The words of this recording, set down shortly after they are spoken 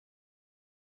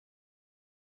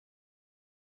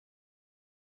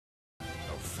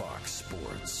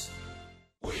sports.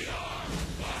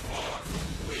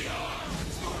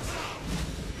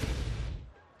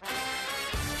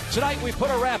 Tonight, we put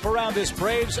a wrap around this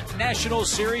Braves National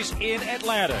Series in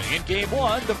Atlanta. In Game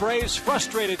 1, the Braves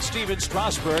frustrated Steven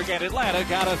Strasburg, and Atlanta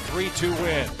got a 3-2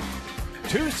 win.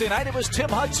 Tuesday night, it was Tim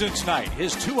Hudson's night.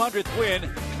 His 200th win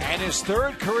and his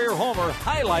third career homer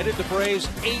highlighted the Braves'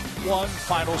 8-1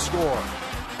 final score.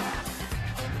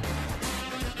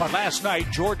 But last night,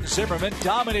 Jordan Zimmerman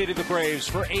dominated the Braves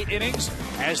for 8 innings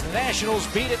as the Nationals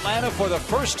beat Atlanta for the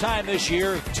first time this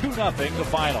year, 2-0 the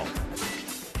final.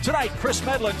 Tonight, Chris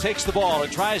Medlin takes the ball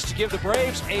and tries to give the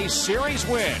Braves a series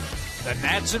win. The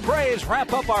Nats and Braves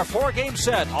wrap up our 4-game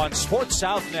set on Sports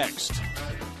South next.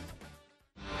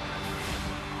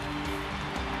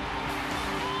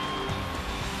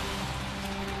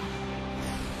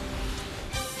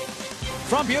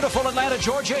 From beautiful Atlanta,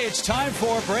 Georgia, it's time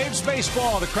for Braves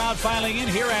baseball. The crowd filing in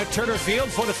here at Turner Field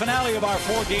for the finale of our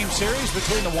 4-game series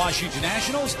between the Washington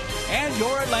Nationals and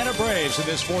your Atlanta Braves. And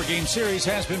this 4-game series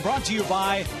has been brought to you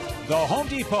by the Home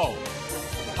Depot.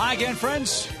 Hi again,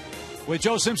 friends. With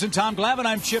Joe Simpson, Tom Glavine,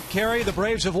 I'm Chip Carey. The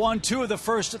Braves have won 2 of the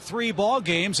first 3 ball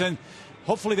games, and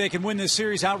hopefully they can win this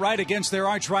series outright against their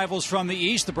arch rivals from the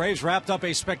East. The Braves wrapped up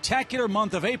a spectacular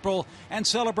month of April and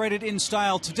celebrated in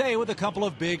style today with a couple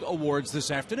of big awards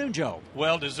this afternoon, Joe.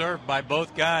 Well deserved by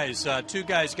both guys. 2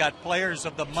 guys got Players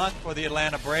of the Month for the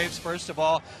Atlanta Braves. First of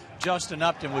all, Justin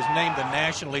Upton was named the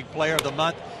National League Player of the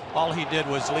Month. All he did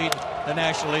was lead the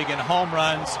National League in home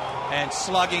runs and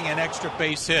slugging and extra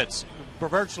base hits.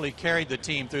 Virtually carried the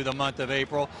team through the month of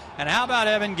April. And how about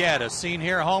Evan Gattis, seen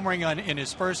here homering in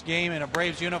his first game in a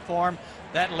Braves uniform?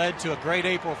 That led to a great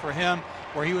April for him,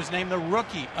 where he was named the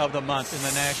Rookie of the Month in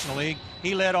the National League.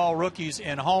 He led all rookies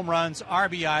in home runs,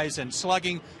 RBIs, and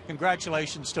slugging.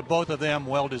 Congratulations to both of them,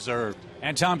 well deserved.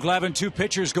 And Tom Glavine, 2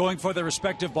 pitchers going for their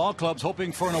respective ball clubs,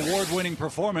 hoping for an award-winning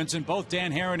performance, and both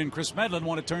Dan Herron and Chris Medlin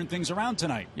want to turn things around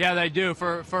tonight. Yeah, they do.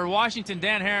 For Washington,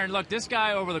 Dan Herron, look, this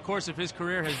guy over the course of his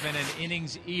career has been an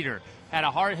innings eater.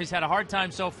 Has had a hard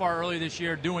time so far early this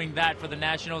year doing that for the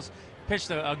Nationals.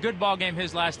 Pitched a good ball game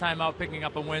his last time out, picking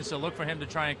up a win, so look for him to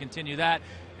try and continue that.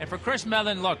 And for Chris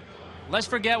Medlin, look, let's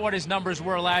forget what his numbers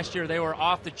were last year. They were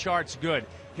off the charts good.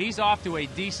 He's off to a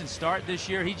decent start this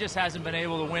year. He just hasn't been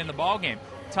able to win the ball game.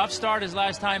 Tough start his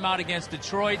last time out against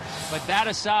Detroit, but that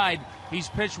aside, he's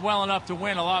pitched well enough to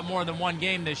win a lot more than 1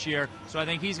 game this year. So I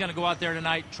think he's going to go out there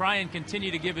tonight, try and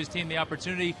continue to give his team the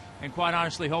opportunity, and quite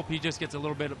honestly hope he just gets a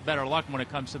little bit better luck when it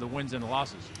comes to the wins and the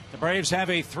losses. The Braves have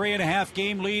a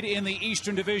 3.5-game lead in the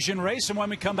Eastern Division race, and when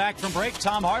we come back from break,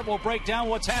 Tom Hart will break down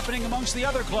what's happening amongst the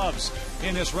other clubs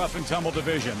in this rough and tumble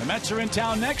division. The Mets are in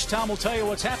town next. Tom will tell you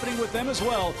what's happening with them as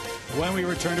well when we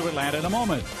return to Atlanta in a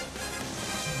moment.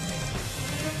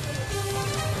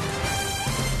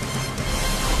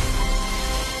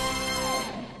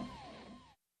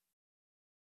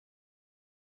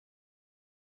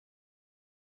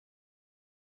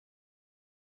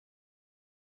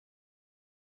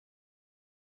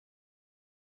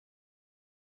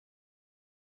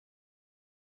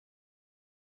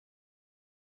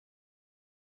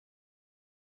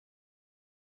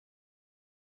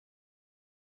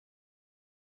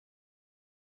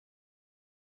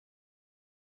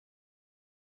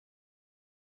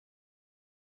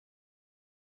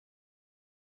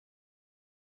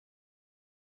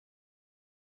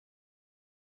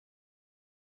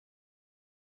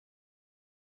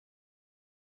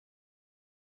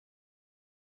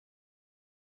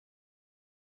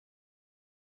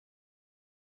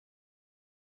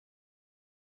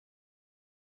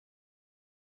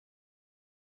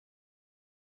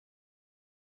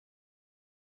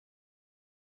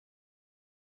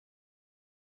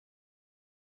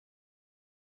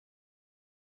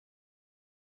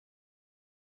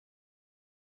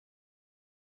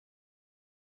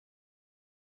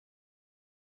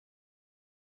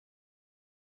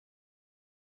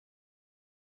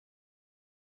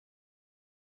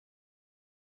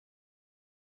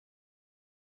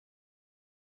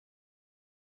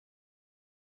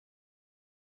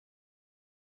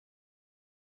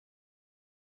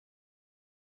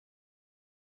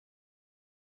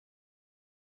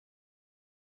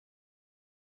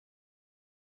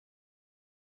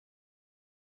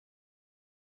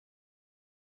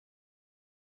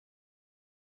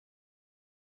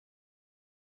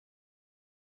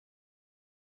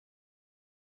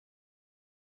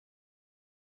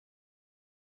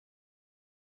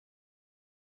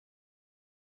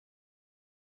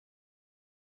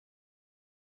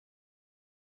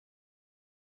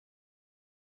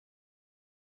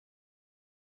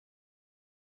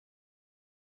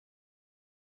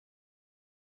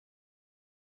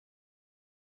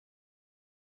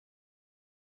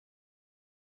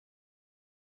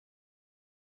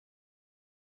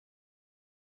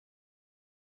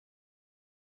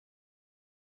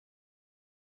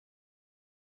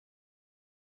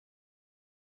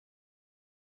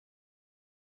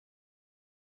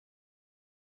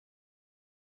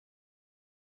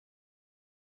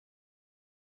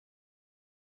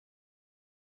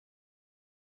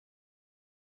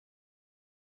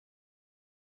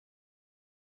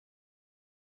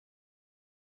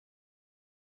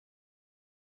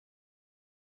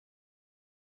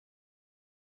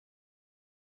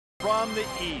 from the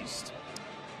East.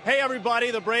 Hey everybody,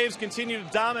 the Braves continue to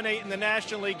dominate in the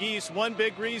National League East. One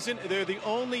big reason, they're the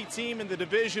only team in the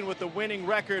division with a winning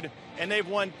record, and they've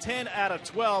won 10 out of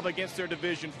 12 against their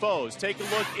division foes. Take a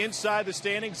look inside the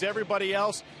standings. Everybody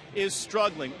else is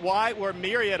struggling. Why? Well, a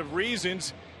myriad of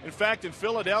reasons. In fact, in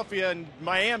Philadelphia and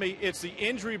Miami, it's the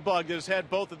injury bug that has had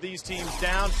both of these teams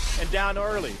down and down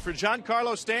early. For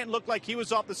Giancarlo Stanton, looked like he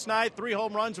was off the snide. 3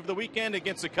 home runs over the weekend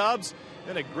against the Cubs.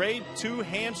 Then a grade 2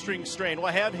 hamstring strain.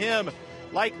 We'll have him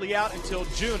likely out until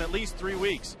June, at least 3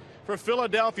 weeks. For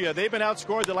Philadelphia, they've been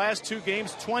outscored the last 2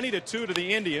 games, 20-2 to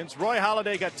the Indians. Roy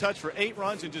Halladay got touched for 8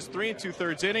 runs in just 3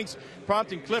 2/3 innings,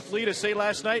 prompting Cliff Lee to say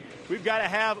last night, we've got to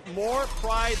have more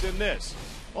pride than this.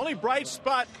 Only bright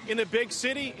spot in the big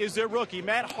city is their rookie,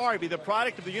 Matt Harvey, the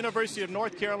product of the University of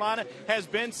North Carolina, has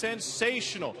been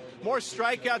sensational. More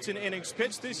strikeouts in innings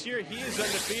pitched this year. He is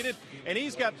undefeated, and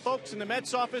he's got folks in the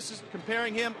Mets offices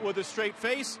comparing him with a straight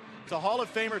face to Hall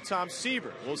of Famer Tom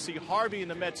Seaver. We'll see Harvey in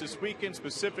the Mets this weekend.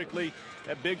 Specifically,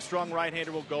 that big, strong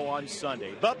right-hander will go on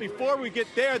Sunday. But before we get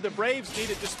there, the Braves need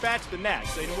to dispatch the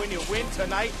Nats. They need to win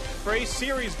tonight for a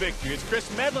series victory. It's Chris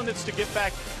Medlin that's to get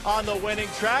back on the winning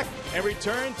track and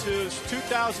return to his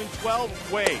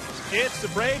 2012 ways. It's the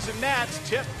Braves and Nats.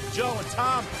 Chip, Joe, and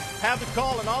Tom have the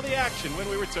call and all the action when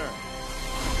we return.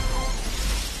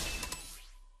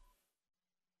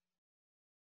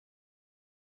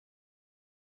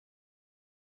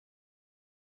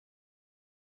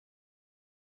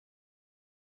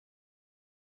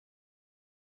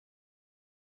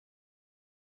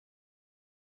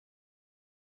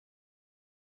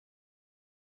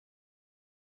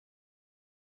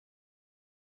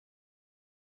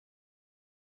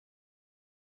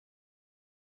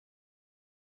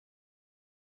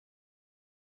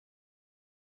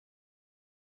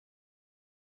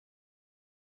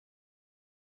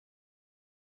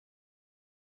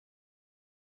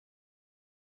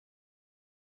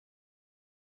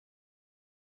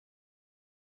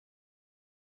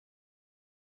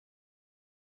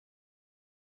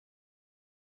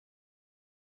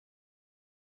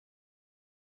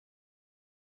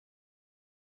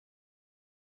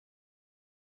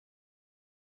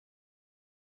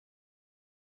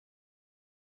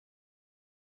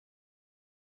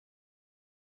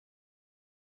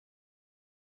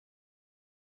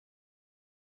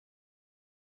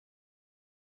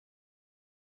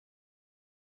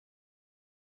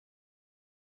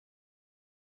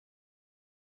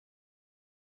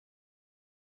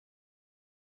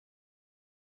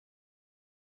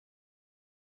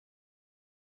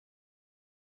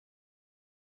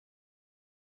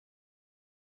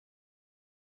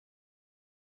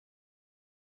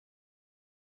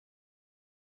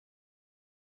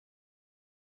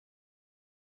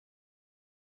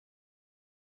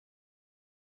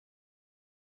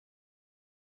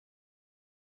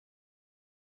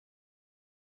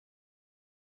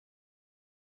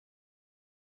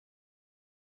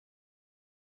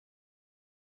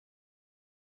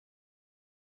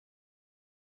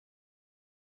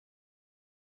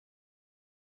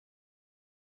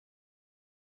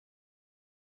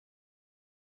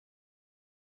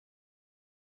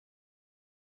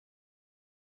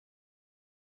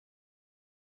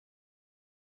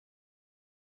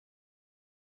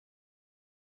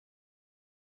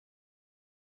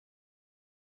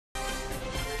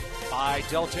 By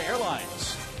Delta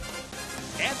Airlines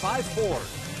and by Ford.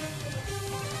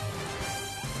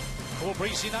 Cool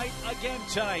breezy night again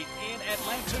tonight in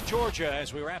Atlanta, Georgia,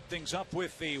 as we wrap things up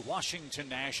with the Washington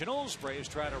Nationals. Braves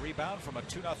try to rebound from a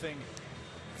 2-0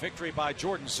 victory by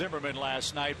Jordan Zimmerman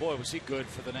last night. Boy, was he good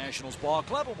for the Nationals ball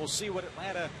club, and we'll see what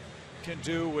Atlanta can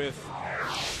do with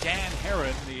Dan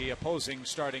Herron, the opposing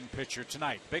starting pitcher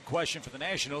tonight. Big question for the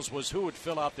Nationals was who would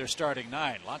fill out their starting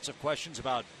 9. Lots of questions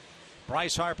about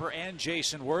Bryce Harper and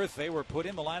Jason Worth. They were put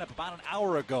in the lineup about an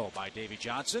hour ago by Davey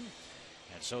Johnson.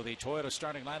 And so the Toyota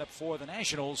starting lineup for the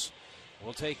Nationals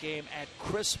will take aim at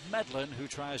Chris Medlin, who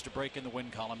tries to break in the win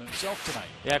column himself tonight.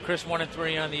 Yeah, Chris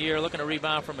 1-3 on the year, looking to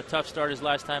rebound from a tough start his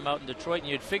last time out in Detroit. And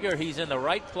you'd figure he's in the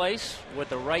right place with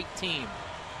the right team.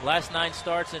 Last 9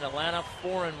 starts in Atlanta,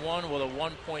 4-1 with a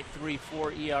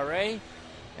 1.34 ERA.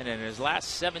 And in his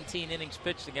last 17 innings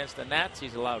pitched against the Nats,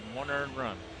 he's allowed 1 earned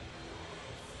run.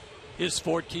 His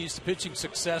 4 keys to pitching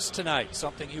success tonight,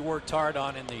 something he worked hard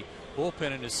on in the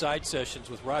bullpen in his side sessions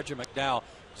with Roger McDowell,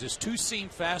 is his 2-seam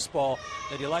fastball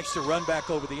that he likes to run back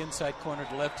over the inside corner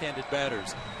to left-handed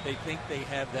batters. They think they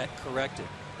have that corrected.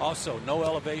 Also, no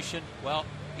elevation. Well,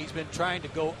 he's been trying to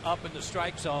go up in the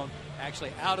strike zone,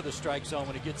 actually out of the strike zone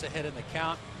when he gets ahead in the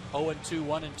count. 0-2,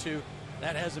 1-2.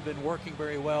 That hasn't been working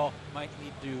very well. Might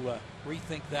need to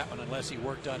rethink that one unless he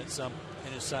worked on it some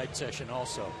in his side session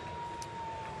also.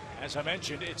 As I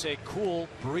mentioned, it's a cool,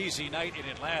 breezy night in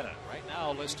Atlanta. Right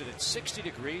now listed at 60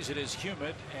 degrees. It is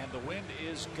humid, and the wind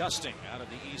is gusting out of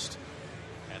the east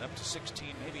at up to 16,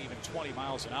 maybe even 20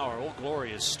 miles an hour. Old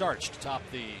Glory is starched atop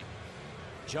the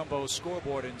jumbo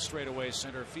scoreboard in straightaway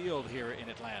center field here in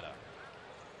Atlanta.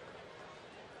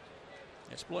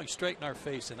 It's blowing straight in our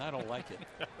face, and I don't like it.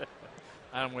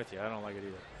 I'm with you. I don't like it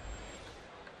either.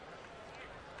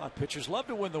 Pitchers love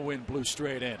to when the wind blew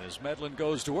straight in as Medlin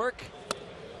goes to work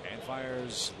and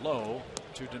fires low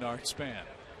to Denard Span.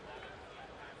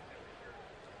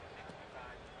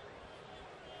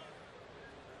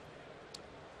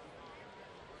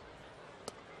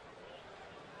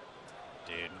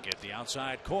 Didn't get the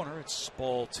outside corner. It's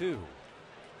ball 2.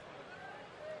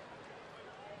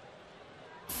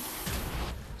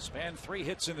 Span 3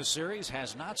 hits in the series,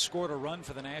 has not scored a run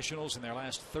for the Nationals in their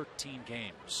last 13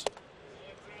 games.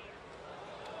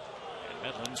 And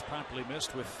Medlin's promptly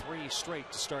missed with 3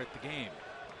 straight to start the game.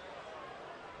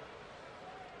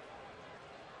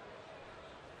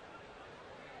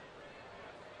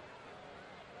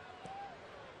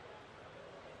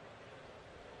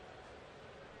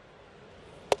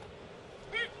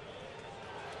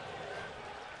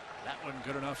 That one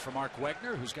good enough for Mark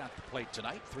Wegner, who's got the plate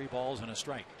tonight. 3 balls and a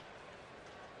strike.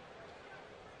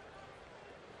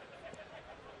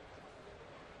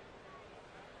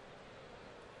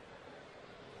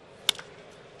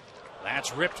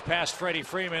 That's ripped past Freddie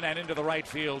Freeman and into the right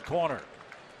field corner.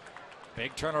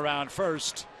 Big turnaround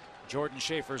first. Jordan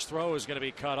Schaefer's throw is going to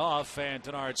be cut off, and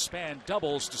Denard Span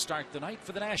doubles to start the night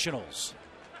for the Nationals.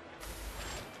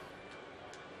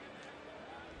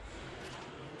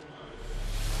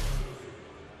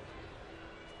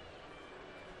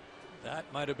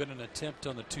 That might have been an attempt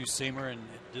on the two-seamer, and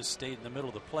it just stayed in the middle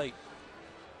of the plate.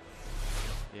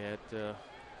 Yeah, it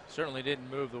certainly didn't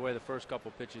move the way the first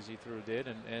couple pitches he threw did,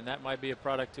 and that might be a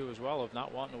product too as well of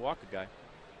not wanting to walk a guy.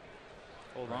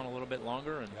 Hold on a little bit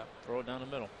longer and throw it down the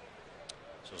middle.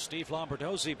 So Steve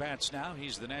Lombardozzi bats now.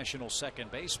 He's the National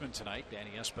second baseman tonight.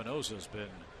 Danny Espinosa's been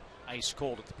ice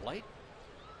cold at the plate.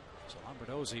 So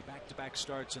Lombardozzi back-to-back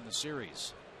starts in the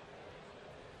series.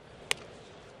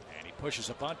 And he pushes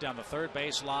a bunt down the third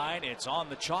base line. It's on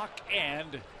the chalk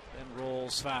and then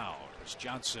rolls foul. Chris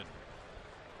Johnson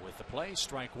with the play,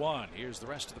 strike 1. Here's the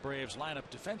rest of the Braves lineup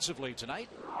defensively tonight.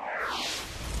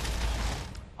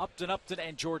 Upton,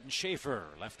 and Jordan Schaefer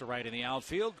left to right in the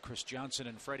outfield. Chris Johnson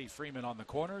and Freddie Freeman on the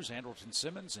corners. Andrelton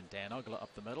Simmons and Dan Uggla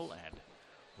up the middle. And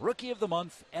Rookie of the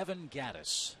Month, Evan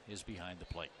Gattis, is behind the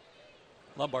plate.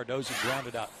 Lombardozzi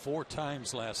grounded out 4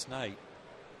 times last night,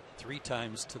 3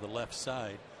 times to the left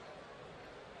side.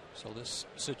 So this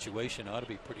situation ought to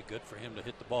be pretty good for him to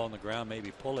hit the ball on the ground, maybe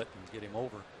pull it and get him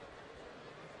over.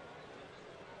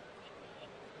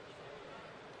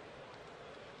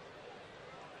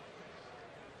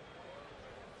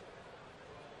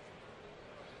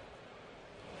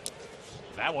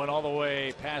 That one all the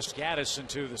way past Gattis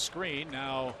into the screen.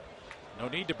 Now, no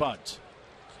need to bunt.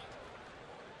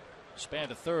 Span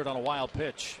to third on a wild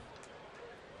pitch.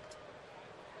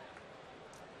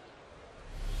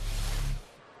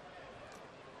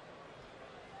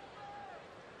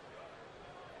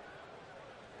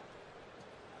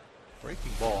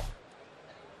 Breaking ball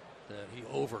that he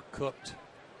overcooked.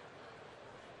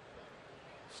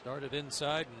 Started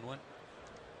inside and went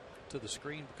to the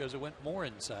screen because it went more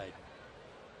inside.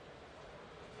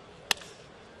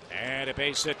 And a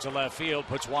base hit to left field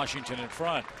puts Washington in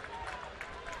front.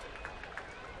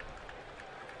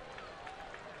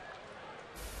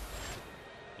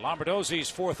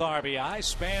 Lombardozzi's 4th RBI.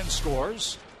 Span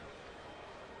scores.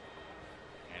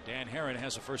 And Dan Herron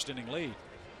has a first inning lead.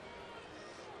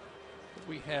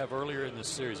 We have earlier in this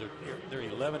series, they're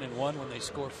 11-1 when they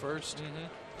score first,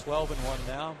 12-1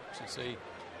 now, since they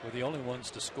were the only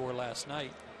ones to score last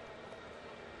night.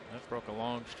 That broke a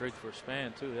long streak for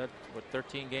Span too. That, what,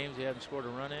 13 games he hadn't scored a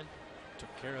run in.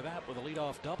 Took care of that with a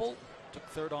leadoff double. Took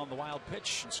third on the wild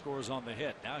pitch and scores on the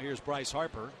hit. Now here's Bryce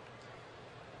Harper.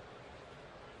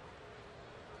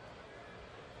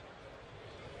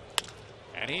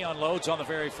 And he unloads on the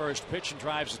very first pitch and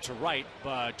drives it to right,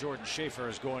 but Jordan Schaefer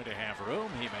is going to have room.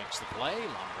 He makes the play.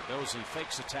 Lombardozzi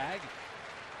fakes a tag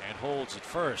and holds at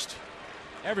first.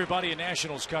 Everybody in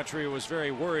Nationals country was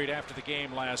very worried after the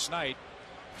game last night.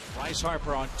 Bryce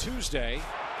Harper on Tuesday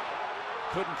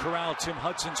couldn't corral Tim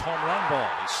Hudson's home run ball.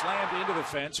 He slammed into the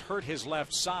fence, hurt his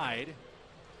left side,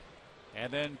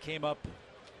 and then came up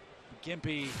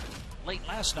gimpy late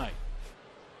last night.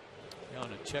 On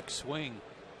a check swing.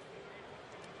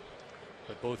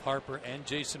 But both Harper and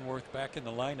Jason Worth back in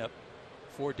the lineup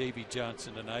for Davy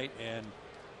Johnson tonight, and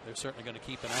they're certainly going to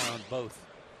keep an eye on both.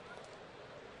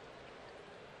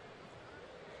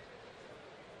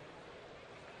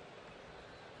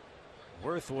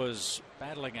 Worth was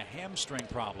battling a hamstring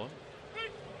problem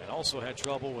and also had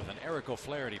trouble with an Eric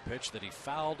O'Flaherty pitch that he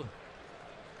fouled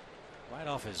right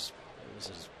off his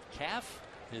calf,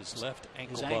 his left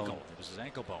ankle his bone. ankle. It was his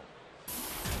ankle bone,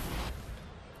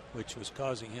 which was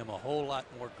causing him a whole lot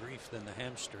more grief than the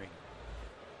hamstring.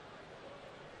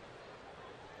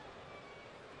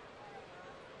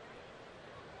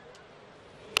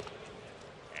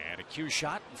 And a cue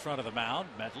shot in front of the mound.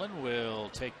 Medlin will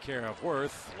take care of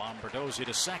Worth. Lombardozzi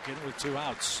to second with 2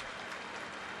 outs.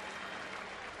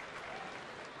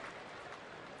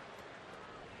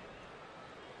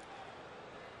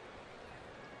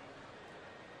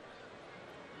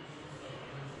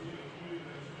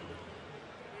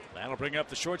 That'll bring up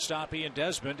the shortstop, Ian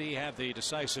Desmond. He had the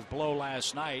decisive blow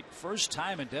last night. First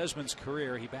time in Desmond's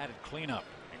career he batted cleanup.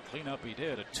 And cleanup he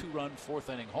did. A 2-run 4th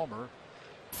inning homer.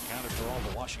 Accounted for all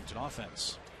the Washington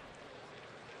offense.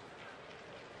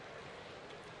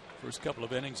 First couple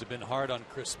of innings have been hard on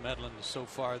Chris Medlin so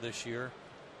far this year.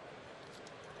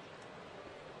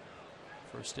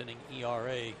 First inning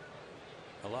ERA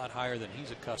a lot higher than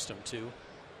he's accustomed to.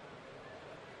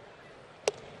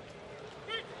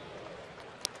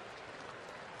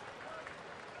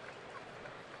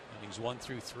 Innings 1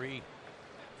 through 3,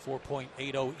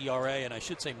 4.80 ERA, and I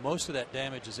should say most of that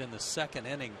damage is in the second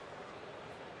inning.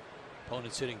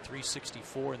 Opponents hitting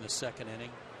 .364 in the second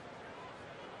inning.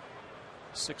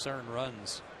 6 earned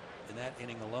runs in that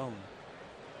inning alone.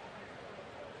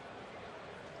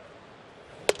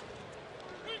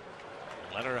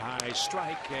 Letter high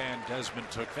strike, and Desmond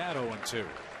took that 0-2.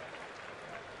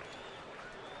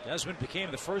 Desmond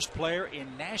became the first player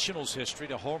in Nationals history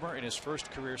to homer in his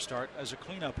first career start as a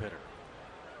cleanup hitter.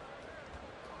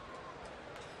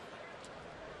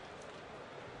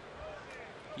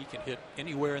 He can hit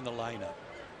anywhere in the lineup.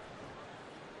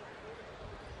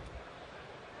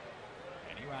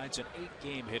 And he rides an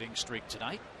 8-game hitting streak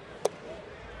tonight.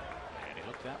 And he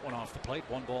hooked that one off the plate.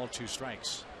 1 ball, 2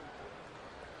 strikes.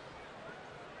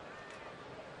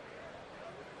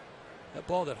 That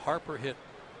ball that Harper hit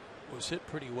was hit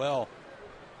pretty well,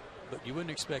 but you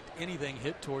wouldn't expect anything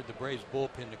hit toward the Braves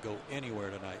bullpen to go anywhere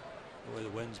tonight, the way the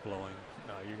wind's blowing.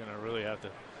 No, you're going to really have to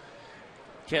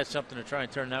catch something to try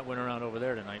and turn that one around over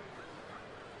there tonight.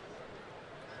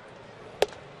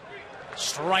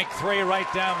 Strike 3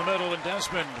 right down the middle, and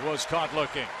Desmond was caught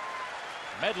looking.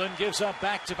 Medlin gives up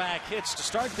back-to-back hits to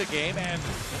start the game, and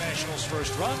the Nationals'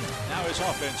 first run. Now his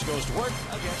offense goes to work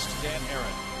against Dan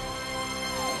Herron.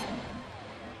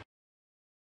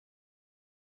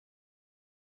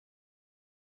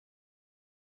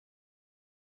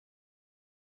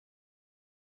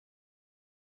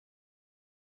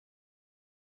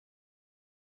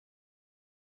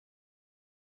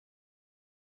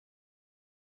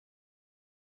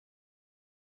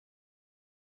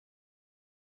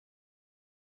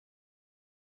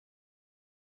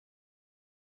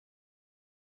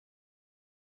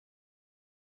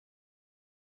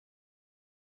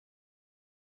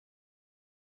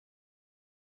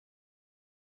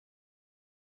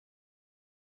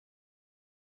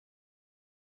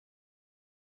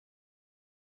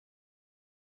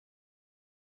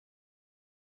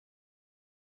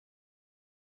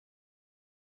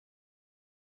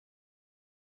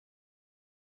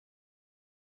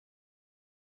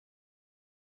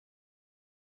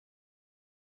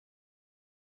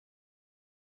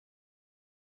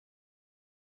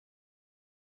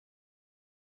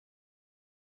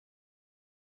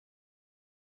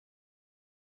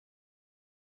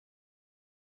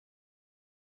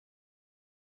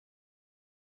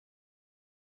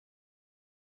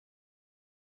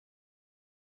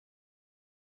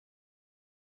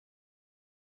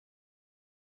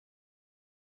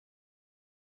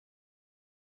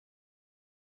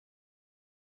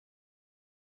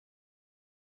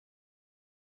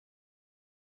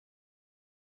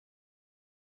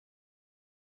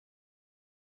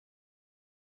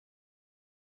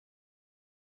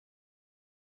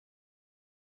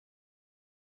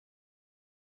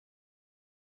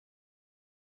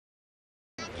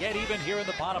 Yet even here in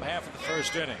the bottom half of the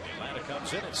first inning, Atlanta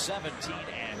comes in at 17-10.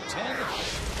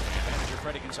 Manager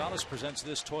Freddie Gonzalez presents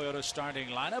this Toyota starting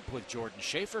lineup with Jordan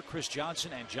Schaefer, Chris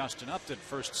Johnson, and Justin Upton.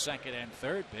 First, second, and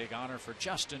third. Big honor for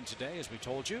Justin today, as we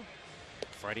told you.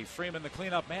 Freddie Freeman, the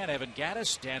cleanup man, Evan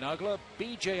Gattis, Dan Uggla,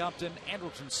 B.J. Upton,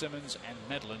 Andrelton Simmons, and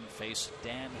Medlin face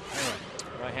Dan Herron.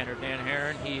 Right-hander Dan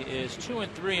Herron. He is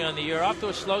 2-3 on the year. Off to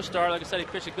a slow start. Like I said, he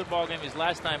pitched a good ball game his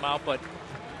last time out, but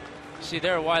See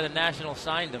there why the Nationals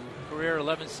signed him. Career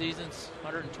 11 seasons,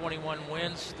 121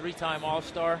 wins, 3-time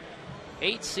All-Star,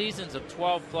 8 seasons of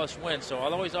 12-plus wins. So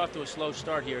although he's off to a slow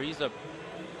start here, he's a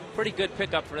pretty good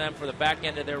pickup for them for the back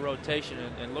end of their rotation,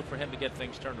 and look for him to get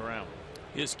things turned around.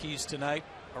 His keys tonight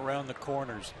around the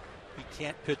corners. He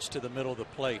can't pitch to the middle of the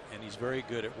plate, and he's very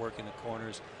good at working the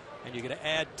corners. And you're going to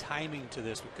add timing to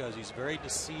this because he's very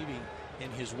deceiving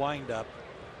in his windup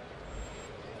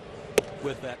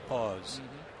with that pause.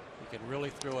 He can really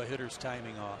throw a hitter's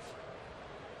timing off.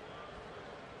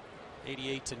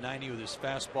 88 to 90 with his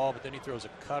fastball, but then he throws a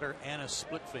cutter and a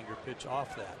split finger pitch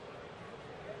off that.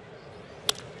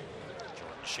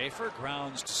 Jordan Schaefer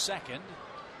grounds to second.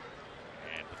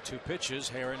 And with 2 pitches,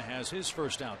 Herron has his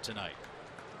first out tonight.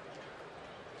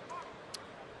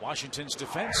 Washington's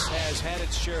defense has had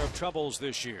its share of troubles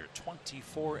this year.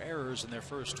 24 errors in their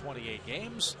first 28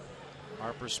 games.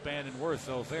 Harper, Span, and Worth,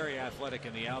 though, very athletic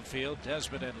in the outfield.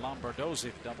 Desmond and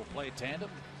Lombardozzi, the double play tandem.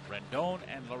 Rendon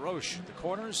and LaRoche, the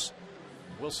corners.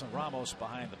 Wilson Ramos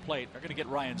behind the plate. They're going to get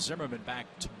Ryan Zimmerman back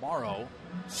tomorrow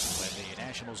when the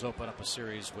Nationals open up a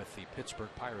series with the Pittsburgh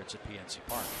Pirates at PNC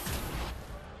Park.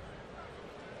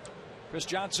 Chris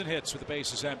Johnson hits with the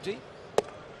bases empty.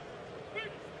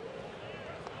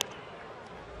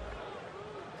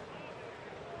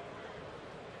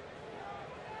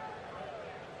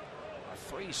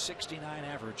 A .369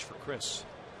 average for Chris.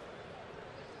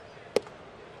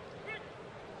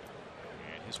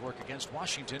 And his work against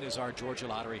Washington is our Georgia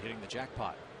Lottery hitting the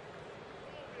jackpot.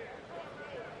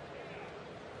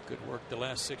 Good work the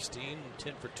last 16,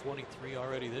 10 for 23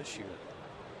 already this year.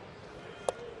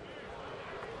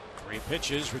 3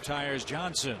 pitches, retires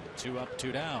Johnson. 2 up,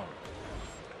 2 down.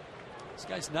 This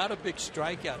guy's not a big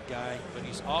strikeout guy, but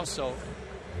he's also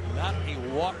not a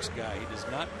walks guy. He does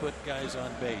not put guys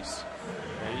on base.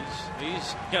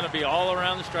 He's going to be all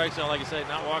around the strike zone, like I say,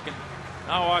 not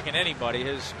walking anybody.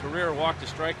 His career walk to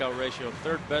strikeout ratio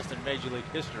 3rd best in Major League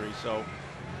history, so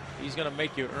he's going to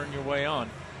make you earn your way on.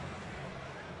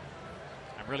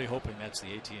 I'm really hoping that's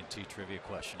the AT&T trivia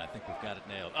question. I think we've got it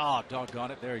nailed. Oh,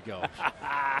 doggone it. There he goes.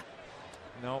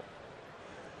 No.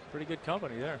 Pretty good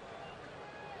company there.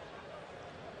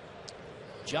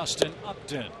 Justin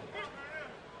Upton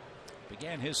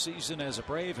began his season as a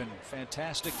Brave in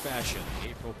fantastic fashion. The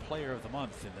April Player of the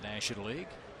Month in the National League.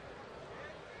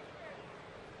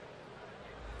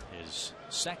 His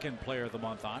 2nd Player of the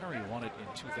Month honor. He won it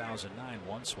in 2009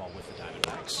 once while with the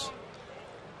Diamondbacks.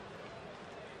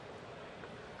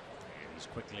 And he's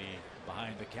quickly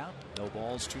behind the count. No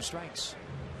balls, 2 strikes.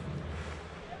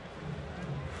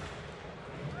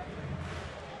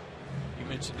 You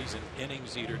mentioned he's an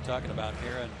innings eater. Talking about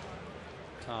Herron,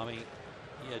 Tommy.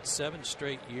 He had 7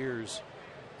 straight years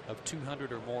of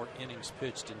 200 or more innings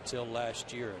pitched until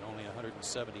last year, and only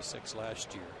 176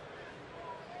 last year.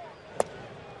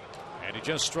 And he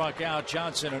just struck out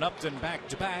Johnson and Upton back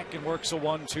to back and works a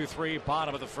 1-2-3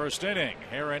 bottom of the 1st inning.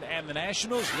 Herron and the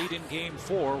Nationals lead in game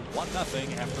 4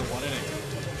 1-0 after 1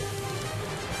 inning.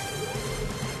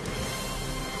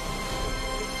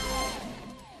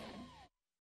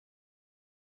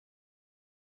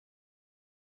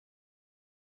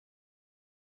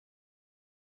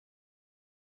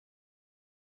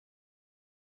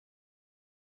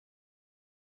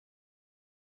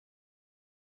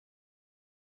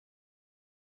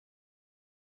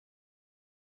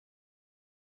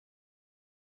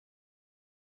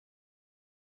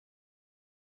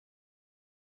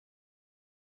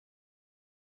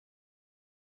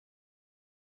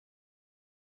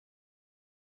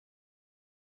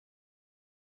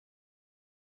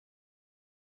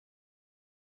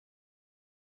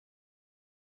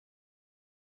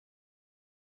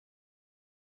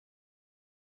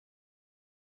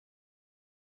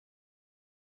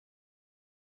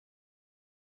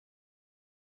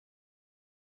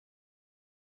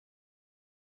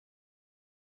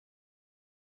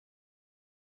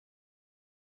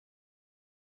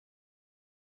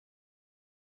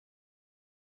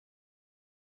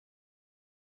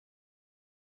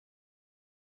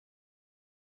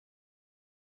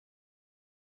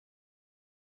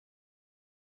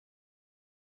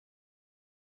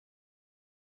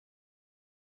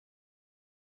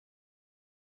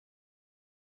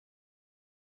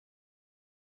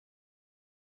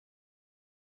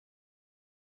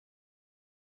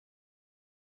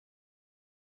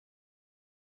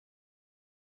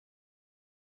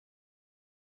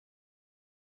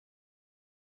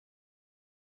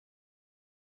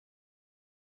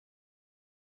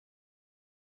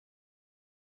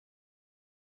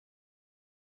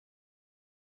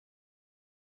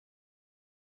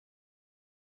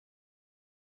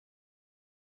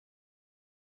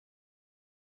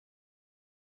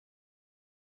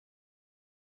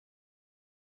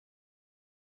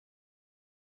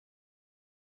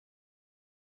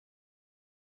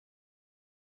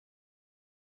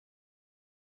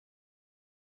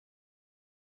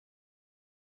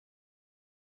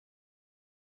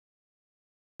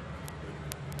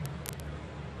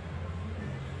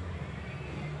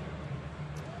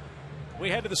 We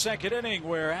head to the second inning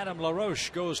where Adam LaRoche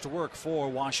goes to work for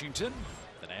Washington.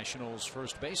 The Nationals'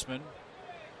 first baseman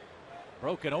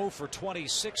broke an 0 for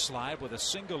 26 slide with a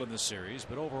single in the series,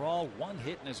 but overall 1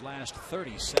 hit in his last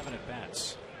 37 at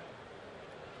bats.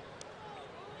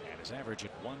 And his average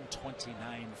at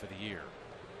 129 for the year.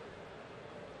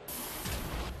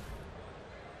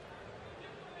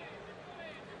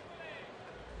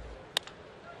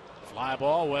 Fly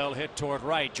ball well hit toward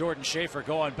right. Jordan Schaefer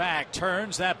going back,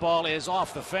 turns. That ball is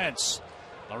off the fence.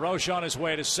 LaRoche on his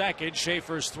way to second.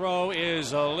 Schaefer's throw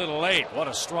is a little late. What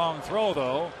a strong throw,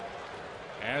 though,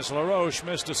 as LaRoche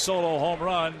missed a solo home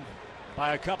run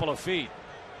by a couple of feet.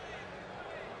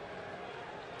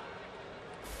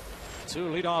 2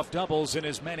 leadoff doubles in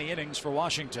as many innings for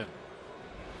Washington.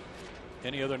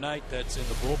 Any other night, that's in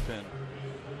the bullpen.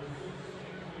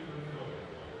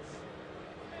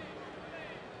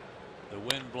 The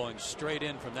wind blowing straight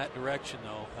in from that direction,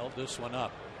 though, held this one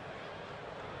up.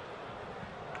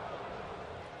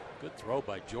 Good throw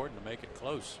by Jordan to make it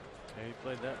close. Yeah, he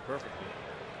played that perfectly.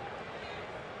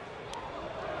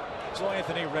 So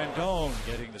Anthony Rendon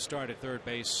getting the start at third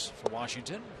base for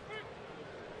Washington.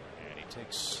 And he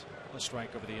takes a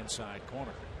strike over the inside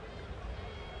corner.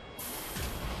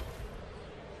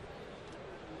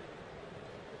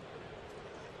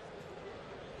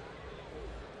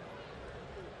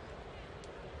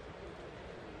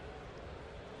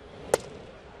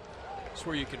 It's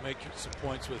where you can make some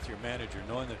points with your manager,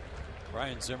 knowing that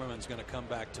Ryan Zimmerman's going to come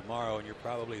back tomorrow and you're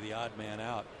probably the odd man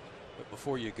out. But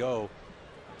before you go,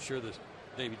 I'm sure that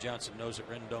Davey Johnson knows that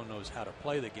Rendon knows how to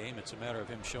play the game. It's a matter of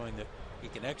him showing that he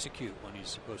can execute when he's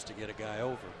supposed to get a guy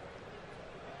over.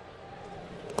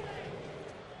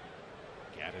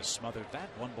 Gaddis smothered that.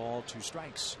 1 ball, 2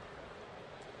 strikes.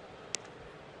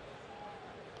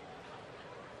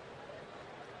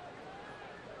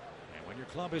 When your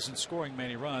club isn't scoring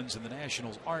many runs, and the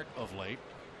Nationals aren't of late,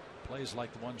 plays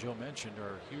like the one Joe mentioned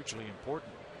are hugely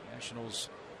important. Nationals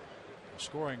are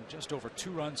scoring just over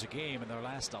 2 runs a game in their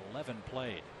last 11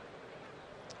 played.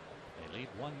 They lead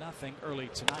 1-0 early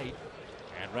tonight.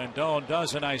 And Rendon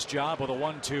does a nice job with a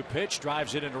 1-2 pitch,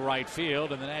 drives it into right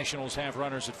field, and the Nationals have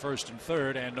runners at first and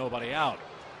third and nobody out.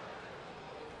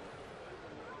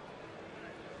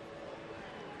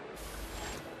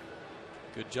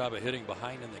 Good job of hitting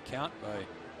behind in the count by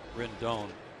Rendon.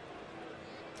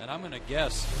 And I'm going to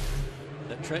guess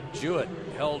that Trent Jewett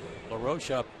held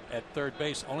LaRoche up at third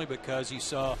base only because he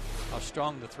saw how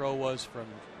strong the throw was from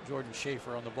Jordan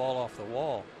Schaefer on the ball off the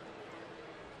wall.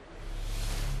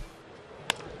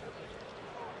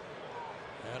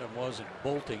 Adam wasn't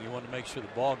bolting. He wanted to make sure the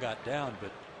ball got down,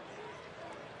 but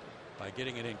by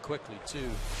getting it in quickly too,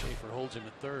 Schaefer holds him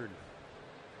at third.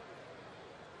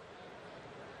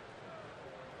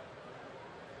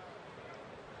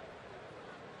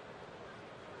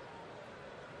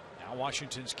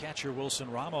 Washington's catcher Wilson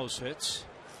Ramos hits.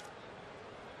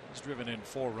 He's driven in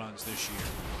 4 runs this year.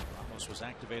 Ramos was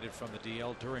activated from the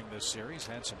DL during this series,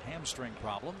 had some hamstring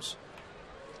problems.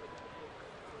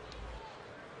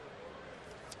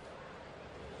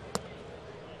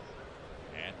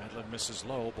 And Medlin misses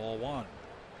low, ball 1.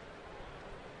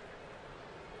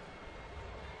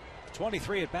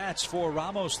 23 at bats for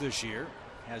Ramos this year,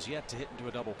 has yet to hit into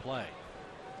a double play.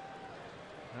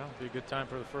 Well, it'll be a good time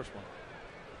for the first one.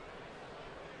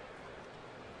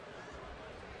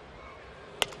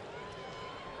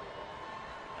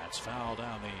 Foul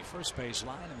down the first base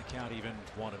line, and the count even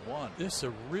 1-1. This is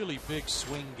a really big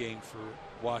swing game for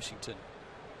Washington.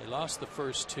 They lost the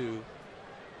first 2.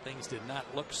 Things did not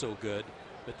look so good,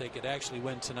 but they could actually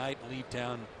win tonight and leave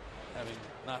town having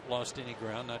not lost any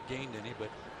ground, not gained any, but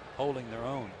holding their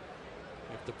own.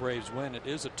 If the Braves win, it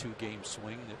is a 2-game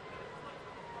swing that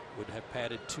would have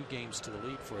padded 2 games to the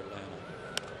lead for Atlanta.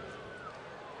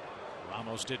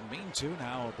 Ramos didn't mean to.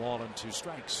 Now a ball and 2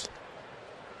 strikes.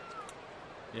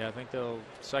 Yeah, I think they'll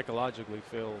psychologically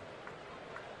feel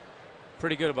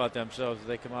pretty good about themselves as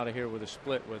they come out of here with a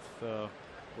split with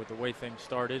the way things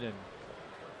started, and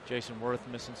Jason Worth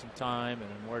missing some time,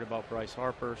 and I'm worried about Bryce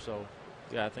Harper. So,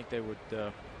 yeah, I think they would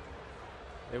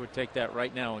take that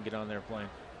right now and get on there playing.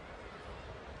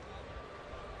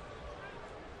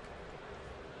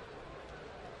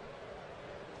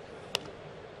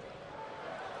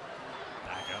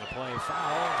 Back on the play,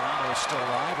 foul. Ramos still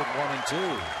alive at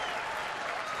 1-2.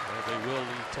 Well, they will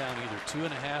leave town either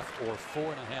 2.5 or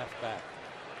 4.5 back.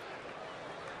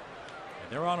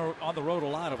 And they're on the road a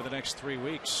lot over the next 3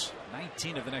 weeks.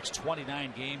 19 of the next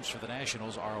 29 games for the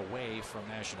Nationals are away from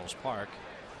Nationals Park.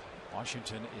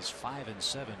 Washington is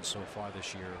 5-7 so far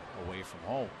this year away from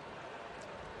home.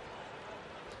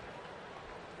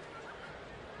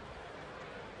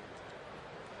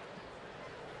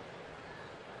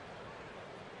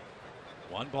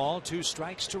 1 ball, 2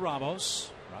 strikes to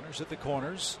Ramos. Runners at the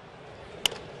corners.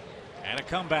 And a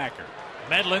comebacker.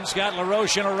 Medlin's got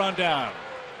LaRoche in a rundown.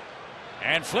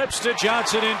 And flips to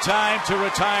Johnson in time to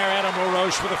retire Adam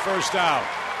LaRoche for the first out.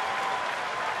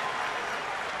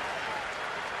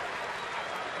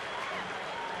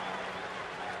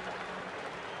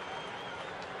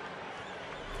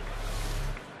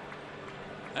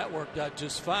 That worked out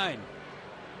just fine.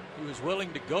 He was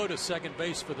willing to go to second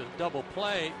base for the double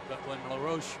play, but when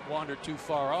LaRoche wandered too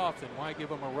far off, then why give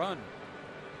him a run?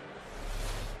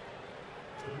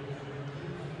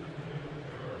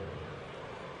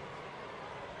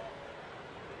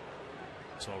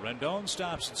 So Rendon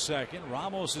stops at second.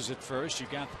 Ramos is at first. You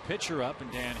got the pitcher up,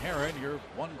 and Dan Herron, you're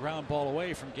 1 ground ball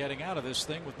away from getting out of this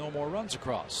thing with no more runs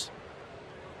across.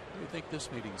 What do you think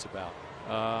this meeting's about?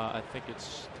 I think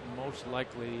it's most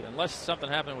likely, unless something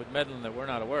happened with Medlin that we're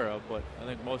not aware of, but I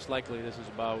think most likely this is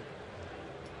about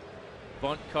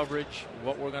bunt coverage,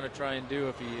 what we're going to try and do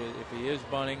if he is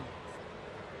bunting,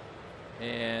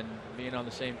 and being on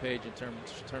the same page in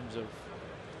terms of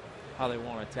how they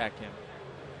want to attack him.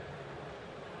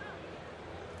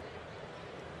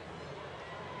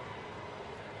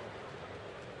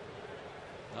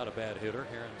 Not a bad hitter.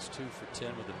 Herron's 2 for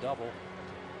 10 with a double.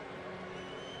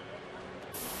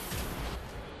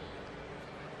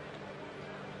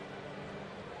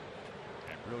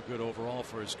 And real good overall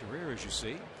for his career, as you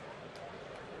see.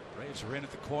 Braves are in at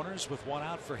the corners with 1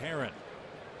 out for Herron.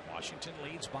 Washington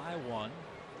leads by 1.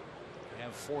 They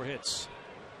have 4 hits.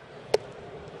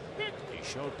 He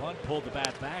showed bunt, pulled the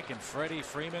bat back, and Freddie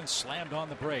Freeman slammed on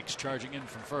the brakes, charging in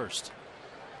from first.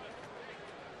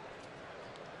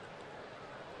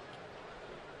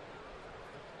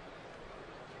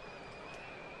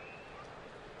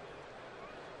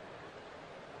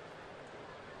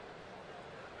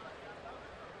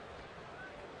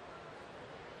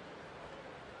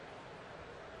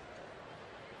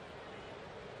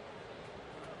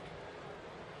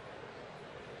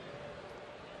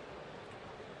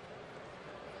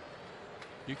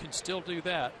 You can still do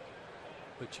that,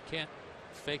 but you can't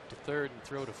fake to third and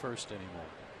throw to first anymore.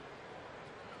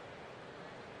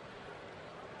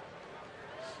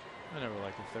 I never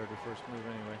liked the third or first move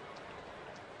anyway.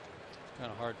 It's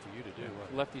kind of hard for you to do.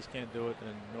 Lefties can't do it,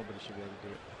 and nobody should be able to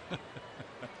do it.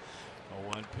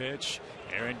 A 1 pitch.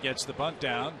 Aaron gets the bunt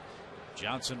down.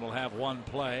 Johnson will have 1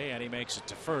 play, and he makes it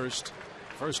to first.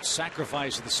 First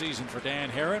sacrifice of the season for Dan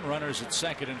Herron. Runners at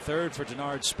second and third for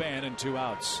Denard Span, and 2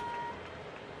 outs.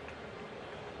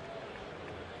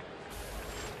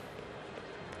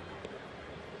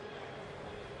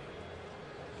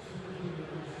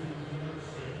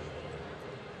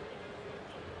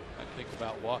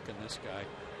 About walking this guy,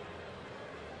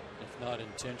 if not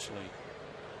intentionally,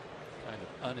 kind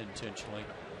of unintentionally.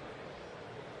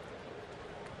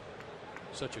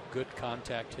 Such a good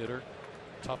contact hitter,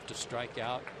 tough to strike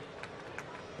out,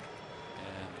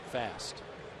 and fast.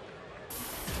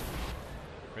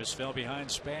 Chris fell behind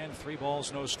Span. 3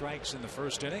 balls, no strikes in the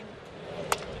first inning.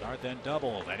 Denard then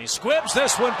doubled, and he squibs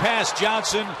this one past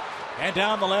Johnson and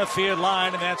down the left field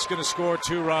line, and that's going to score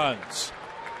 2 runs.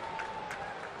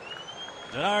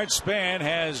 Denard Span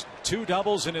has 2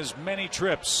 doubles in as many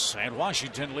trips, and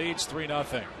Washington leads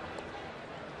 3-0.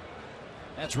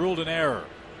 That's ruled an error.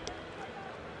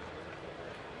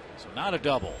 So not a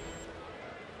double.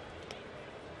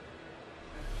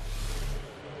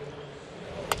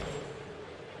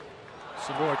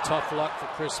 Some more tough luck for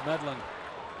Chris Medlin.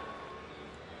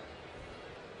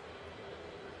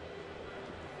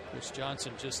 Chris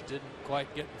Johnson just didn't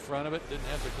quite get in front of it, didn't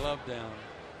have the glove down.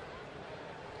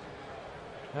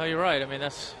 Well, you're right. I mean,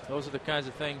 those are the kinds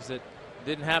of things that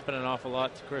didn't happen an awful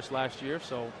lot to Chris last year.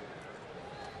 So,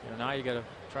 now you got to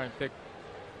try and pick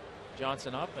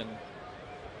Johnson up and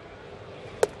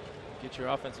get your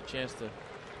offense a chance to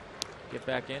get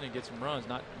back in and get some runs.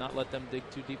 Not let them dig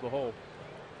too deep a hole.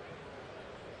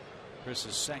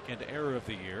 Chris's 2nd error of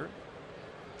the year.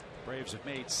 Braves have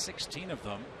made 16 of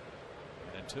them,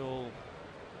 and until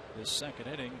this 2nd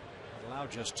inning,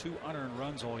 allowed just 2 unearned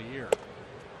runs all year.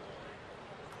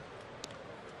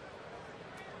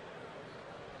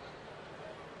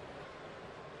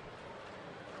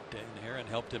 Dan Herron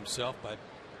helped himself by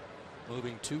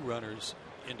moving 2 runners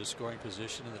into scoring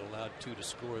position, and that allowed 2 to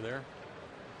score there.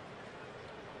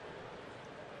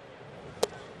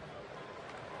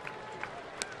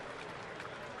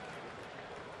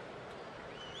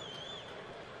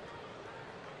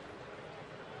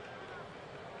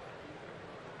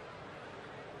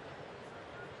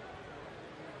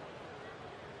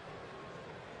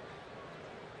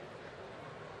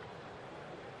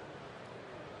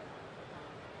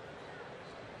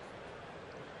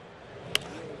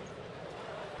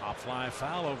 Pop fly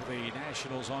foul over the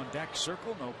Nationals on deck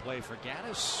circle. No play for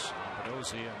Gaddis.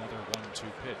 Lombardozzi, another 1-2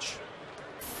 pitch.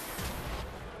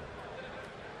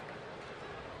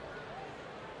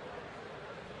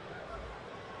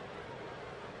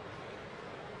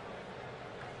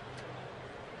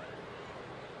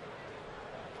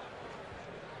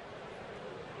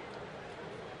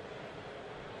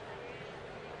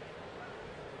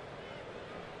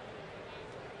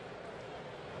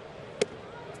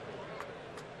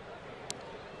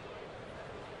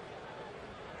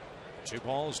 Two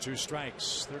balls, two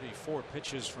strikes. 34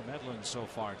 pitches from Edlin so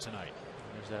far tonight.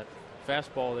 There's that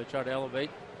fastball they tried to elevate.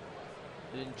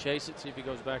 They didn't chase it. See if he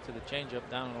goes back to the changeup,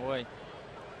 down and away.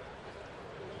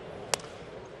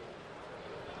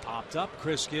 Popped up.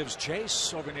 Chris gives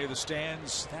chase over near the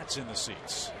stands. That's in the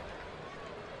seats.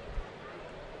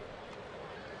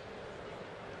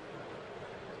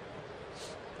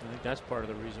 I think that's part of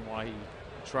the reason why he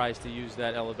tries to use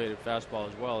that elevated fastball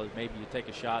as well. Is maybe you take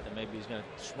a shot and maybe he's going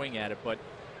to swing at it, but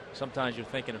sometimes you're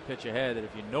thinking a pitch ahead that if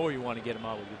you know you want to get him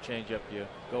out with your changeup, you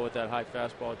go with that high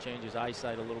fastball, change his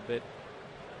eyesight a little bit,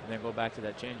 and then go back to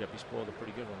that changeup. He spoiled a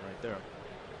pretty good one right there.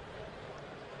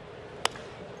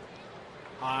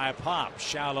 High pop,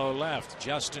 shallow left.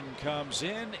 Justin comes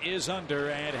in, is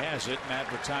under, and has it.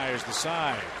 Matt retires the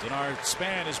side. Denard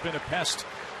Span has been a pest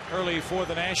early for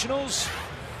the Nationals.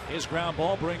 His ground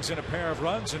ball brings in a pair of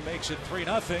runs and makes it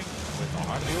 3-0 with the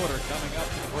heart of the order coming up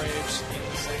to the Braves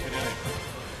in the second inning.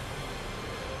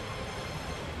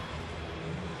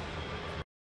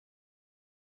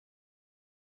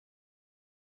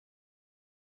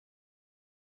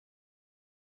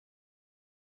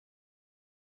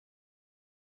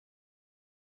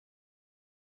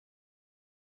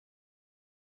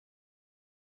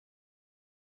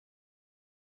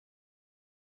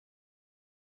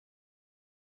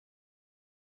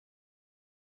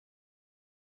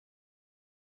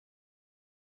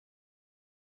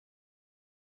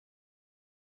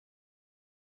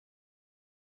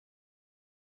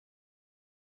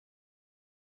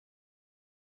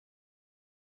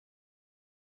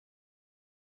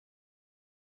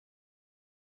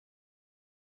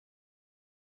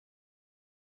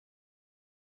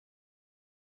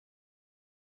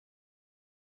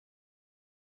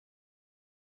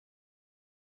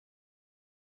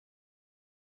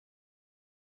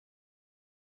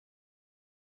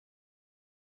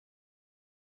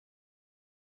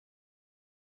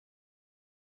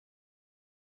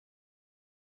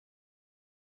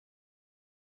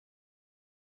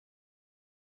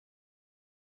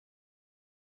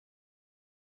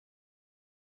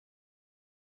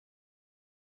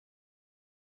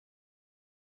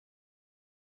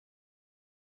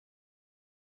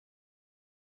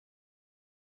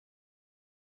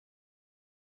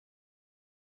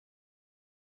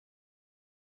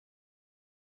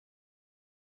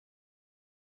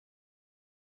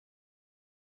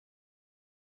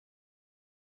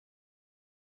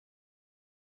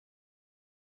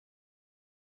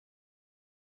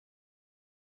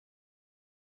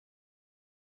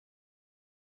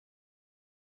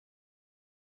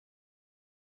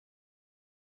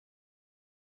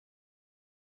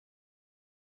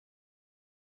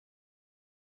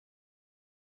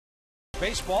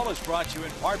 Baseball is brought to you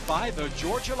in part by the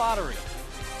Georgia Lottery,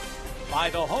 by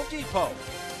the Home Depot,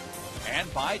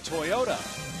 and by Toyota.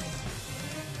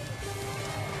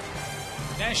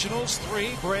 Nationals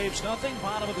 3, Braves nothing.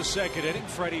 Bottom of the second inning.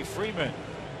 Freddie Freeman,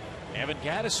 Evan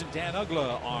Gaddis, and Dan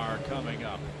Uggla are coming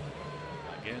up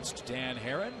against Dan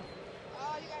Herron.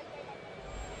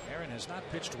 Herron has not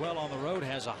pitched well on the road,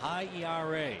 has a high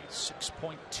ERA,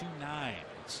 6.29.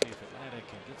 Let's see if Atlanta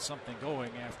can get something going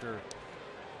after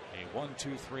a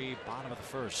 1-2-3 bottom of the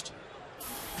first.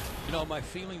 You know, my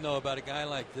feeling though about a guy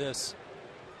like this,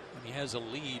 when he has a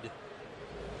lead.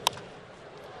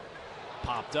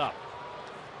 Popped up.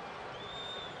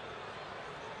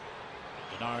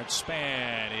 Denard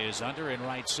Span is under in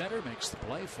right center, makes the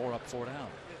play. 4 up, 4 down.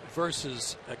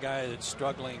 Versus a guy that's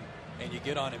struggling and you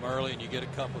get on him early and you get a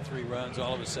couple 3 runs,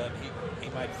 all of a sudden he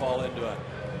might fall into a,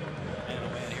 man, oh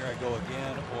man, here I go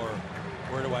again, or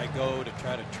where do I go to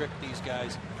try to trick these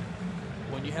guys.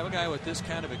 When you have a guy with this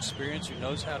kind of experience who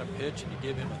knows how to pitch and you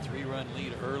give him a 3-run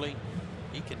lead early,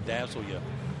 he can dazzle you.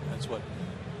 That's what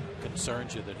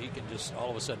concerns you, that he can just all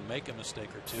of a sudden make a mistake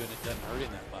or two and it doesn't hurt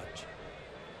him that much.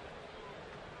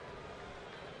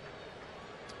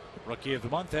 Rookie of the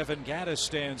month, Evan Gaddis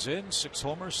stands in. 6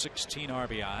 homers, 16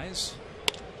 RBIs.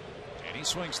 And he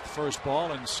swings the first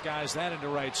ball and skies that into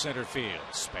right center field.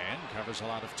 Span covers a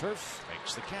lot of turf,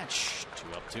 makes the catch.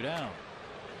 2 up, 2 down.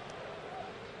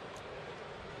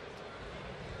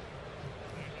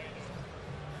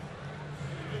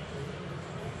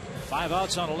 5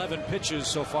 outs on 11 pitches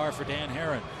so far for Dan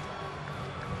Herron.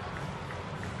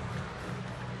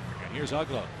 And here's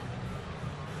Ugla.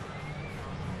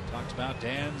 Talked about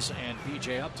Dan's and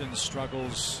B.J. Upton's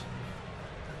struggles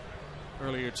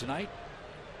earlier tonight.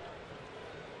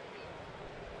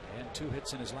 And 2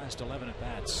 hits in his last 11 at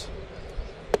bats.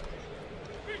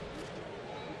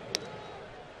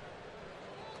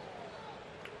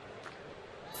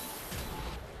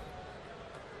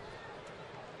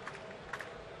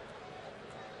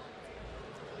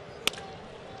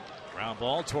 Ground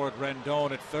ball toward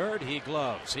Rendon at third. He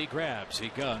gloves, he grabs, he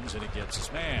guns, and he gets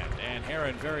his man. And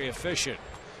Herron very efficient.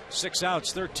 6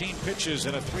 outs, 13 pitches,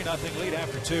 and a 3-0 lead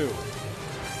after 2.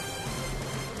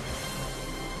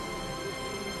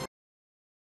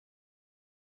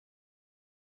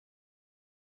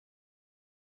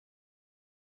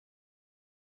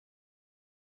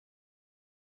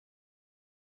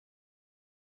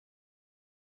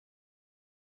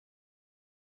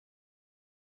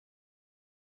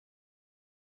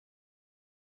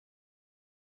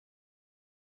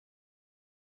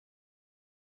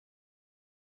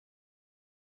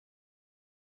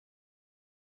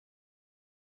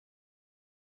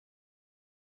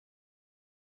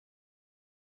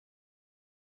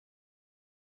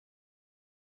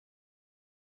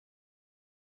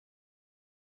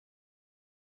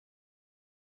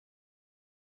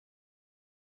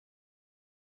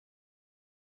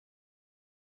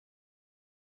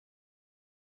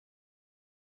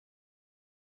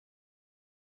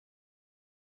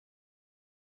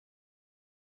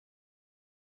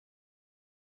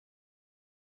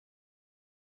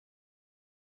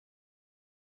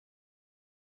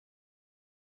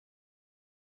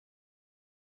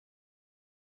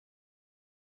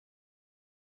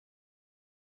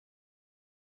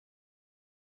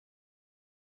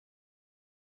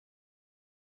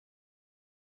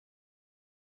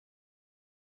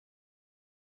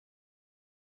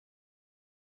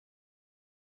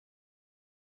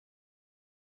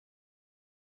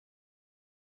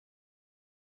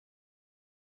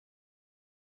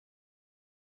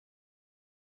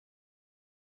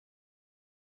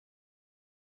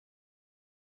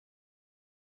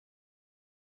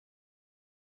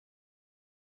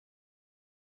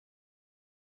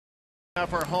 Now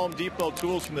for Home Depot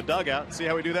tools from the dugout. See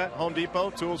how we do that? Home Depot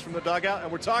tools from the dugout.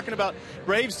 And we're talking about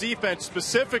Braves defense,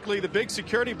 specifically the big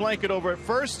security blanket over at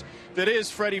first that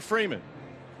is Freddie Freeman.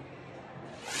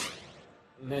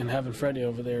 And having Freddie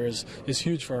over there is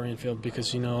huge for our infield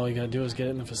because, you know, all you got to do is get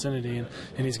it in the vicinity and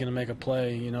he's going to make a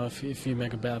play. You know, if you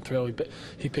make a bad throw,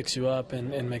 he picks you up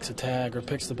and makes a tag or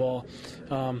picks the ball.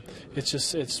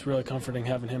 It's really comforting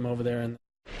having him over there.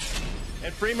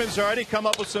 And Freeman's already come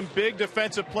up with some big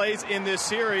defensive plays in this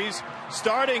series,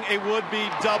 starting a would-be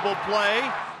double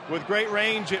play with great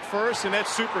range at first, and that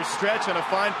super stretch and a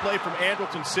fine play from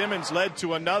Andrelton Simmons led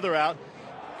to another out.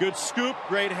 Good scoop,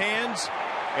 great hands,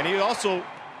 and he also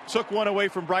took one away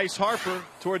from Bryce Harper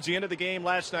towards the end of the game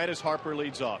last night as Harper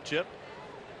leads off. Chip?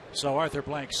 So Arthur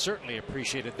Blank certainly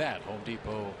appreciated that. Home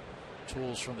Depot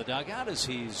tools from the dugout as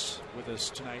he's with us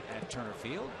tonight at Turner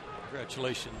Field.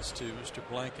 Congratulations to Mr.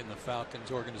 Blank and the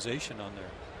Falcons organization on their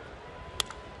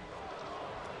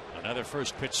another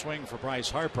first pitch swing for Bryce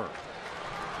Harper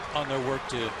on their work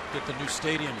to get the new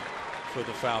stadium for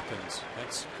the Falcons.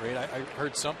 That's great. I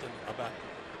heard something about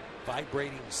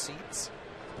vibrating seats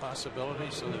possibility,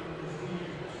 so that,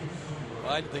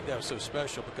 well, I didn't think that was so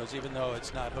special because even though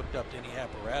it's not hooked up to any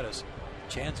apparatus,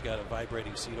 Chan's got a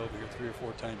vibrating seat over here 3 or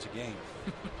 4 times a game.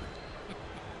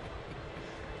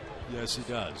 Yes, he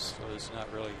does. So it's not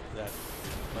really that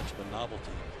much of a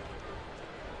novelty.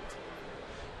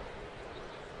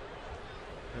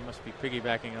 They must be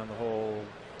piggybacking on the whole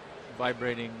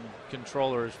vibrating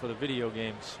controllers for the video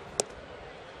games.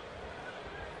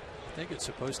 I think it's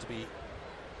supposed to be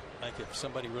like if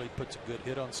somebody really puts a good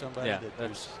hit on somebody, yeah, that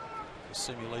there's a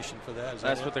simulation for that.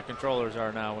 That's what the controllers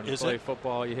are now. When you play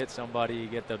football, you hit somebody, you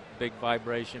get the big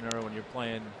vibration, or when you're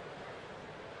playing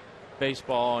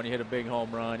baseball and you hit a big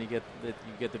home run, you get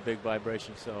the big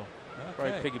vibration. So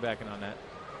probably piggybacking on that.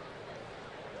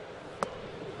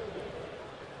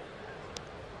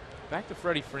 Back to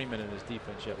Freddie Freeman and his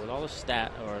defense yet with all the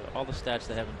stats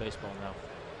they have in baseball now.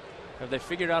 Have they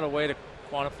figured out a way to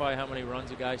quantify how many runs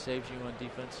a guy saves you on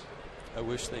defense? I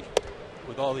wish they,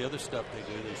 with all the other stuff they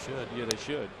do, they should. Yeah, they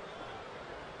should.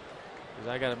 Because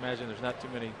I got to imagine there's not too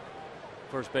many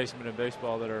first basemen in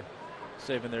baseball that are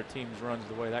saving their team's runs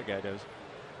the way that guy does.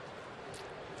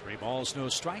 3 balls, no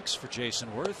strikes for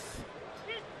Jason Worth.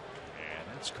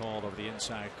 And that's called over the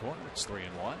inside corner. It's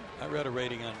 3-1. I read a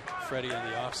rating on Freddie in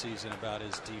the offseason about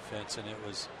his defense, and it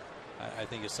was, I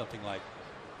think it's something like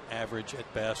average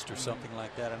at best or something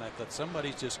like that. And I thought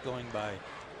somebody's just going by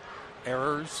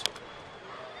errors.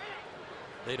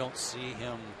 They don't see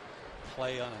him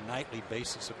play on a nightly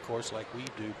basis, of course, like we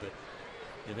do. But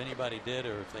if anybody did,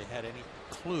 or if they had any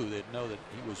clue, they'd know that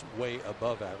he was way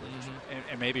above average.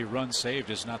 And maybe runs saved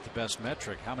is not the best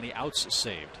metric. How many outs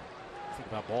saved? Think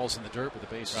about balls in the dirt with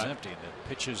the base is empty, and the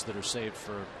pitches that are saved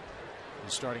for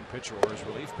his starting pitcher or his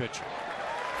relief pitcher.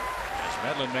 As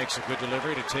Medlin makes a good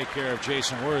delivery to take care of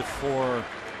Jason Worth for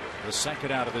the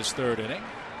second out of this third inning.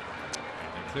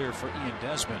 And they clear for Ian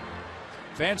Desmond.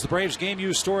 Fans, the Braves Game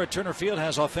Used store at Turner Field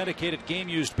has authenticated game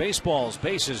used baseballs,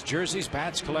 bases, jerseys,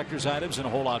 bats, collector's items, and a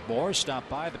whole lot more. Stop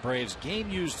by the Braves Game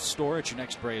Used store at your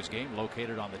next Braves game,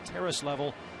 located on the terrace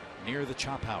level near the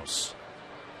Chop House.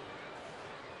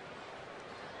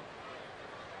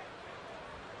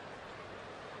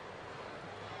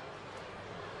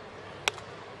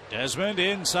 Desmond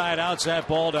inside outside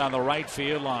ball down the right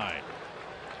field line.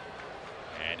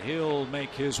 And he'll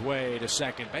make his way to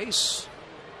second base.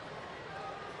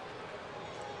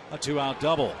 A 2-out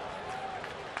double.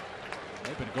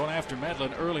 They've been going after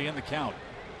Medlin early in the count.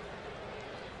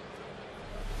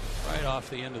 Right off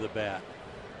the end of the bat.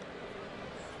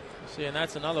 See, and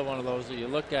that's another one of those that you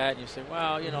look at and you say,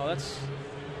 well, you know, that's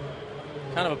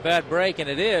kind of a bad break, and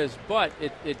it is, but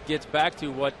it gets back to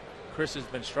what Chris has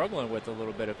been struggling with a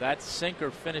little bit. If that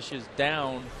sinker finishes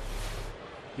down,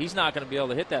 he's not going to be able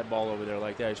to hit that ball over there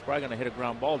like that. He's probably going to hit a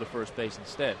ground ball to first base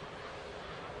instead.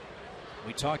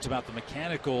 We talked about the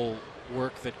mechanical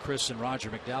work that Chris and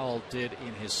Roger McDowell did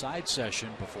in his side session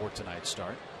before tonight's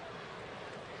start.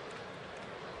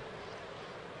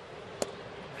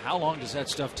 How long does that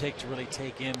stuff take to really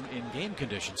take in game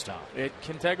conditions, Tom? It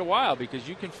can take a while because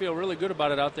you can feel really good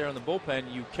about it out there in the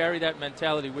bullpen. You carry that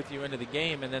mentality with you into the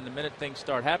game, and then the minute things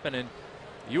start happening,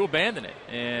 you abandon it.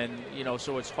 And, you know,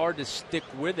 so it's hard to stick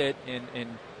with it and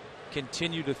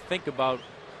continue to think about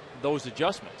those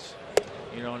adjustments.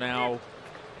 You know, now,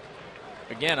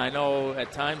 again, I know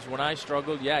at times when I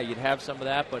struggled, yeah, you'd have some of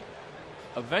that, but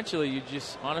eventually you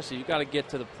just, honestly, you got to get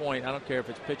to the point, I don't care if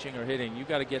it's pitching or hitting, you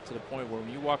got to get to the point where when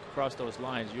you walk across those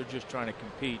lines, you're just trying to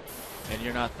compete and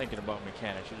you're not thinking about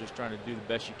mechanics. You're just trying to do the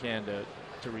best you can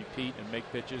to repeat and make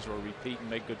pitches or repeat and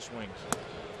make good swings.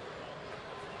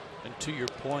 And to your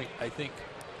point, I think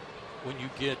when you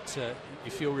get,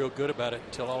 you feel real good about it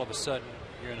until all of a sudden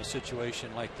you're in a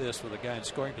situation like this with a guy in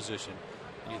scoring position.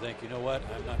 And you think, you know what,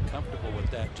 I'm not comfortable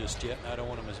with that just yet, and I don't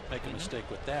want to make a mistake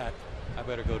with that. I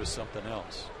better go to something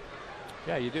else.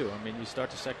 Yeah, you do. I mean, you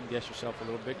start to second guess yourself a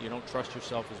little bit. You don't trust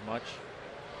yourself as much.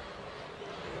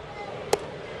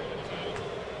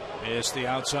 It's the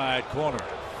outside corner.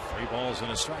 3 balls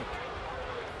and a strike.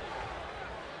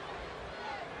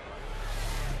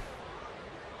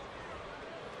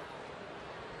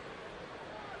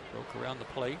 Broke around the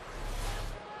plate.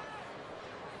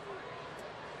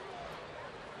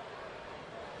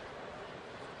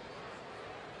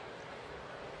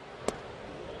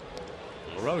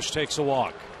 LaRoche takes a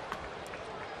walk.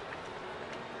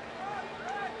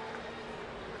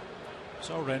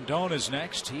 So Rendon is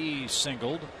next. He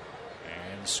singled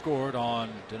and scored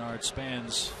on Denard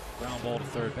Span's ground ball to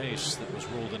third base that was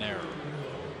ruled an error.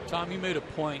 Tom, you made a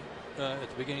point at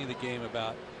the beginning of the game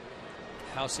about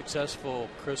how successful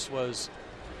Chris was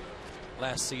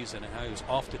last season and how he was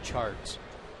off the charts,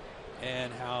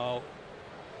 and how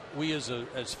we as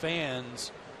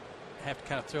fans have to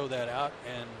kind of throw that out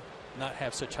and not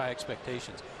have such high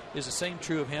expectations. Is the same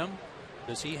true of him?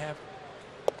 Does he have?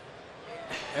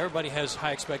 Everybody has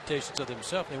high expectations of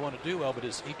himself. They want to do well, but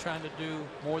is he trying to do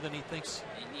more than he thinks?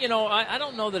 You know, I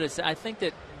don't know that it's. I think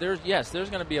that there's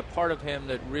going to be a part of him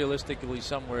that realistically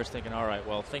somewhere is thinking, all right,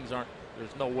 well, things aren't.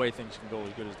 There's no way things can go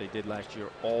as good as they did last year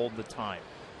all the time.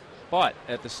 But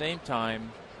at the same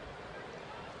time,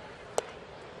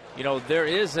 you know, there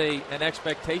is an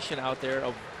expectation out there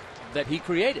of that he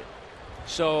created.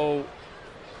 So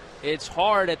it's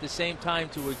hard at the same time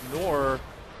to ignore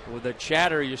the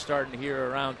chatter you're starting to hear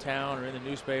around town or in the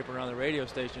newspaper, around the radio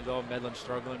stations. Oh, Medlin's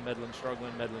struggling, Medlin's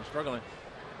struggling, Medlin's struggling.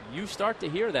 You start to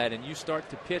hear that, and you start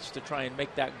to pitch to try and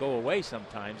make that go away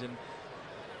sometimes. And,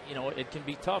 you know, it can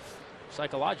be tough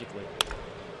psychologically.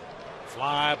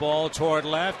 Fly ball toward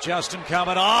left. Justin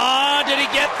coming on. Did he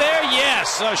get there?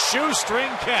 Yes. A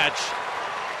shoestring catch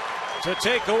to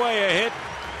take away a hit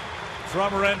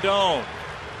from Rendon.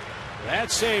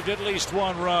 That saved at least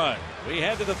 1 run. We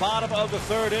head to the bottom of the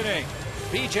third inning.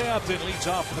 B.J. Upton leads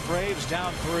off for the Braves,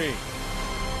 down 3.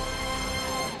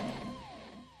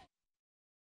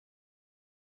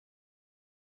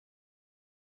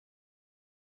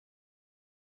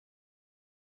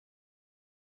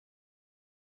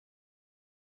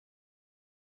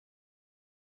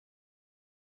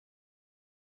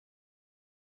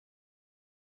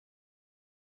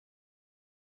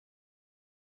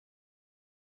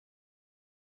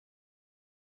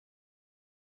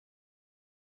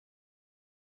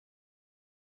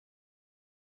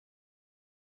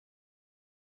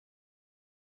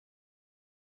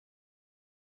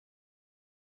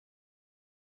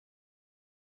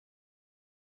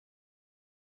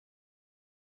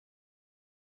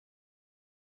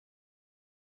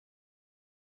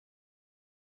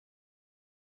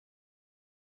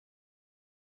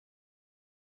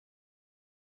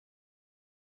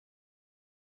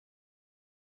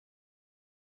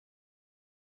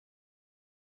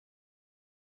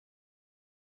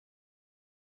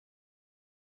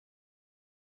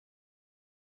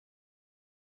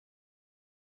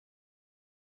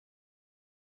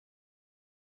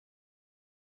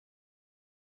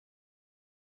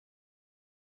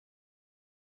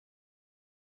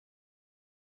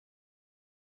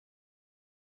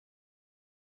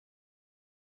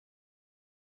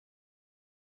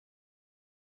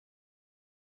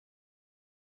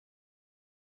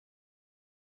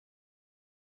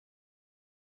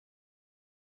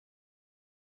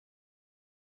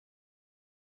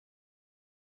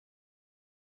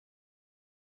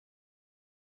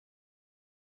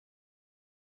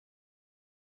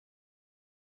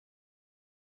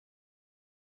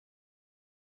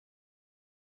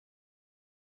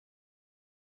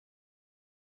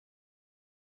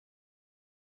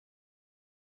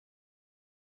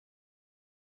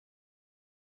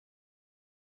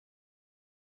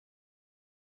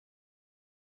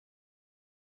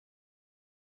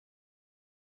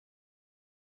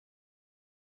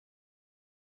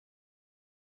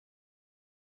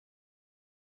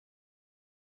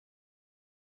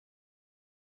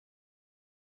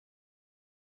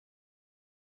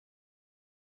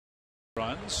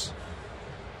 runs.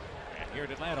 And here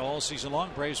in Atlanta all season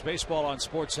long, Braves baseball on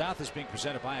Sports South is being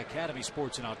presented by Academy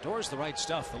Sports and Outdoors. The right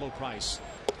stuff, the low price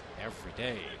every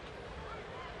day.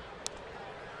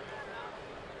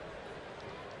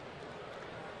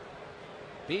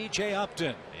 B.J.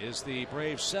 Upton is the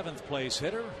Braves' 7th place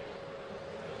hitter.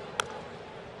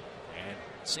 And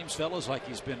it seems, fellas, like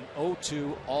he's been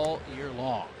 0-2 all year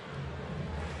long.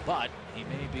 But he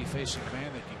may be facing a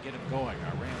man that can get him going.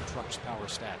 Our Ram Trucks Power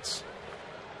Stats.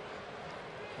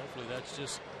 Hopefully that's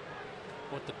just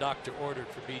what the doctor ordered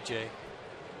for B.J.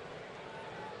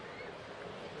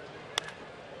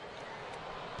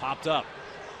 Popped up.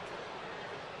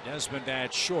 Desmond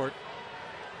adds short.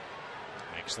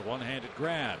 Makes the one-handed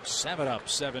grab. 7 up,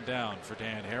 7 down for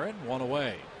Dan Herron. 1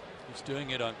 away. He's doing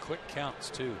it on quick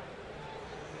counts too.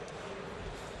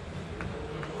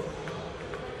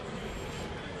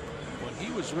 When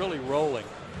he was really rolling,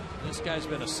 this guy's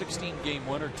been a 16-game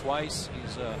winner twice.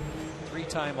 He's a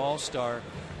 3-time All-Star.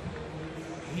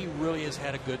 He really has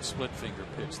had a good split finger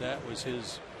pitch. That was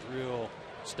his real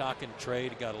stock and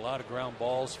trade. He got a lot of ground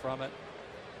balls from it.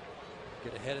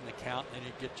 Get ahead in the count, and then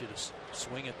he'd get you to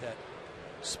swing at that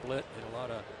split. And a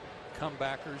lot of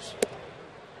comebackers.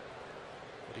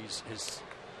 But his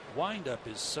windup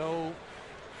is so,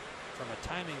 from a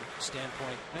timing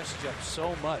standpoint, messes up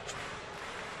so much.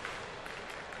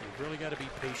 You've really got to be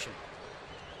patient.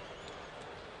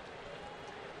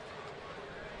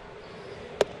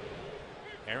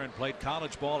 Aaron played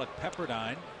college ball at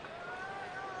Pepperdine.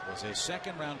 Was a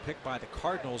second-round pick by the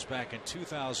Cardinals back in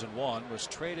 2001. Was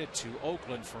traded to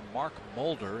Oakland for Mark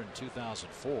Mulder in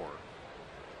 2004.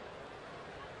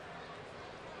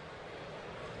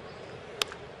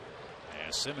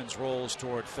 As Simmons rolls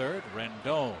toward third,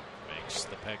 Rendon makes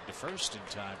the peg to first in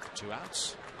time for 2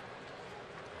 outs.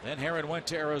 Then Herron went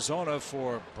to Arizona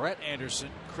for Brett Anderson,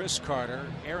 Chris Carter,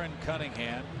 Aaron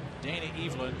Cunningham, Danny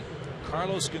Eveland,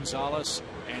 Carlos Gonzalez,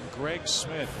 and Greg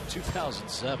Smith in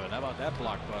 2007. How about that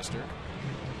blockbuster?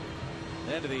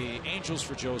 Then to the Angels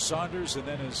for Joe Saunders, and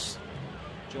then, as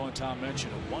Joe and Tom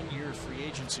mentioned, a 1-year free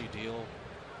agency deal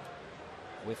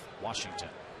with Washington.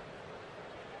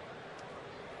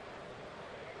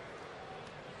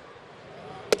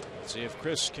 Let's see if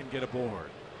Chris can get aboard.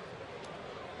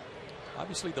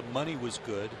 Obviously the money was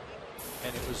good,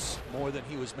 and it was more than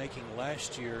he was making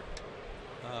last year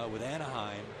with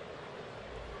Anaheim.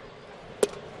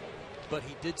 But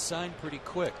he did sign pretty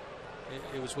quick.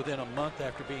 It was within a month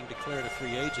after being declared a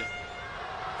free agent.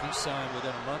 He signed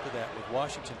within a month of that with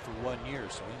Washington for 1 year,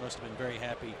 so he must have been very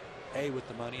happy, A, with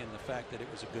the money and the fact that it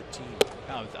was a good team.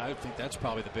 Now, I think that's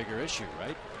probably the bigger issue,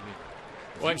 right?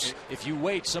 I mean, if you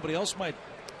wait, somebody else might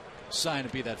sign to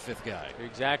be that 5th guy.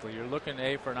 Exactly. You're looking,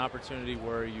 A, for an opportunity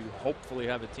where you hopefully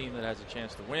have a team that has a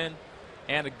chance to win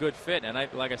and a good fit. And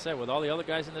like I said, with all the other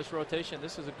guys in this rotation,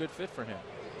 this is a good fit for him.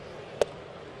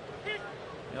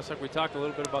 It's like we talked a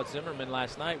little bit about Zimmerman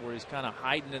last night, where he's kind of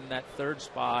hiding in that 3rd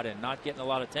spot and not getting a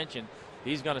lot of attention.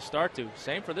 He's going to start to.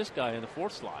 Same for this guy in the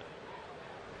 4th slot.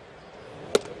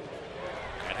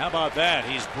 And how about that?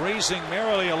 He's breezing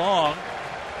merrily along,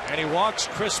 and he walks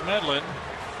Chris Medlin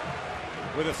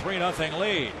with a 3-0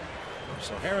 lead.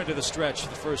 So Herron to the stretch for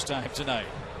the first time tonight.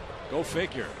 Go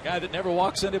figure. Guy that never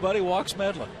walks anybody walks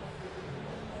Medlin.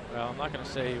 Well, I'm not going to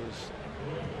say he was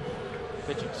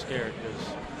pitching scared,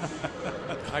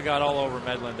 because I got all over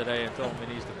Medlin today and told him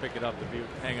he needs to pick it up to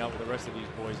hang out with the rest of these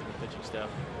boys in the pitching staff.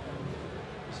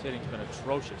 His hitting's been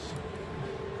atrocious.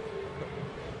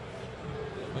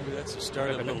 Maybe that's the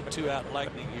start of a little 2-out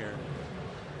lightning here.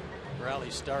 Rally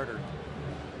starter.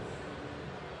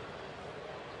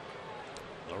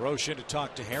 LaRoche in to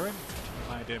talk to Herron.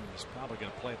 Behind him, he's probably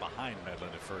going to play behind Medlin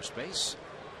at first base.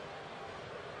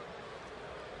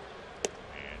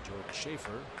 And Jordan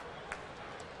Schaefer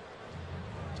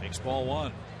takes ball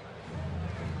 1.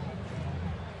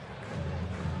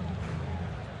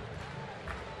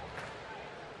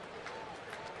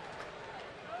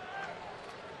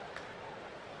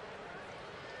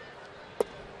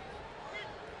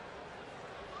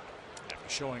 After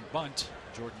showing bunt,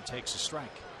 Jordan takes a strike.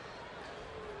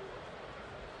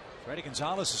 Freddie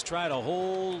Gonzalez has tried a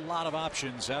whole lot of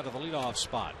options out of the leadoff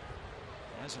spot.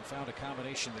 Hasn't found a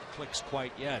combination that clicks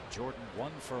quite yet. Jordan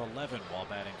 1 for 11 while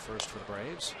batting first for the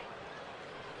Braves.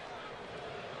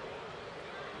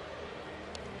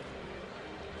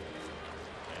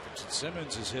 Anderson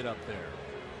Simmons is hit up there.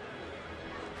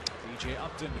 B.J.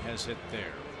 Upton has hit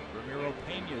there. Ramiro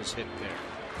Pena's hit there.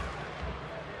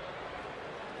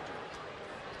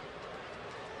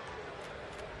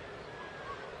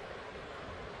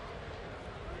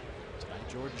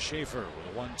 Jordan Schaefer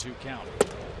with a 1-2 count.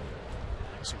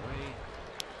 Backs away.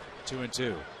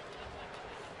 2-2.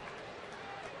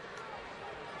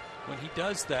 When he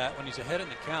does that, when he's ahead in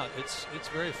the count, it's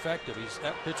very effective.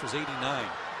 That pitch was 89.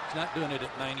 He's not doing it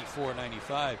at 94,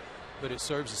 95, but it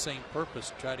serves the same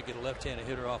purpose. Try to get a left-handed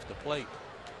hitter off the plate.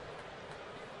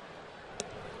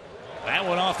 That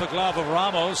one off the glove of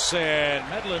Ramos, and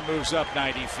Medlin moves up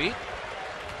 90 feet.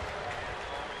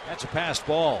 That's a passed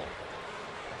ball.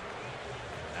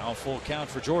 Now a full count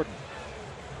for Jordan.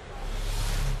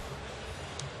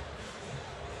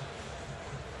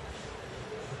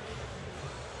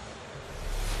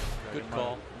 Good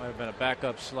call. Might have been a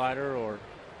backup slider or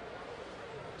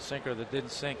sinker that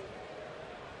didn't sink.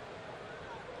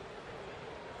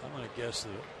 I'm going to guess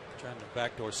trying to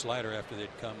backdoor slider after they'd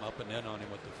come up and in on him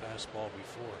with the fastball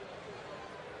before.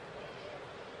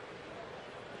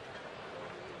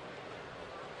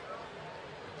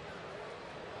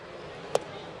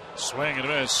 Swing and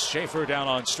a miss. Schaefer down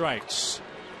on strikes.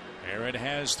 Aaron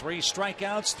has 3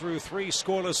 strikeouts through 3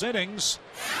 scoreless innings,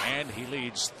 and he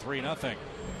leads 3-0.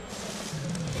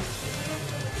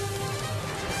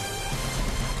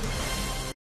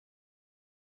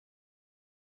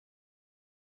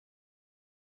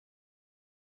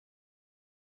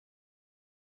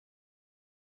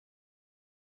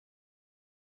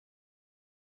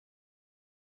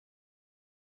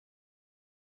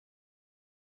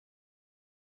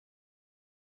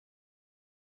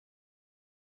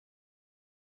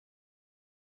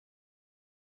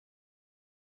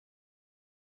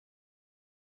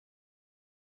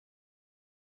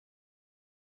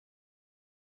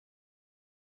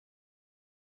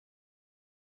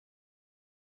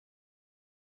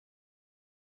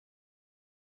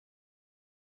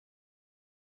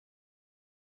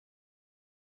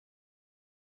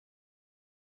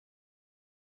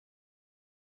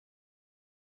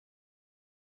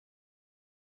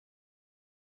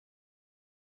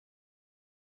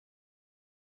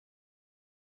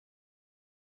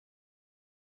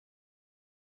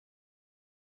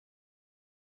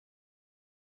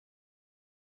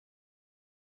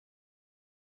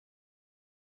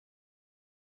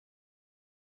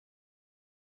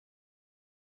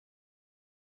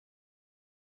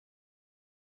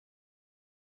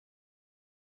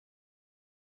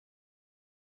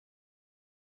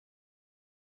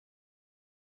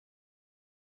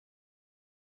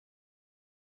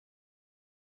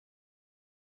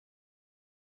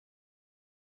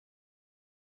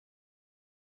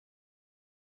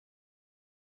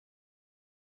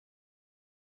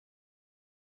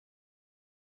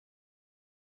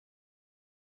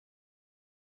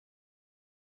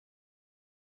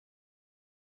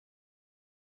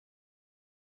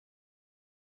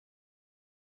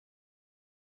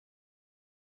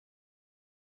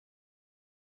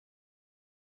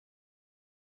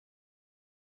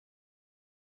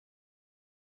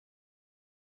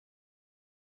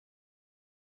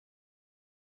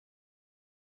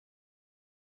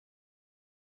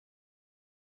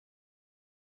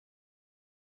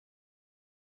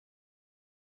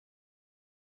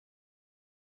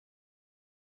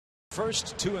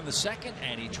 First, 2 in the second,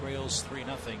 and he trails 3-0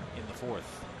 in the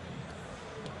fourth.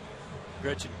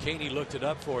 Gretchen Caney looked it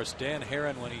up for us. Dan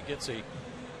Herron, when he gets a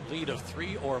lead of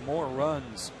 3 or more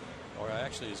runs, or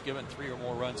actually is given 3 or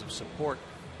more runs of support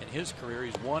in his career,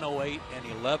 he's 108 and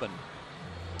 11.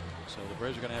 So the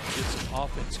Braves are going to have to get some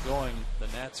offense going. The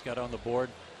Nats got on the board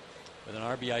with an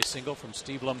RBI single from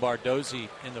Steve Lombardozzi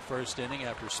in the first inning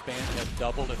after Span had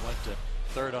doubled and went to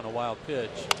third on a wild pitch.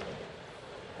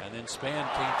 And then Span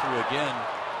came through again.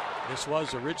 This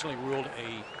was originally ruled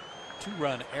a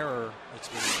 2-run error. It's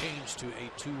been changed to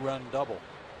a 2-run double.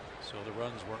 So the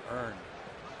runs were earned.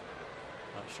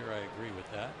 Not sure I agree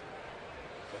with that,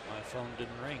 but my phone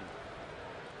didn't ring.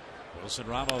 Wilson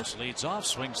Ramos leads off,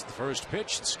 swings the first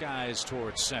pitch, and skies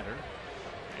towards center.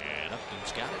 And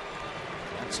Upton's got it.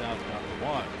 That's out number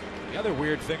 1. The other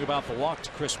weird thing about the walk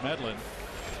to Chris Medlin,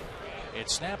 it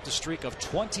snapped a streak of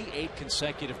 28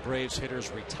 consecutive Braves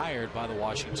hitters retired by the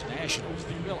Washington Nationals.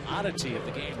 The real oddity of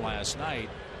the game last night,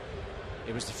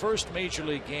 it was the first major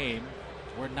league game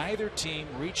where neither team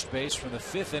reached base from the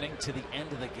 5th inning to the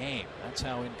end of the game. That's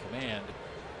how in command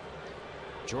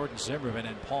Jordan Zimmerman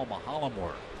and Paul Maholm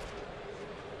were.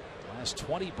 The last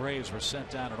 20 Braves were sent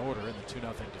down in order in the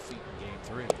 2-0 defeat in Game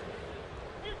 3.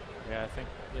 Yeah, I think,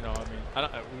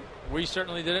 we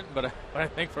certainly didn't, but I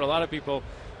think for a lot of people,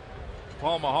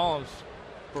 Paul Maholm's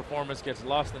performance gets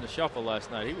lost in the shuffle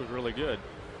last night. He was really good.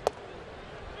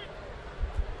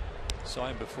 Saw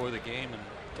him before the game and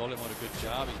told him what a good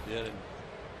job he did, and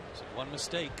said one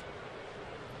mistake.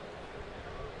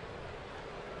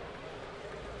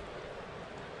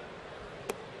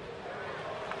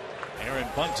 Aaron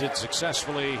bunted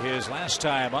successfully his last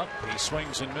time up. He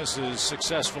swings and misses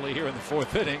successfully here in the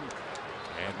 4th inning.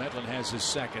 And Medlin has his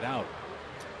second out.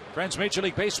 Friends, Major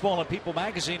League Baseball and People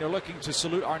Magazine are looking to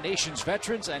salute our nation's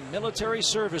veterans and military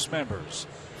service members.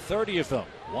 30 of them,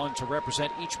 one to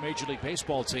represent each Major League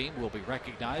Baseball team, will be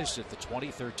recognized at the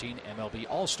 2013 MLB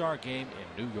All-Star Game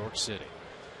in New York City.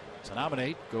 To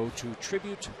nominate, go to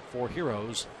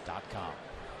tributeforheroes.com.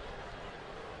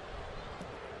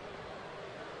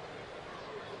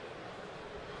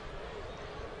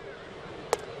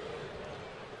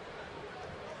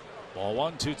 Ball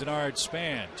 1 to Denard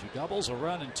Span. 2 doubles, a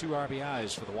run, and 2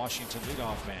 RBIs for the Washington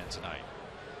leadoff man tonight.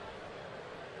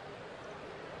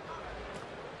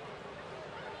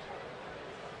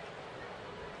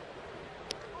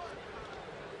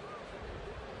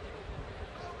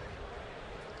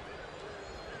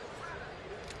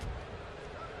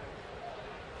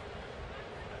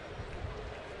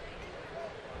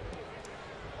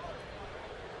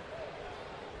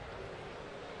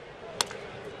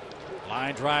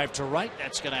 Line drive to right.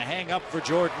 That's going to hang up for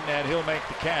Jordan, and he'll make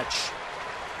the catch.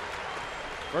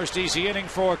 First easy inning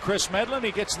for Chris Medlin.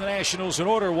 He gets the Nationals in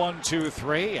order 1, 2,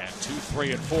 3, and 2,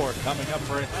 3, and 4 coming up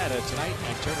for Atlanta tonight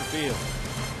at Turner Field.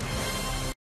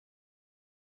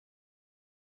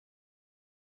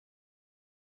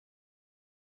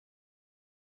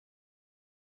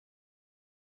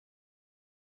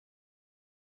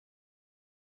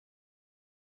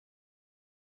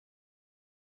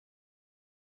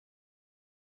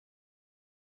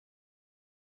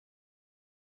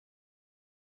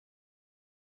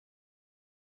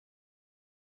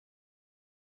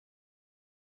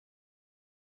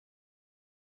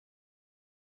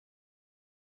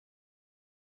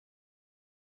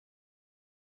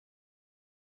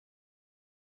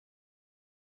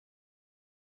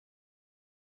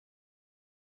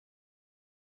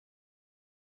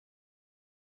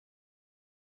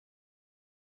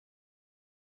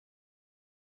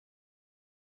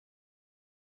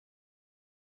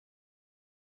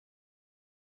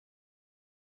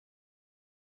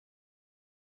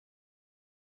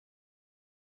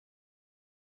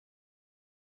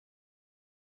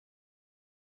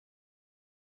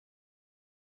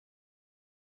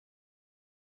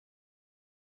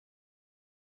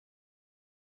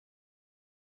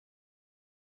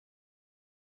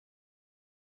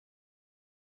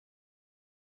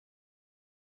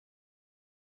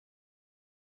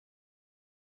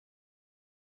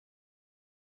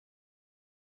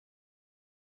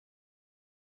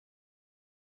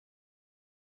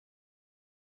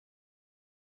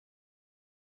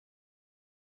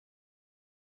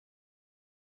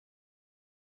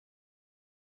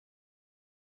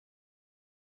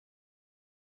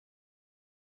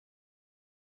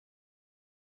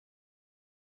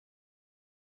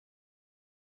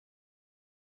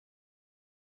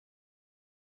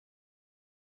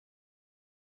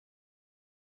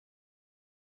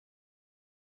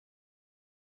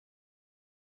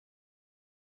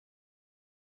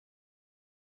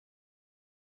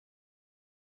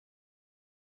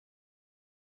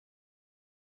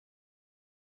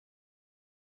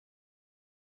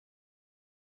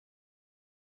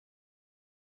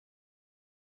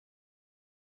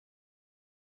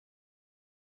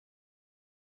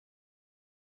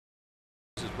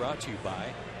 Is brought to you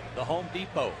by the Home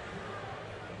Depot.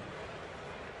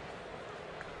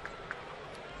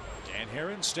 Dan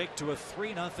Herron staked to a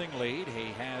 3-0 lead.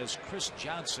 He has Chris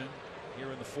Johnson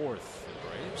here in the 4th for the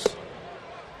Braves.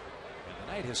 And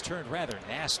the night has turned rather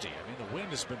nasty. I mean, the wind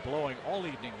has been blowing all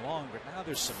evening long, but now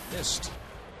there's some mist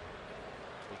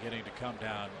beginning to come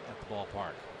down at the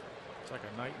ballpark. It's like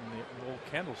a night in the old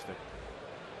candlestick.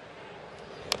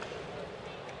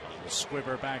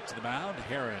 Squibber back to the mound.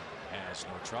 Herron has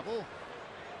no trouble.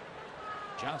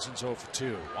 Johnson's 0 for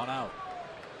 2, 1 out.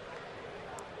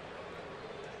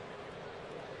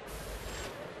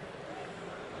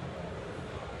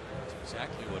 It's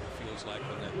exactly what it feels like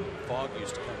when that fog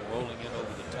used to come rolling in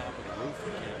over the top of the roof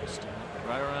of Candlestick.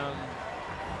 Right around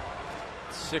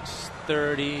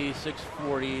 6:30,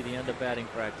 6:40, the end of batting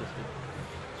practice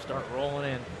to start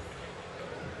rolling in.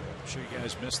 I'm sure you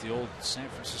guys miss the old San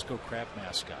Francisco crab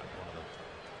mascot. One of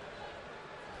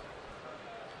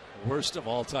the worst of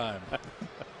all time.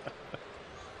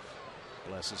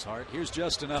 Bless his heart. Here's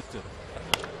Justin Upton.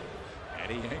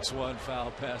 And he yanks one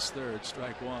foul past third.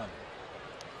 Strike 1.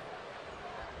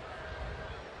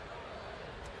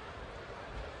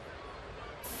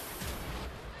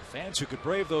 Fans who could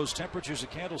brave those temperatures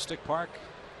at Candlestick Park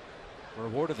were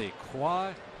awarded the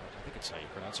quad. I think it's how you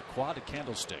pronounce it. Quad at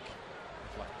Candlestick.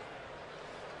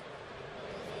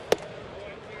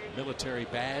 Military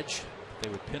badge they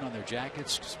would pin on their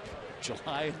jackets.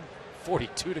 July,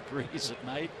 42 degrees at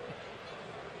night.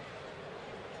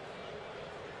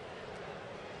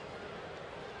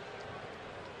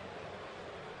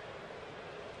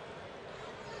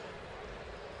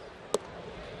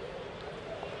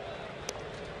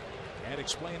 Can't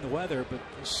explain the weather, but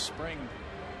this spring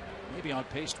may be on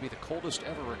pace to be the coldest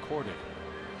ever recorded.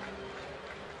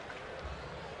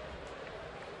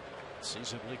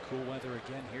 Seasonably cool weather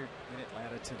again here in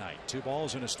Atlanta tonight. 2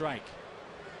 balls and a strike.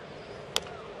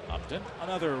 Upton,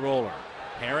 another roller.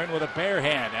 Herron with a bare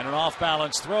hand and an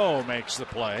off-balance throw makes the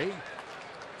play.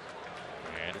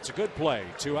 And it's a good play.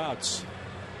 2 outs.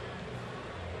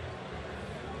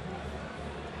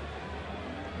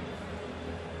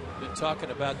 Been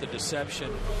talking about the deception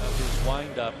of his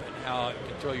windup and how it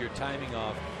can throw your timing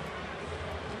off.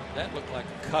 That looked like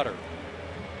a cutter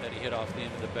that he hit off the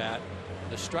end of the bat.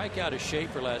 The strikeout of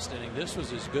Schaefer last inning, this was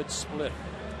his good split.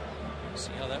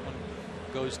 See how that one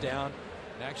goes down?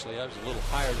 And actually, that was a little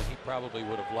higher than he probably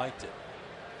would have liked it.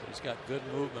 But he's got good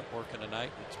movement working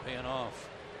tonight. It's paying off.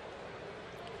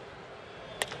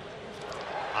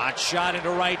 Hot shot into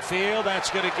right field. That's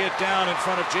going to get down in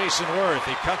front of Jason Worth.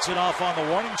 He cuts it off on the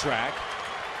warning track.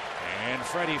 And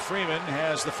Freddie Freeman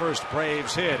has the first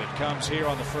Braves hit. It comes here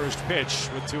on the first pitch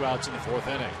with 2 outs in the 4th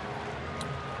inning.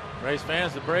 Braves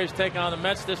fans, the Braves take on the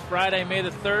Mets this Friday, May the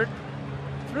 3rd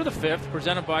through the 5th,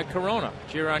 presented by Corona.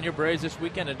 Cheer on your Braves this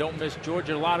weekend and don't miss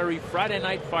Georgia Lottery Friday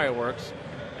night fireworks,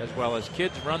 as well as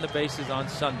Kids Run the Bases on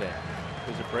Sunday.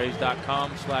 Visit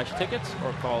Braves.com/tickets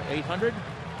or call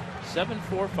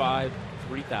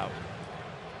 800-745-3000.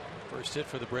 First hit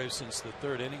for the Braves since the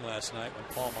 3rd inning last night when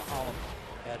Paul Maholm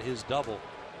had his double.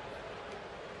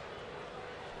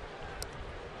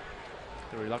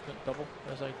 The reluctant double,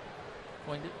 as I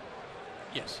coined it?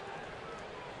 Yes.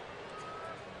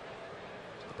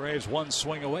 The Braves 1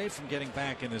 swing away from getting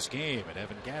back in this game, and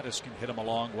Evan Gattis can hit him a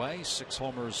long way. 6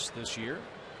 homers this year.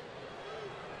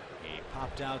 He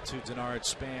popped out to Denard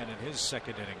Span in his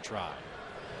 2nd inning try.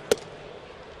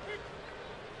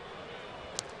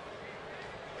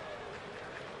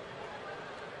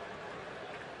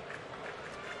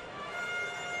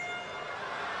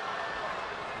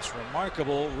 This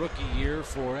remarkable rookie year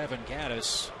for Evan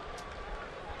Gattis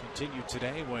continued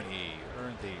today when he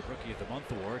earned the Rookie of the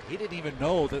Month award. He didn't even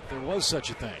know that there was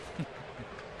such a thing.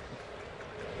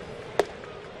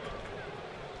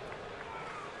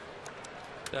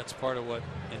 That's part of what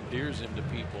endears him to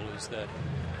people, is that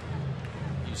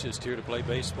he's just here to play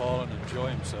baseball and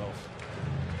enjoy himself.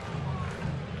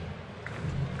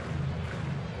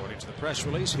 According to the press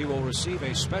release, he will receive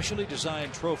a specially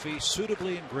designed trophy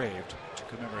suitably engraved to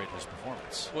commemorate his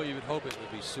performance. Well, you would hope it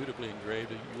would be suitably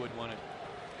engraved. You wouldn't want it,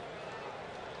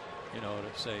 you know,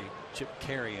 to say Chip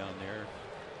Carey on there.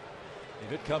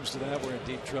 If it comes to that, we're in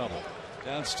deep trouble.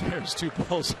 Downstairs, 2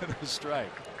 balls and a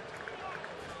strike.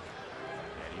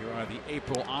 And here are the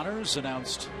April honors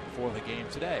announced for the game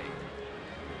today.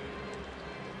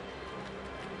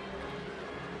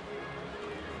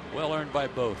 Well earned by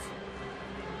both.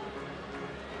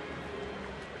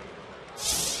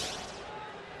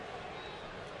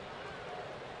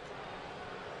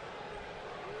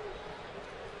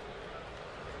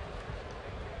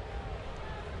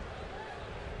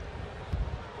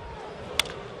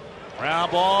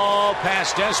 Ground ball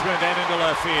past Desmond and into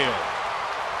left field.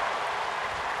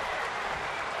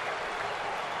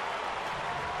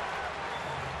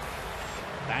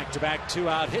 Back-to-back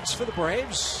 2-out hits for the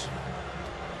Braves.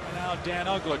 And now Dan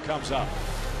Uggla comes up.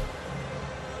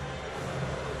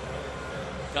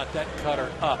 Got that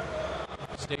cutter up.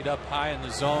 Stayed up high in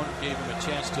the zone. Gave him a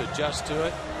chance to adjust to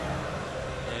it.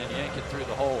 And yank it through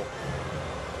the hole.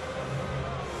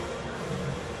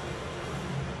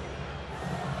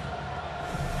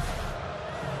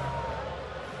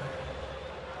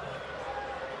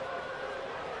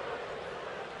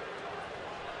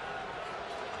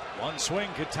 One swing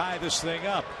could tie this thing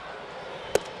up.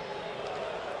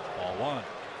 Ball 1.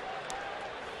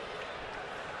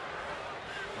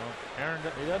 Well, Aaron,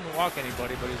 he doesn't walk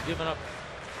anybody, but he's given up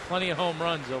plenty of home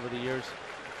runs over the years.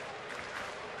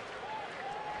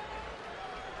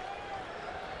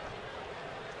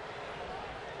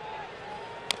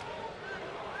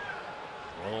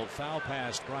 Rolled foul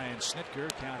past Brian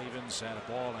Snitker. Count evens at a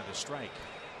ball and a strike.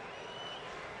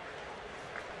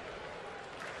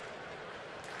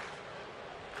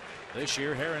 This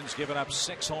year, Herron's given up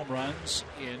 6 home runs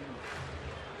in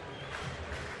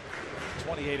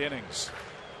 28 innings.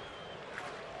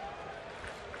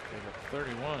 They got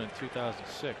 31 in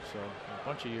 2006, so a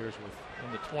bunch of years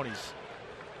in the 20s.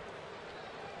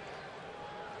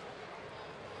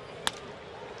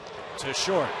 to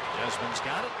short. Desmond's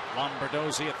got it.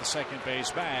 Lombardozzi at the second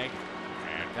base bag.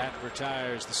 And that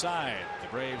retires the side. The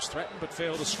Braves threaten but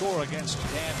fail to score against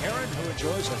Dan Herron, who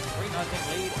enjoys a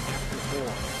 3-0 lead after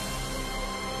 4.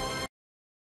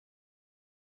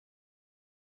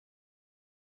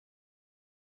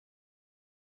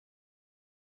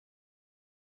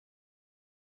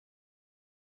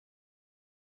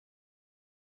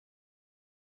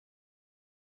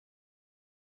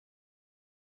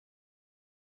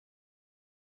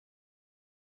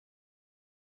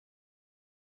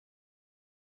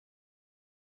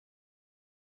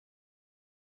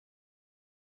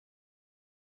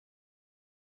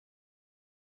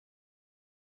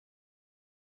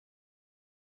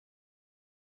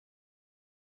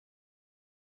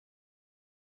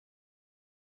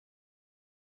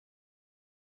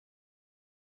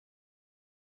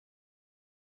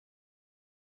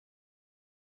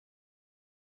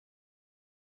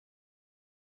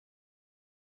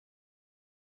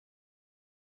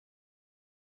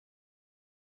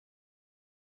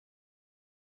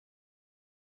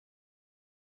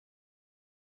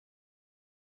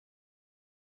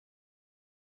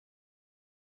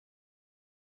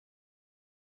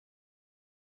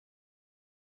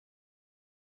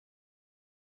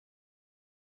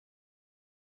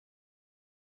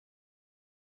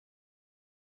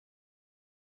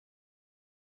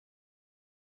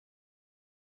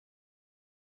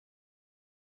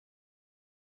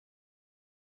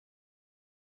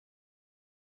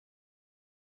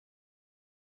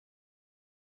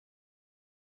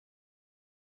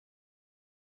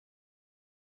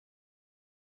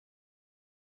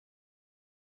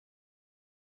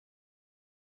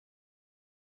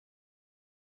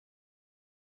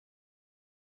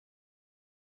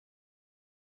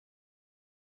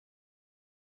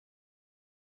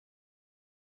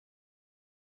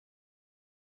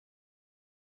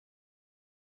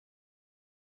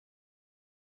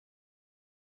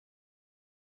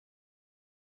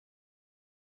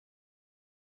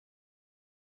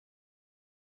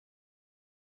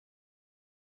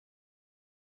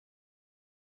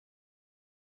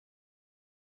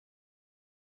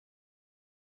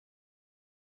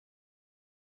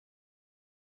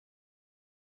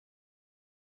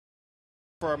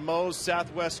 For our Moe's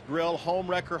Southwest Grill home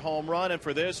wrecker home run, and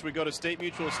for this we go to State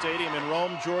Mutual Stadium in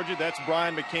Rome, Georgia. That's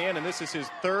Brian McCann, and this is his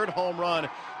third home run,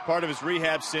 part of his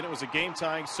rehab stint. It was a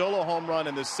game-tying solo home run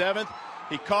in the 7th.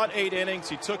 He caught 8 innings.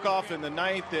 He took off in the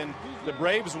 9th, and the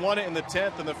Braves won it in the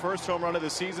 10th, and the first home run of the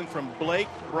season from Blake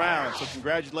Brown. So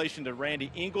congratulations to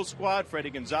Randy Ingles' squad. Freddie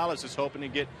Gonzalez is hoping to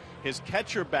get his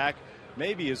catcher back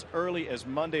maybe as early as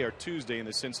Monday or Tuesday in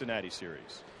the Cincinnati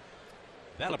series.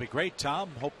 That'll be great, Tom.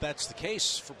 Hope that's the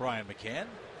case for Brian McCann.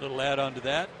 Little add on to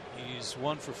that. He's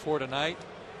 1 for 4 tonight.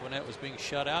 Gwinnett was being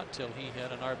shut out till he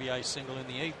had an RBI single in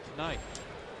the 8th tonight.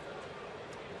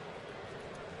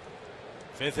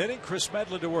 5th inning, Chris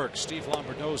Medlin to work. Steve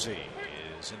Lombardozzi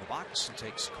is in the box and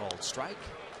takes a called strike.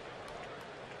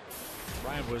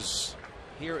 Brian was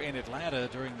here in Atlanta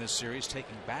during this series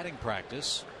taking batting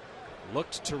practice.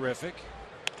 Looked terrific.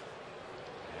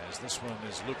 As this one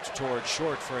is looped toward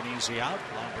short for an easy out.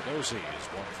 Lombardozzi is 1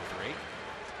 for 3.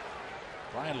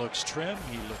 Brian looks trim.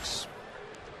 He looks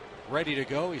ready to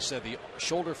go. He said the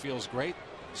shoulder feels great.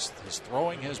 His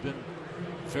throwing has been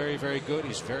very, very good.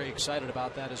 He's very excited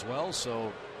about that as well.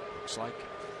 So looks like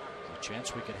a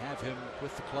chance we could have him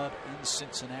with the club in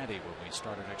Cincinnati when we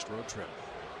start our next road trip.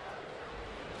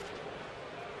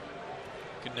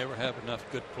 You can never have enough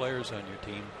good players on your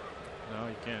team. No,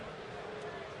 you can't.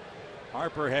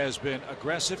 Harper has been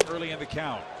aggressive early in the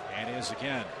count and is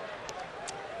again.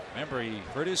 Remember, he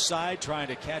hurt his side trying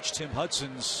to catch Tim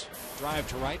Hudson's drive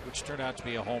to right, which turned out to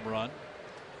be a home run.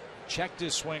 Checked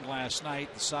his swing last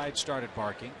night. The side started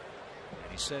barking.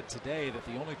 And he said today that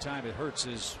the only time it hurts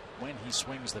is when he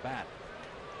swings the bat.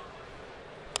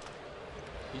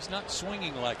 He's not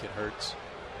swinging like it hurts.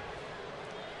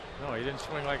 No, he didn't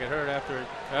swing like it hurt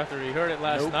after he hurt it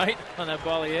last night on that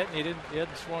ball he hit, and he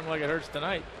hadn't swung like it hurts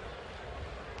tonight.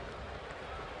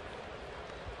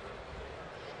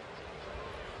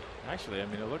 Actually, I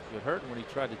mean, it hurt when he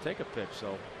tried to take a pitch,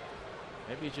 so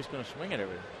maybe he's just going to swing at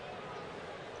everything.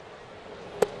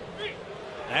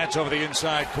 That's over the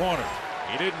inside corner.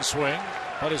 He didn't swing,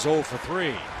 but is 0 for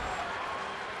 3.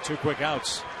 2 quick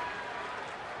outs.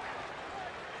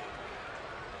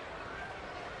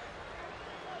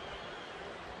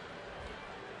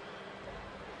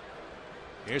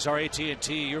 Here's our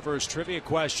AT&T Universe trivia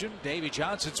question. Davey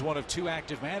Johnson's one of 2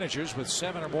 active managers with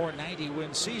 7 or more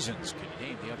 90-win seasons. Can you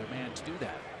name the other man to do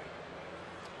that?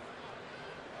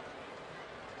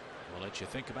 We'll let you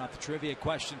think about the trivia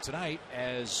question tonight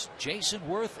as Jason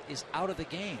Worth is out of the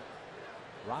game.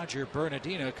 Roger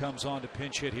Bernardina comes on to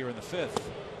pinch hit here in the 5th.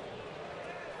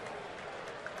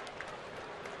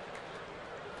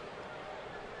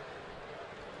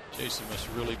 Jason must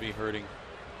really be hurting.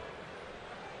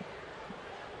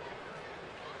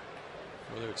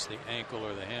 Whether it's the ankle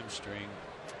or the hamstring.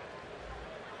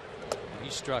 When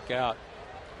he struck out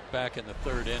back in the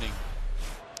 3rd inning.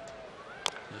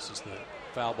 This is the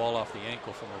foul ball off the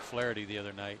ankle from O'Flaherty the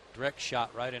other night. Direct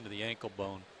shot right into the ankle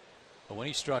bone. But when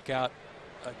he struck out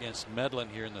against Medlin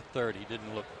here in the 3rd, he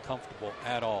didn't look comfortable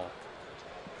at all.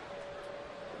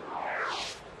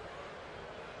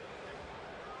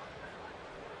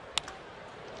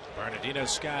 Bernardino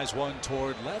skies one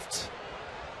toward left.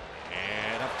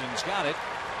 And Upton's got it.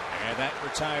 And that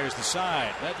retires the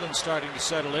side. Medlin starting to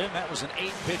settle in. That was an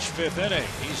 8-pitch 5th inning.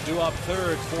 He's due up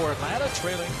 3rd for Atlanta,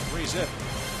 trailing 3-zip.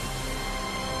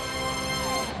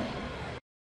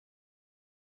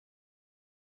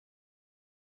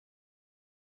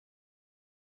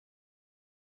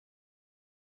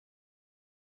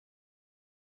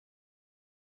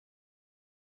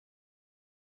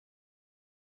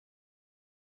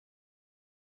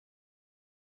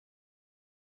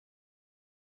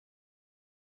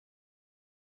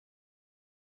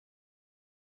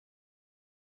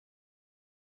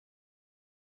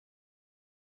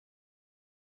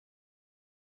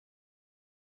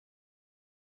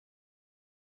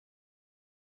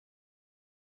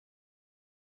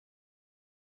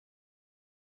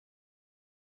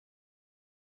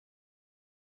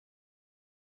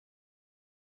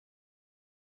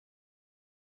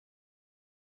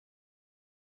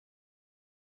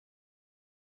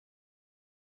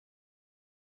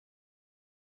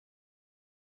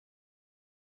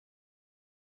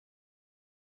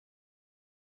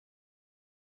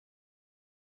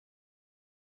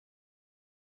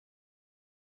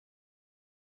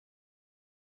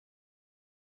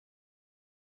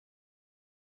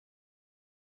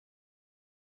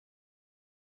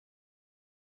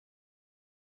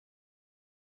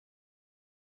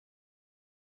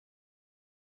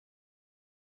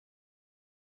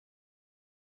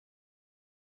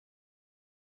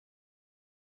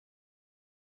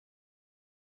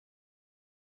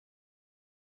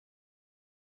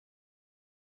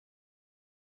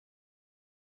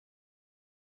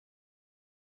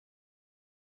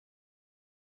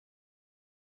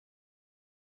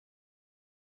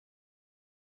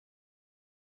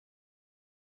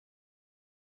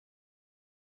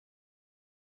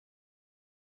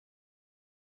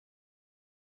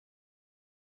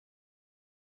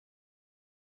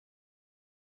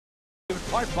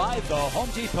 Part by the Home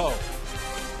Depot.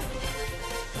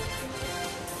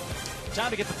 Time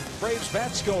to get the Braves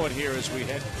bats going here as we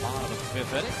head bottom of the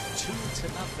 5th inning. 2-0.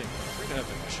 3-0,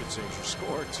 I should say, is your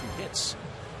score. 2 hits.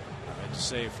 I meant to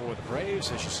say for the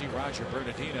Braves, as you see Roger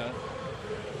Bernardina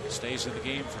stays in the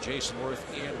game for Jason Worth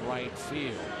in right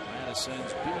field. Atlanta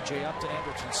sends B.J. Upton,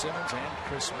 Anderson Simmons, and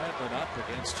Chris Medlin up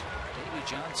against Davey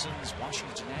Johnson's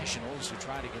Washington Nationals, who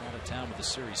try to get out of town with the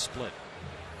series split.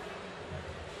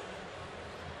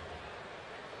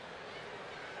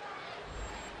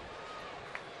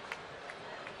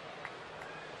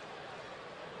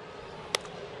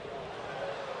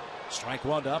 Strike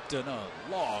one to Upton, a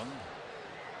long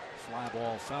fly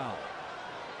ball foul.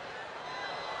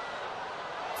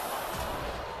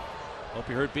 Hope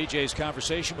you heard BJ's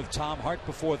conversation with Tom Hart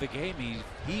before the game.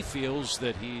 He feels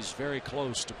that he's very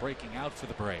close to breaking out for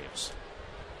the Braves.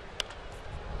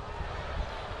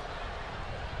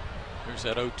 There's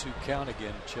that 0-2 count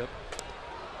again, Chip.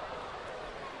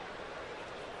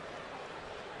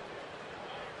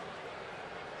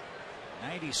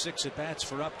 .96 at bats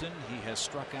for Upton. He has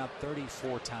struck out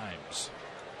 34 times.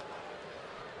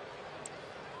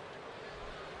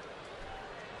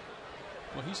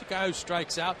 Well, he's a guy who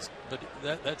strikes out, but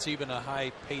that's even a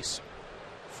high pace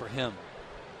for him.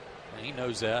 And he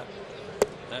knows that.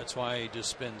 That's why he just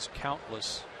spends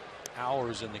countless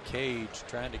hours in the cage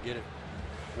trying to get it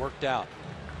worked out.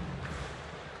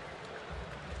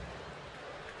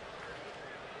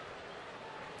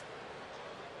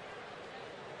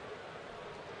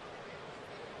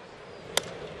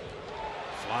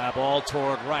 Fly ball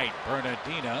toward right.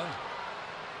 Bernardina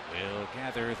will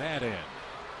gather that in.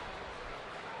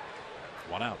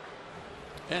 1 out.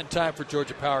 And time for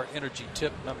Georgia Power Energy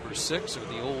tip number 6, or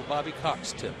the old Bobby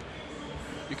Cox tip.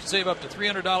 You can save up to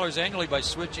 $300 annually by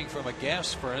switching from a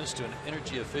gas furnace to an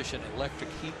energy efficient electric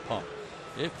heat pump.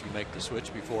 If you make the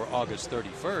switch before August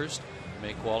 31st, you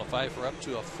may qualify for up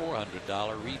to a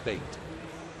 $400 rebate.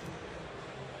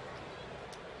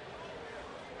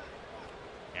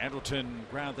 Andrelton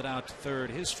grounded out to third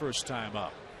his first time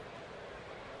up.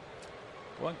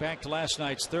 Going back to last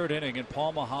night's third inning and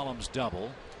Paul Maholm's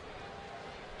double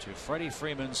to Freddie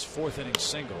Freeman's fourth inning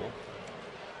single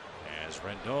as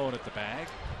Rendon at the bag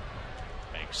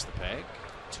makes the peg.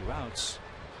 2 outs.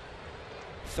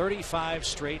 35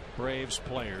 straight Braves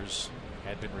players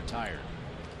had been retired.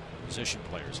 Position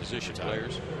players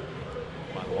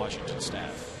by the Washington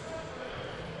staff.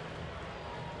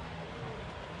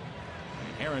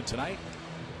 Aaron tonight,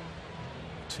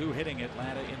 2 hitting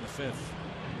Atlanta in the 5th.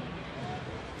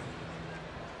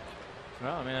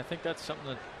 Well, I mean, I think that's something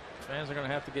that fans are going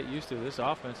to have to get used to. This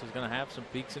offense is going to have some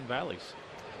peaks and valleys.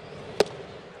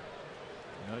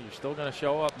 You know, you're still going to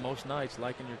show up most nights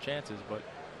liking your chances, but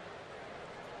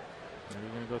you're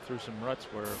going to go through some ruts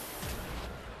where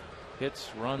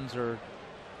hits, runs are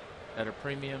at a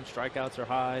premium, strikeouts are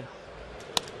high.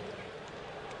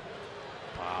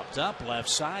 Popped up left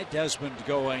side. Desmond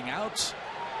going out,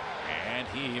 and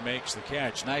he makes the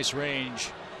catch. Nice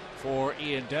range for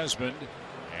Ian Desmond.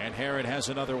 And Herod has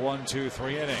another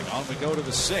 1-2-3 inning. On we go to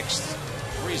the 6th.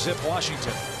 3-zip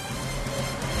Washington.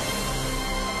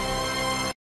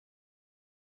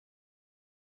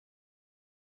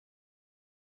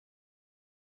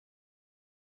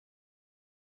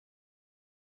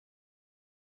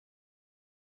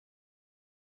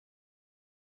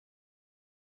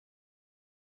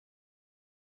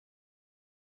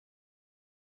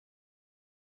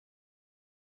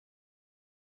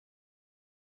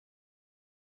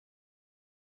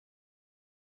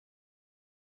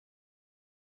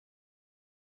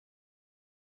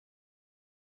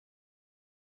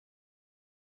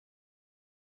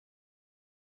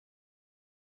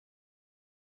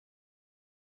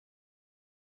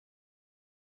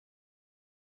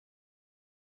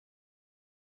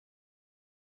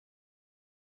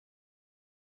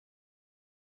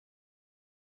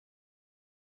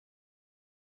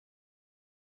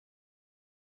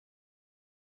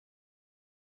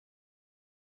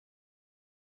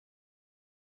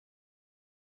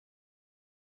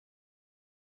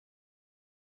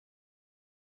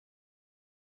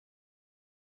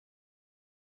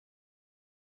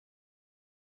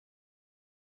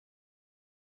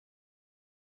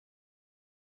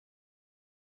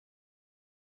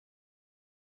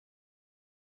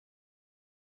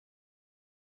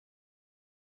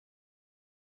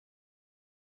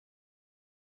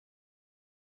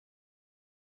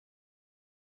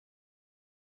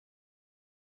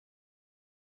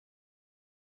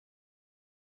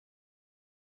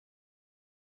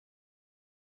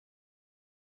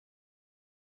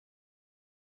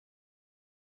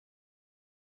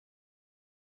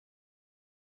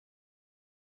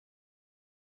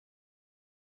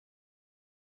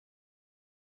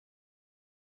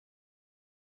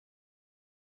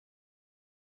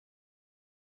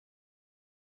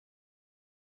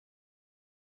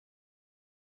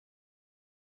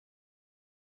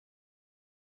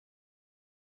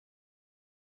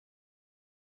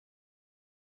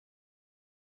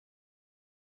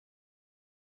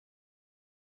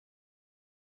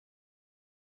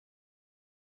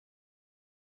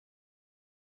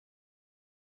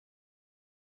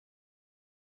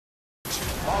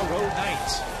 Tomorrow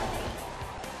night.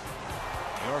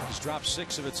 New York has dropped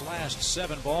 6 of its last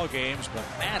 7 ball games, but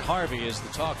Matt Harvey is the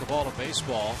talk of all of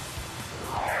baseball.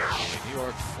 The New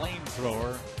York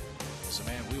flamethrower is a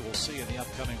man we will see in the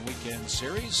upcoming weekend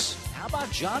series. How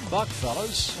about John Buck,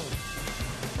 fellas?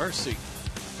 Mercy.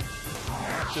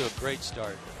 Off to a great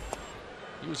start.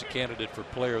 He was a candidate for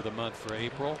Player of the Month for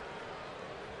April.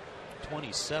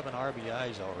 27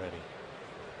 RBIs already.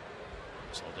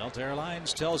 So Delta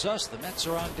Airlines tells us the Mets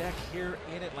are on deck here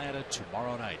in Atlanta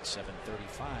tomorrow night.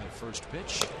 7:35 first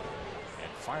pitch,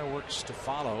 and fireworks to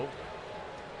follow.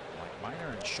 Mike Minor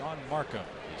and Sean Markham,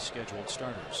 the scheduled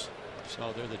starters.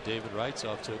 So there, the David Wright's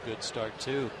off to a good start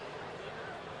too.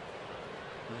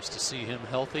 Nice to see him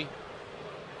healthy.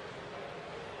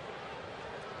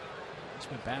 He's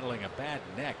been battling a bad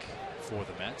neck for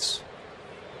the Mets.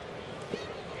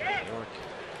 New York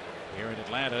here in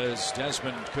Atlanta, as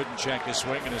Desmond couldn't check his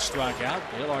swing and has struck out.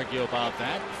 He'll argue about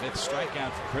that. 5th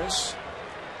strikeout for Chris.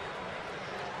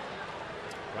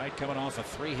 Wright coming off a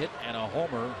 3-hit and a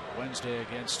homer Wednesday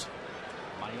against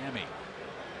Miami.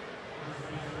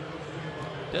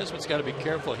 Desmond's got to be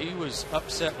careful. He was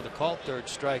upset with a called 3rd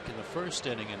strike in the first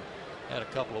inning and had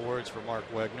a couple of words for Mark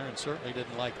Wegner, and certainly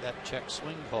didn't like that check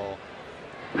swing call.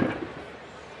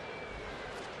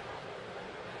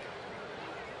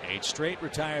 8 straight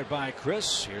retired by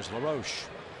Chris. Here's LaRoche.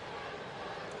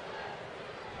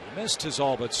 He missed his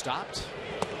all but stopped.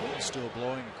 The wind still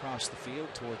blowing across the field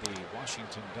toward the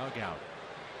Washington dugout.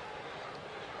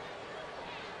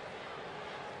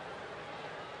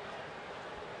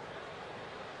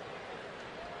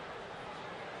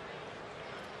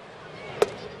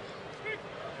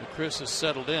 Chris has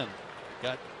settled in.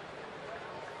 Got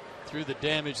through the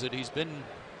damage that he's been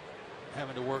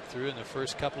having to work through in the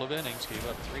first couple of innings. Gave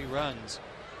up 3 runs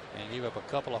and gave up a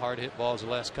couple of hard hit balls the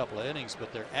last couple of innings,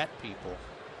 but they're at people.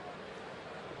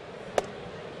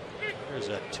 There's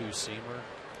that 2-seamer.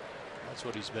 That's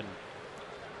what he's been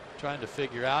trying to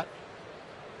figure out.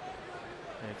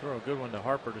 They throw a good one to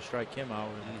Harper to strike him out.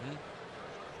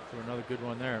 Throw another good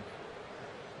one there.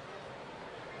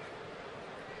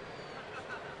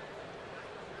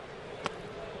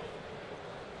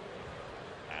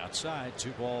 Outside,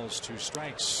 2 balls, 2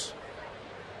 strikes.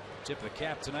 Tip of the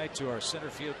cap tonight to our center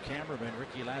field cameraman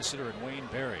Ricky Lassiter and Wayne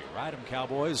Berry. Ride 'em,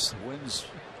 Cowboys. The wind's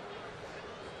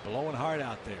blowing hard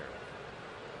out there.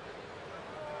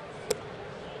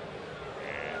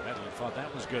 And Medlin thought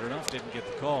that was good enough. Didn't get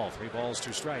the call. 3 balls,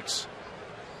 2 strikes.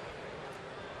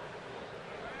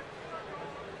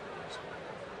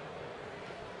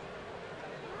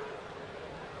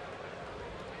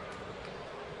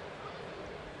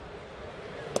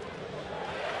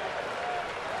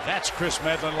 That's Chris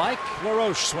Medlin like.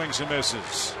 LaRoche swings and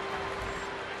misses.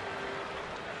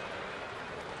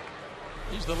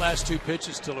 These are the last 2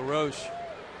 pitches to LaRoche.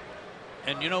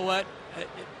 And you know what?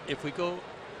 If we go,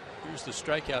 here's the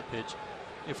strikeout pitch.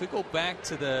 If we go back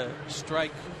to the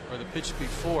strike or the pitch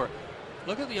before,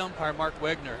 look at the umpire, Mark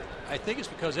Wegner. I think it's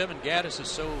because Evan Gaddis is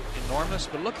so enormous,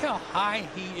 but look how high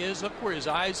he is. Look where his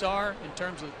eyes are in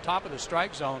terms of the top of the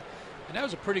strike zone. And that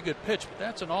was a pretty good pitch, but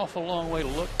that's an awful long way to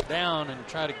look down and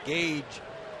try to gauge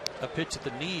a pitch at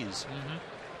the knees.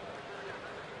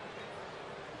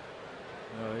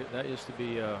 That used to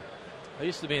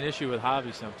be an issue with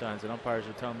Javi sometimes. And umpires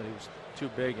would tell him that he was too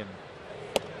big and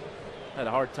had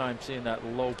a hard time seeing that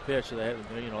low pitch. So they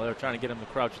were trying to get him to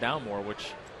crouch down more,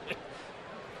 which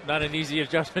not an easy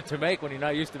adjustment to make when you're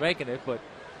not used to making it. But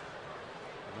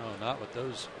no, not with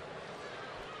those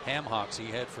ham hocks he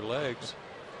had for legs.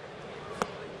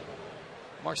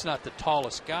 Mark's not the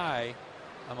tallest guy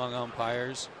among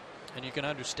umpires, and you can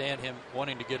understand him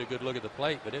wanting to get a good look at the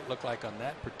plate, but it looked like on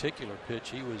that particular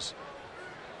pitch he was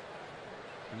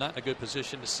not in a good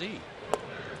position to see.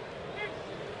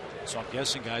 So I'm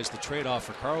guessing, guys, the trade-off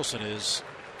for Carlson is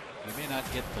you may not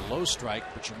get the low strike,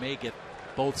 but you may get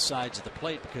both sides of the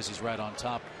plate because he's right on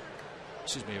top,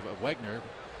 of Wegner.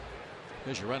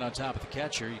 Because you're right on top of the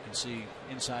catcher, you can see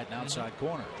inside and outside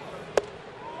corner.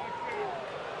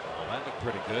 That looked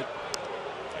pretty good.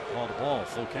 They called the ball,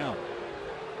 full count.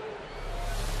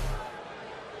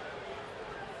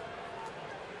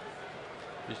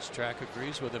 Pitch track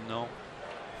agrees with him, though.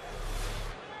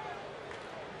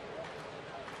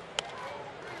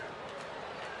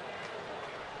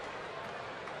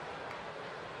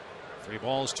 Three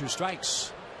balls, 2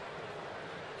 strikes.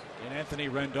 And Anthony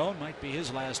Rendon might be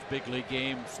his last big league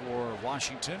game for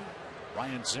Washington.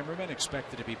 Ryan Zimmerman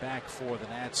expected to be back for the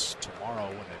Nats tomorrow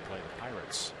when they play the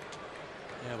Pirates.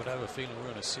 Yeah, but I have a feeling we're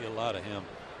going to see a lot of him,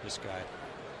 this guy.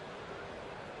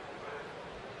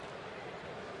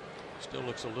 Still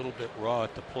looks a little bit raw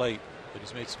at the plate, but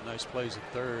he's made some nice plays at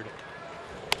third.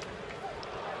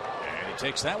 And he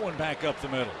takes that one back up the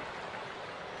middle.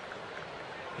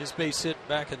 His base hit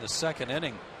back in the 2nd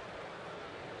inning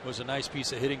was a nice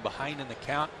piece of hitting behind in the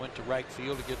count. Went to right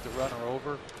field to get the runner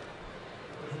over.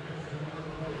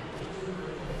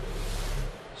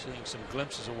 Seeing some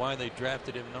glimpses of why they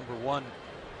drafted him #1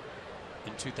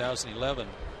 in 2011.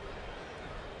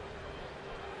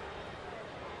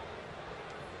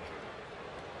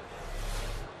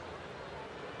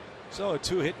 So a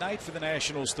 2-hit night for the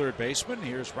Nationals' third baseman.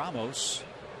 Here's Ramos.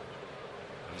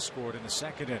 He scored in the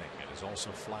 2nd inning and is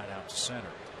also flied out to center.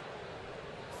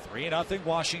 3-0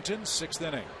 Washington, 6th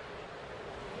inning.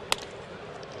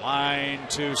 Line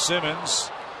to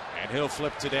Simmons. And he'll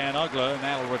flip to Dan Uggla, and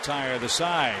that'll retire the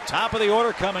side. Top of the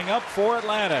order coming up for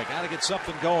Atlanta. Got to get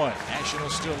something going.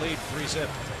 Nationals still lead 3-0.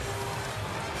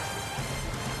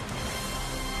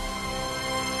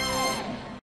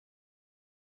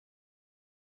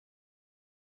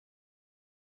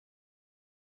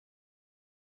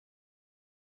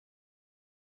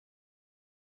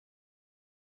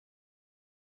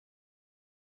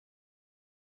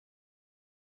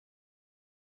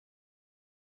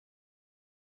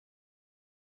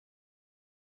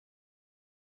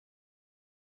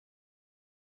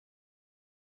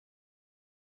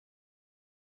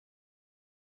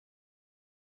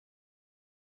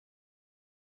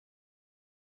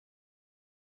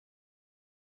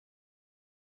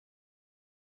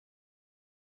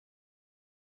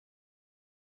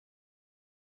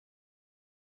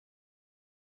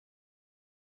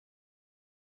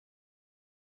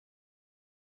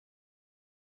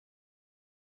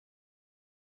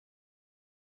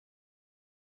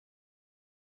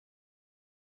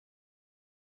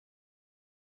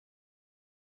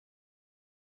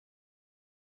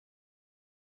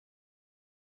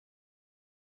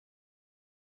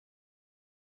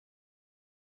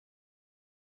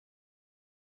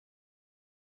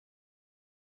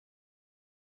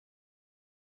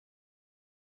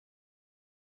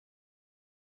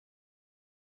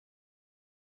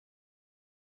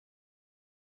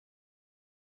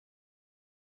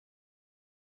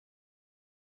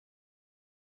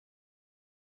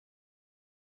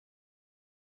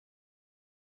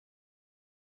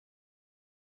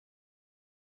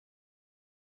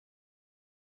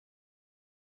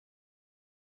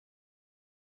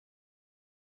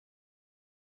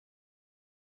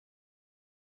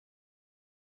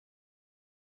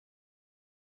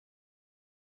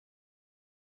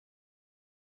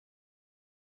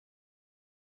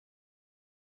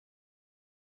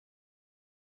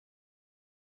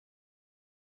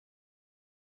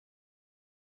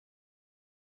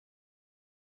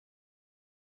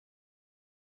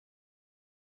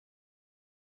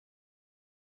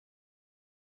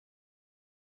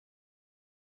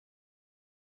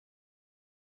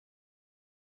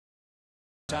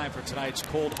 Time for tonight's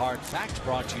Cold Hard Fact,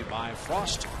 brought to you by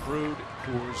Frost Brewed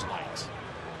Coors Light.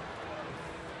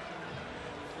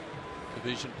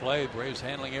 Division play. Braves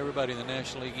handling everybody in the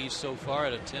National League East so far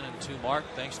at a 10-2 mark,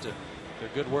 thanks to their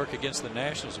good work against the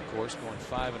Nationals, of course, going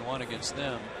 5-1 against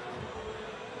them.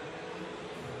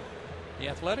 The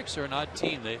Athletics are an odd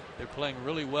team. They're playing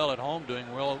really well at home, doing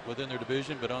well within their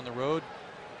division, but on the road,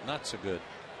 not so good.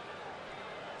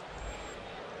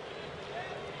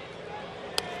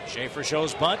 Schaefer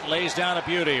shows bunt, lays down a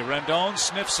beauty. Rendon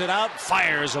sniffs it out,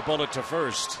 fires a bullet to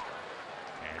first,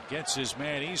 and gets his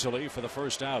man easily for the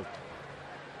first out.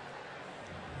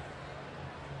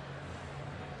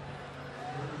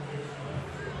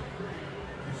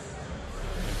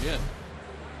 Again,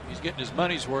 he's getting his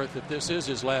money's worth if this is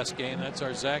his last game. That's our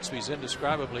Zaxby's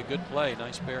indescribably good play.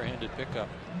 Nice bare-handed pickup.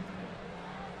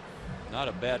 Not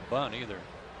a bad bunt either.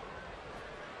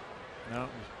 No,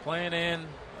 he's playing in.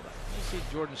 You see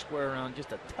Jordan square around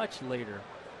just a touch later.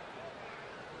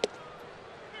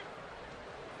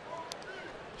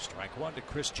 Strike one to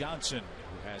Chris Johnson,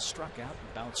 who has struck out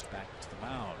and bounced back to the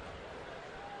mound.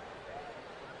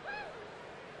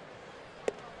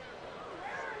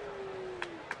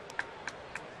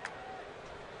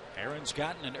 Aaron's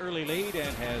gotten an early lead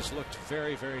and has looked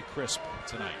very, very crisp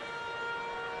tonight.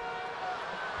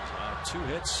 He's allowed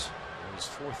 2 hits, those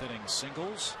 4th inning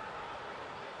singles.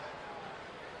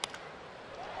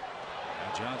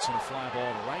 Now Johnson, a fly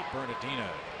ball to right. Bernardino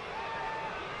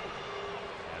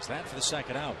has that for the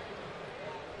second out.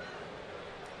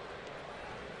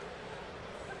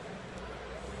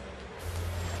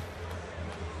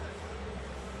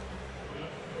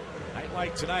 Night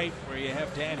like tonight, where you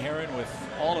have Dan Herron with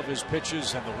all of his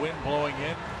pitches and the wind blowing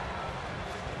in.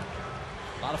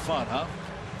 A lot of fun, huh?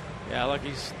 Yeah, look,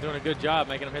 he's doing a good job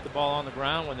making them hit the ball on the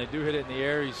ground. When they do hit it in the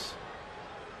air, he's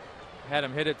had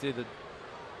him hit it to the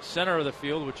center of the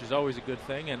field, which is always a good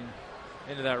thing, and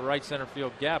into that right center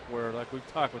field gap where, like we've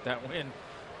talked with that wind,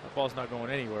 that ball's not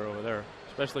going anywhere over there,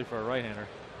 especially for a right-hander.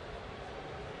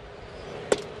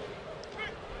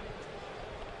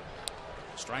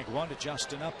 Strike one to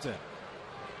Justin Upton.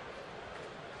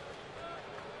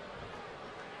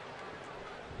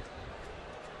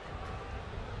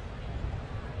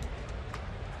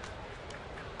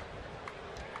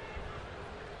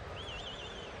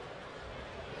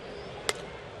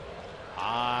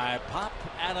 High pop.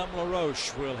 Adam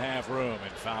LaRoche will have room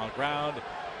and foul ground.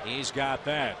 He's got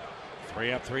that.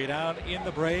 3 up, 3 down in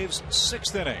the Braves'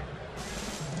 6th inning.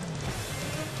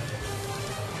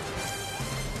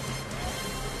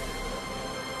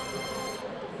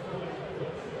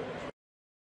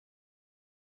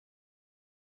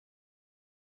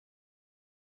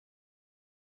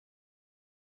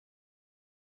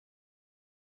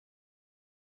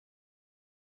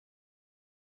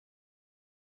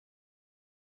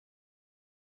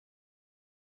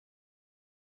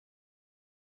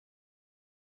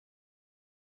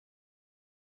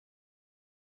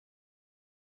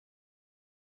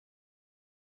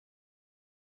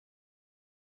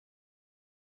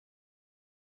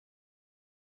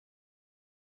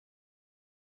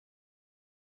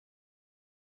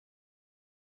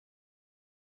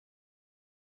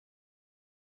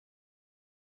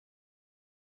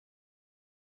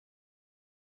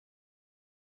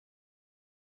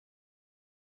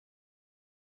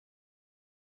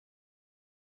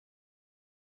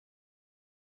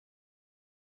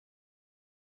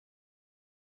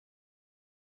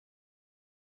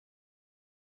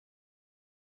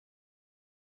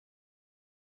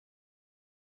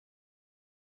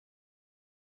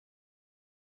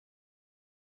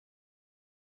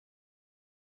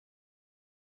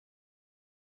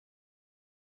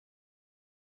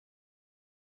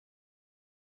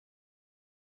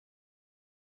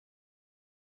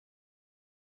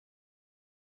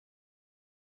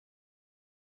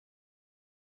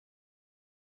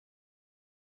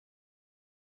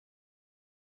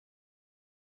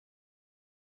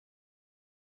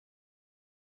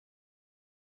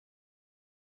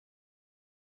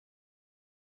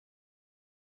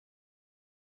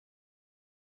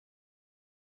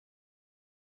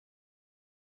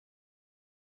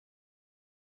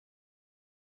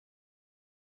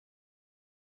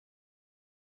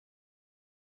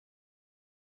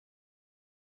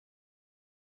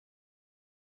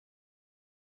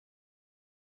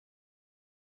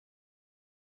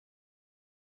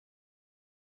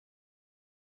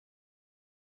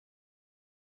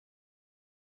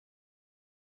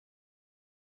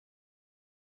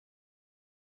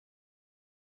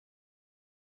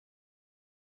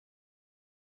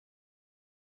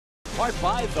 Part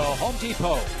by the Home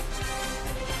Depot.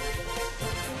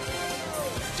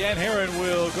 Dan Herron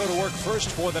will go to work first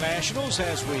for the Nationals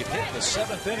as we've hit the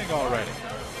 7th inning already.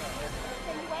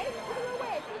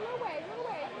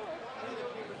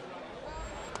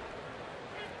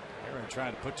 Herron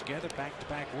trying to put together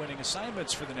back-to-back winning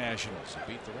assignments for the Nationals.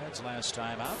 He beat the Reds last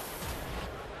time out.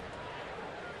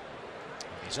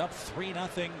 He's up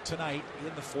 3-0 tonight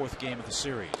in the 4th game of the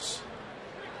series.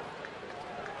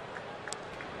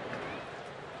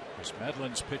 Chris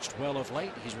Medlin's pitched well of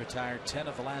late. He's retired 10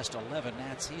 of the last 11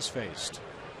 Nats he's faced.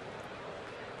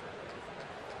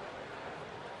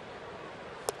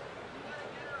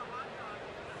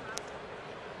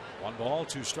 One ball,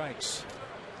 2 strikes.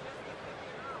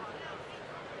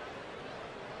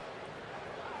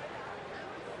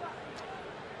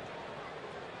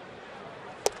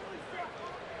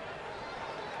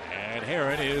 And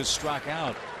Herron is struck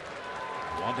out.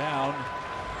 1 down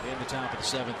in the top of the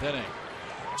 7th inning.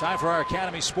 Time for our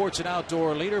Academy Sports and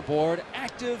Outdoor Leaderboard.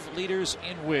 Active leaders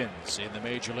in wins in the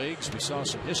major leagues. We saw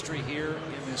some history here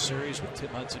in this series with Tim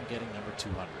Hudson getting number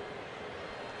 200.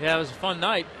 Yeah, it was a fun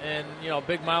night, and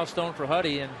big milestone for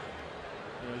Huddy. And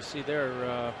you see there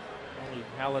only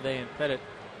Halladay and Pettit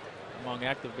among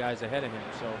active guys ahead of him.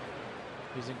 So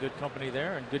he's in good company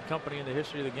there, and good company in the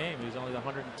history of the game. He's only the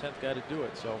 110th guy to do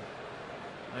it. So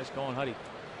nice going, Huddy.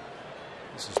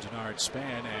 This is Denard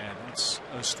Span, and that's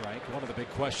a strike. One of the big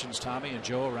questions, Tommy and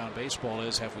Joe, around baseball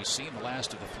is, have we seen the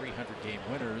last of the 300-game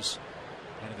winners?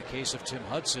 And in the case of Tim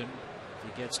Hudson,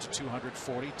 if he gets to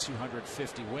 240,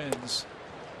 250 wins,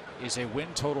 is a win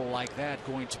total like that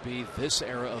going to be this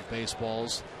era of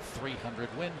baseball's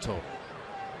 300-win total?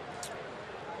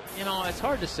 It's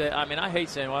hard to say. I mean, I hate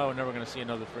saying, well, we're never going to see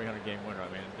another 300-game winner.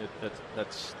 I mean,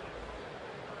 that's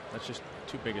just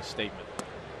too big a statement.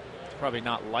 Probably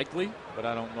not likely, but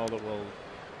I don't know that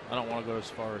I don't want to go as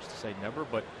far as to say never,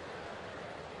 but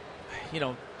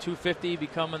 250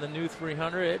 becoming the new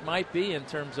 300, it might be in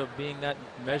terms of being that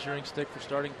measuring stick for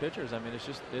starting pitchers. I mean,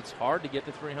 it's hard to get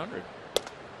to 300.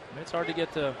 I mean, it's hard to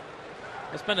get to.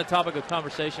 It's been a topic of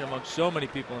conversation among so many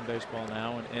people in baseball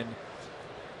now, and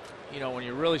when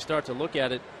you really start to look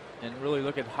at it and really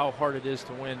look at how hard it is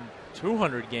to win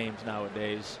 200 games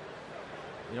nowadays,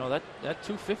 that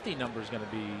 250 number is going to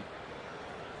be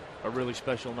a really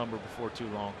special number before too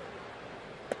long.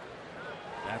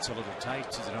 That's a little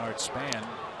tight to Denard Span.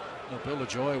 Bill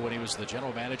LaJoy, when he was the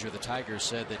general manager of the Tigers,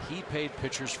 said that he paid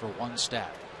pitchers for one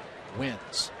stat: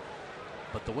 wins.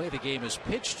 But the way the game is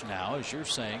pitched now, as you're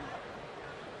saying,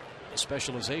 the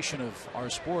specialization of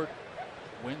our sport,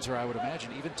 wins are, I would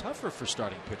imagine, even tougher for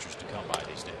starting pitchers to come by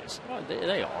these days. Well,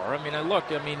 they are. I mean,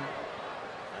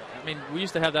 I mean, we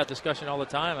used to have that discussion all the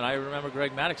time, and I remember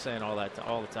Greg Maddux saying all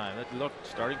the time. That, look,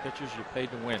 starting pitchers, you're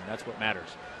paid to win. That's what matters.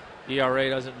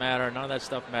 ERA doesn't matter. None of that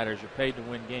stuff matters. You're paid to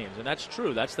win games, and that's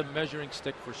true. That's the measuring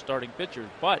stick for starting pitchers.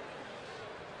 But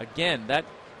again, that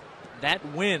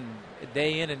win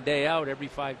day in and day out, every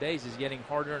 5 days, is getting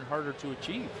harder and harder to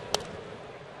achieve.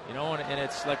 And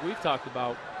it's like we've talked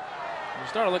about. When you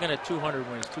start looking at 200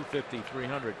 wins, 250,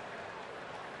 300.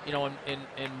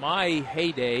 In my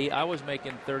heyday, I was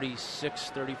making 36,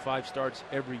 35 starts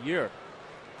every year.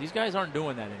 These guys aren't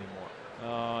doing that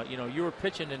anymore. You were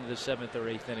pitching into the 7th or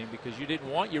 8th inning because you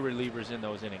didn't want your relievers in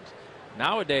those innings.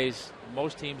 Nowadays,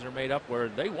 most teams are made up where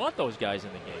they want those guys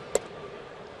in the game.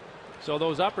 So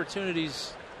those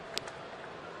opportunities,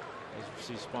 as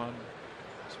you see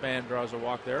Span draws a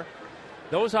walk there,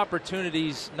 those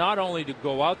opportunities not only to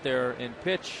go out there and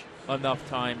pitch enough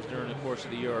times during the course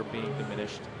of the year are being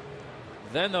diminished.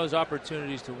 Then those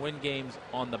opportunities to win games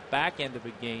on the back end of a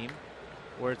game,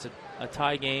 where it's a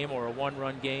tie game or a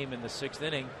one-run game in the 6th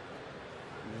inning,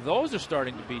 those are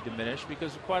starting to be diminished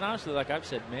because, quite honestly, like I've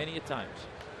said many a times,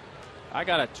 I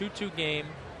got a 2-2 game,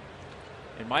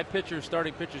 and my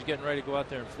starting pitcher's getting ready to go out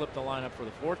there and flip the lineup for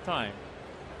the 4th time.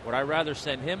 Would I rather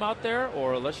send him out there,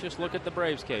 or let's just look at the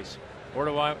Braves case? Or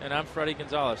and I'm Freddie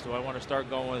Gonzalez, do I want to start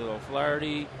going with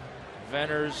O'Flaherty,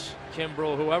 Venners,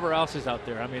 Kimbrel, whoever else is out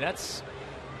there? I mean, that's,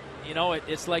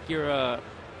 it's like you're a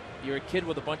kid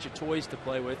with a bunch of toys to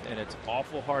play with, and it's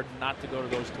awful hard not to go to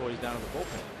those toys down in the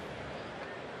bullpen.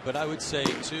 But I would say,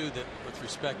 too, that with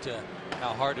respect to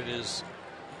how hard it is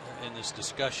in this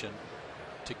discussion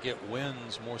to get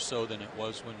wins more so than it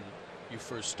was when you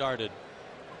first started,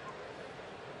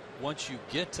 once you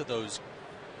get to those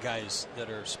guys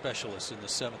that are specialists in the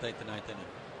 7th, 8th, and 9th inning,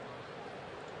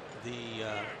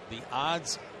 the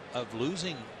odds of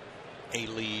losing a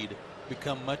lead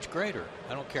become much greater.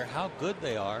 I don't care how good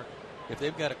they are. If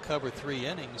they've got to cover 3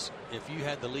 innings, if you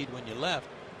had the lead when you left,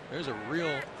 there's a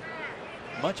real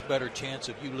much better chance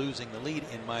of you losing the lead,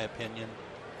 in my opinion,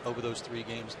 over those 3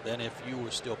 games than if you were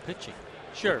still pitching.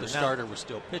 Sure. The starter was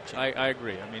still pitching. I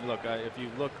agree. I mean, look,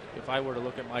 if I were to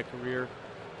look at my career,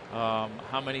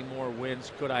 how many more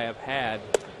wins could I have had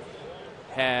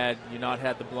you not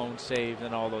had the blown save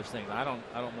and all those things? I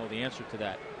don't know the answer to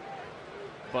that.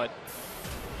 But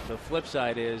the flip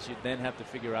side is you then have to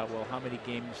figure out, well, how many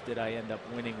games did I end up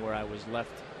winning where I was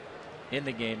left in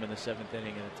the game in the 7th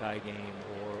inning in a tie game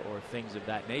or things of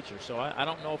that nature. So I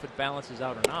don't know if it balances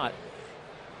out or not.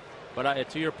 But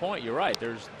to your point, you're right.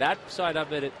 There's that side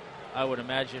of it, I would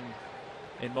imagine,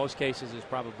 in most cases is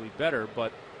probably better.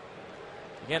 But,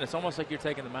 again, it's almost like you're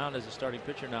taking the mound as a starting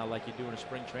pitcher now like you do in a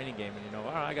spring training game. And, all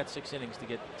right, I got 6 innings to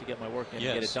get my work in and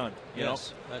get it done. You know?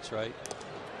 That's right.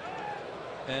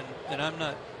 And I'm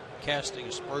not casting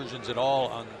aspersions at all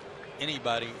on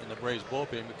anybody in the Braves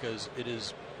bullpen because it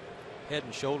is head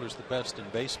and shoulders the best in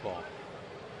baseball.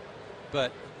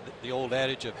 But the old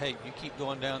adage of, hey, you keep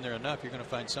going down there enough, you're going to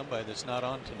find somebody that's not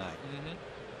on tonight.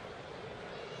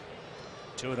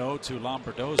 2-0 to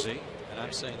Lombardozzi. And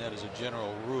I'm saying that as a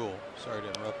general rule. Sorry to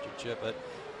interrupt you, Chip, but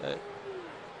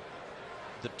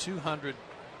the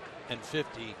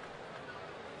 250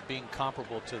 being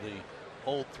comparable to the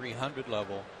old 300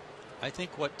 level, I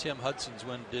think what Tim Hudson's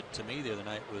win did to me the other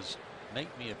night was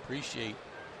make me appreciate.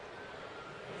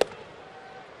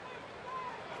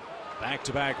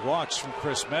 Back-to-back walks from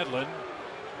Chris Medlin,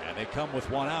 and they come with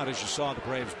 1 out. As you saw, the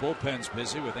Braves bullpen's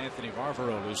busy with Anthony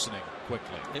Varvaro loosening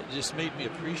quickly. It just made me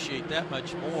appreciate that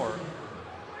much more.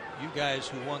 You guys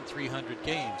who won 300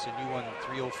 games and you won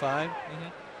 305.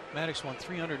 Maddox won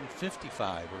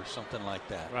 355 or something like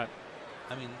that. Right.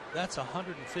 I mean, that's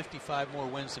 155 more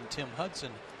wins than Tim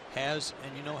Hudson has,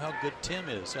 and you know how good Tim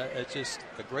is. It's just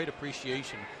a great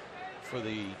appreciation for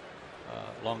the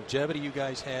longevity you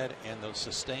guys had and the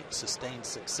sustained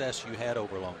success you had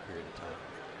over a long period of time.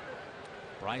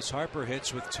 Bryce Harper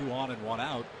hits with 2 on and 1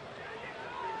 out.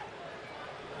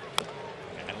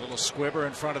 And a little squibber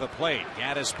in front of the plate.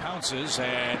 Gaddis pounces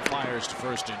and fires to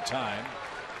first in time.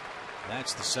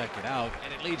 That's the 2nd out,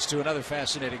 and it leads to another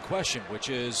fascinating question, which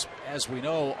is, as we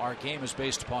know, our game is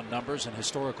based upon numbers and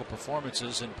historical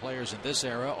performances, and players in this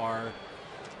era are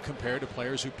compared to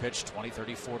players who pitched 20,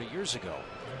 30, 40 years ago.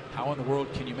 How in the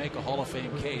world can you make a Hall of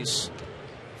Fame case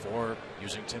for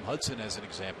using Tim Hudson as an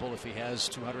example if he has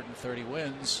 230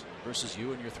 wins versus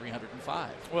you and your 305?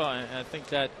 Well, I think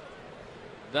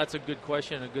that's a good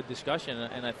question, a good discussion,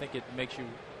 and I think it makes you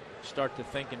start to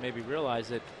think and maybe realize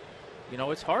that, you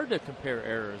know, it's hard to compare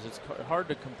errors. It's hard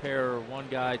to compare one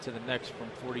guy to the next from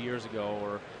 40 years ago,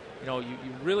 or, you know, you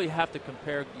really have to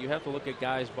compare. You have to look at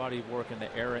guys' body of work in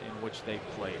the era in which they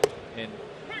played. And,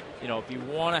 you know, if you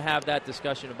want to have that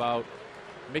discussion about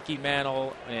Mickey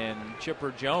Mantle and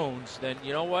Chipper Jones, then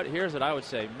you know what? Here's what I would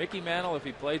say. Mickey Mantle, if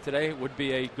he played today, would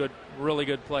be a really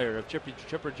good player. If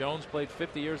Chipper Jones played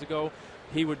 50 years ago,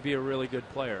 he would be a really good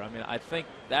player. I mean, I think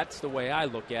that's the way I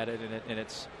look at it, and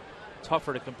it's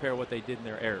tougher to compare what they did in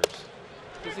their errors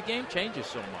because the game changes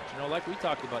so much. You know, like we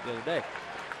talked about the other day.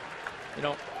 You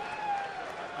know,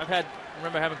 I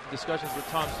remember having discussions with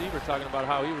Tom Seaver talking about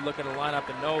how he would look at a lineup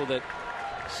and know that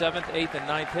 7th, 8th, and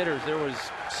 9th hitters, there was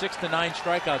 6 to 9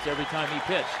 strikeouts every time he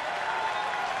pitched.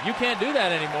 You can't do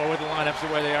that anymore with the lineups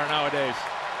the way they are nowadays.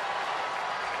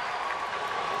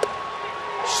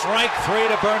 Strike 3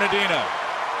 to Bernardino.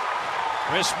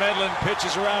 Chris Medlin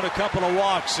pitches around a couple of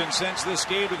walks and sends this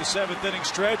game to the 7th inning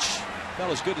stretch.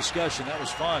 Fellas, good discussion. That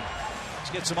was fun.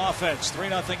 Let's get some offense.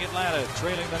 3-0 Atlanta,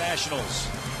 trailing the Nationals.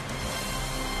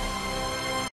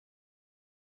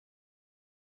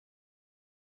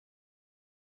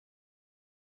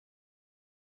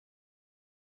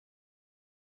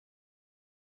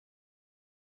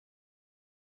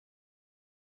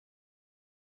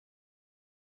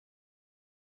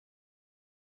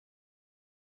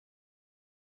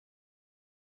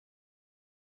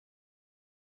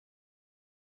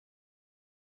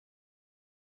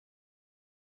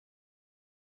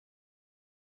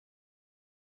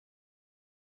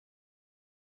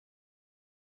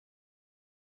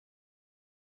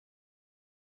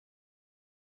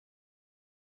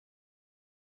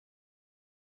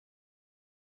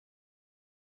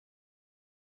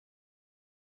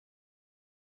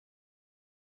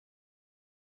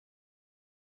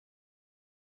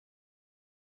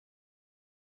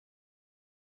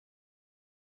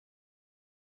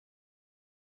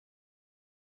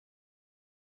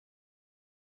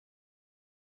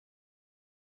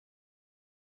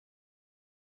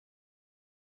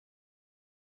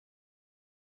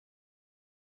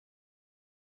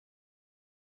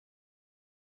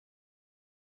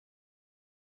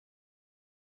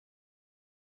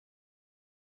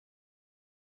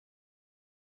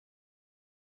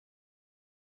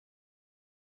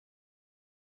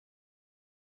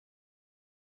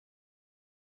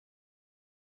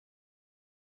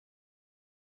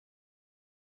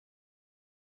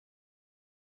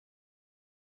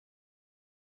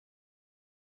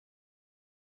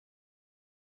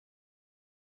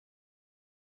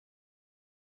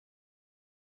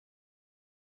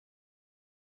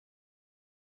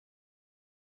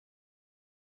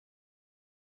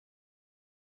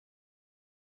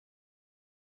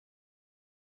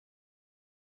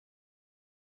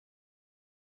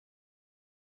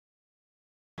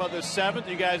 About the 7th,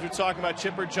 you guys were talking about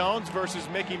Chipper Jones versus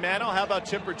Mickey Mantle. How about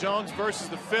Chipper Jones versus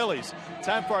the Phillies?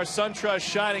 Time for our SunTrust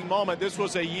shining moment. This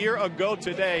was a year ago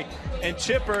today, and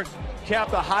Chipper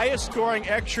capped the highest scoring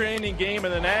extra inning game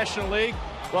in the National League,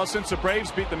 well, since the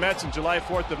Braves beat the Mets on July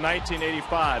 4th of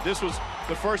 1985. This was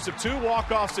the first of 2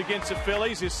 walk-offs against the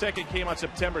Phillies. His second came on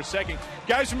September 2nd.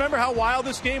 Guys, remember how wild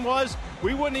this game was?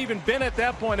 We wouldn't even been at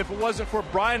that point if it wasn't for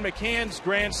Brian McCann's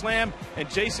grand slam and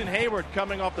Jason Hayward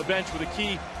coming off the bench with a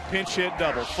key pinch hit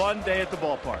double. Fun day at the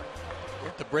ballpark.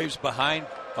 Weren't the Braves behind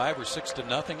 5 or 6 to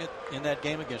nothing in that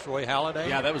game against Roy Halladay?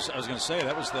 Yeah, I was going to say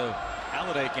that was the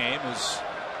Halladay game as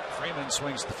Freeman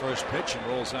swings the first pitch and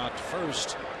rolls out to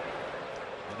first.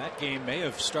 And that game may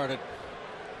have started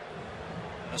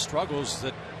the struggles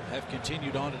that have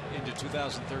continued on into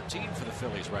 2013 for the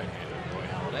Phillies right-hander Roy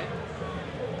Halladay.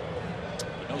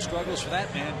 No struggles for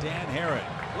that man, Dan Herron.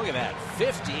 Look at that,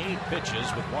 58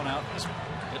 pitches with 1 out in this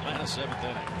Atlanta 7th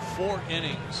inning. 4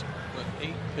 innings with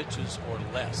 8 pitches or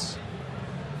less.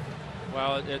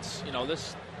 Well, it's, you know,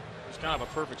 this is kind of a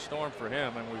perfect storm for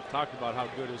him, and we've talked about how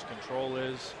good his control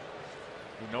is.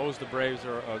 He knows the Braves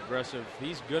are aggressive.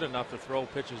 He's good enough to throw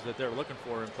pitches that they're looking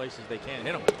for in places they can't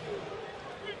hit them.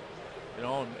 You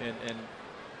know, and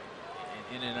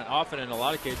often in a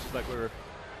lot of cases, like we were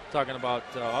talking about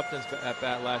Upton's at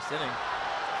bat last inning,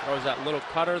 throws that little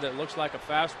cutter that looks like a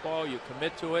fastball. You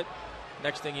commit to it.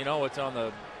 Next thing you know, it's on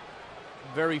the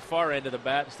very far end of the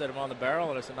bat instead of on the barrel,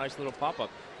 and it's a nice little pop-up.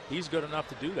 He's good enough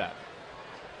to do that.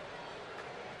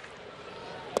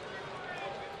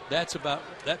 That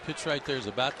pitch right there is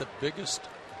about the biggest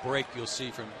break you'll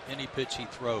see from any pitch he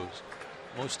throws.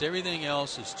 Most everything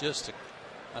else is just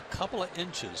a couple of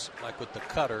inches, like with the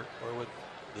cutter or with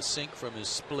the sink from his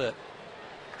split.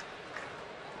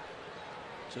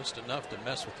 Just enough to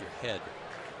mess with your head.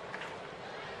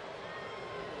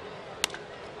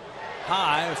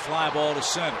 High fly ball to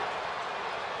center,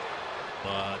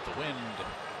 but the wind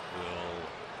will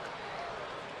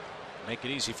make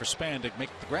it easy for Span to make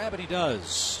the grab, and he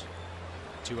does.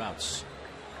 2 outs.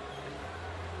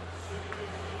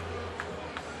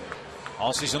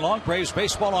 All season long, Braves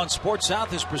baseball on Sports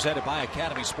South is presented by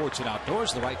Academy Sports and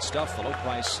Outdoors. The right stuff, the low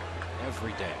price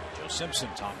every day. Joe Simpson,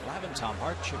 Tom Glavine, Tom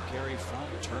Hart, Chip Carey from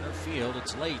Turner Field.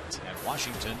 It's late, and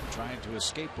Washington trying to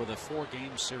escape with a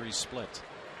 4-game series split.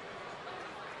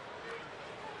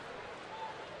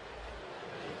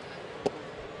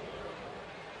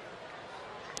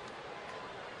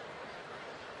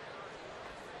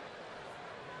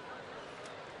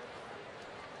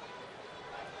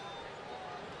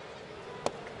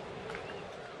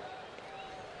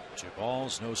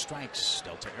 Balls, no strikes.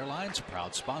 Delta Airlines, a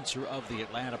proud sponsor of the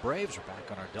Atlanta Braves. We're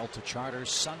back on our Delta charter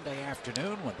Sunday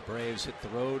afternoon when the Braves hit the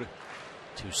road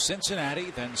to Cincinnati,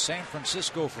 then San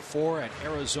Francisco for 4 and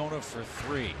Arizona for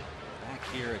 3. Back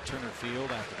here at Turner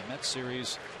Field after the Mets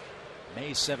series,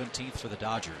 May 17th for the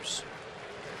Dodgers.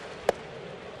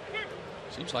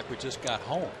 Seems like we just got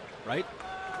home, right?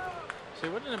 See,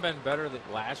 wouldn't it have been better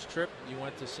that last trip you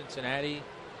went to Cincinnati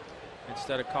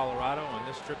instead of Colorado, and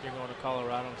this trip you're going to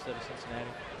Colorado instead of Cincinnati?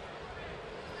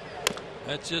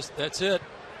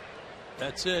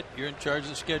 That's it. You're in charge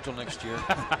of the schedule next year.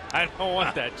 I don't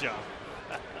want that job.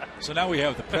 So now we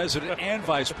have the president and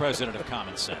vice president of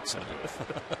common sense. It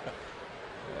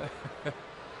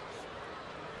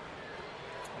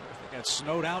got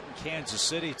snowed out in Kansas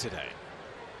City today.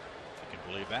 If you can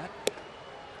believe that.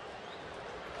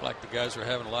 Like the guys are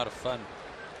having a lot of fun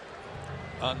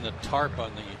on the tarp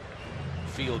on the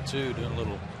field too, doing a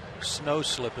little snow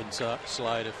slip and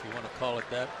slide, if you want to call it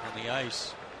that, on the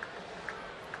ice.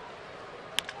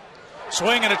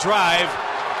 Swing and a drive,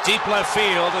 deep left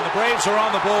field, and the Braves are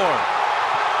on the board.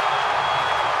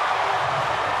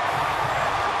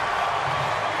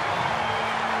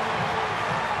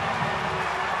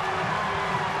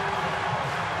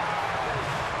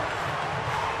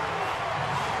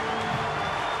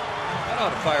 That ought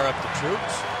to fire up the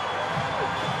troops.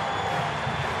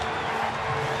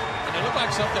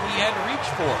 Like something he had to reach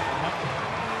for.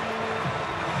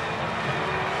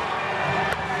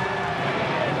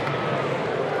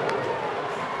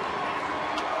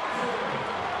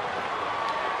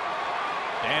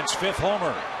 Dan's 5th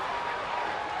homer.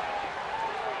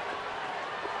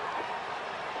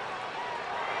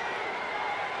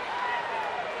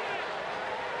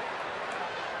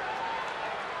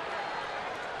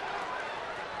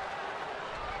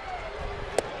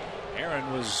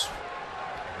 Aaron was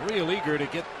real eager to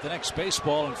get the next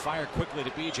baseball and fire quickly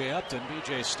to B.J. Upton.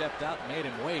 B.J. stepped out and made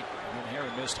him wait, and then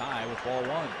Herron missed high with ball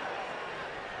 1.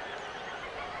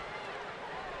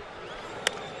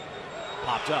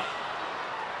 Popped up.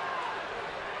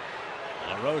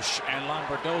 LaRoche and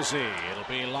Lombardozzi. It'll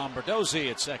be Lombardozzi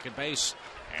at second base,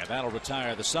 and that'll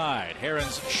retire the side.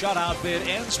 Herron's shutout bid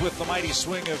ends with the mighty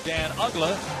swing of Dan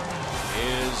Uggla.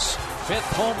 His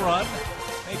 5th home run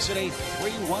makes it a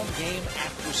 3-1 game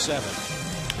after 7.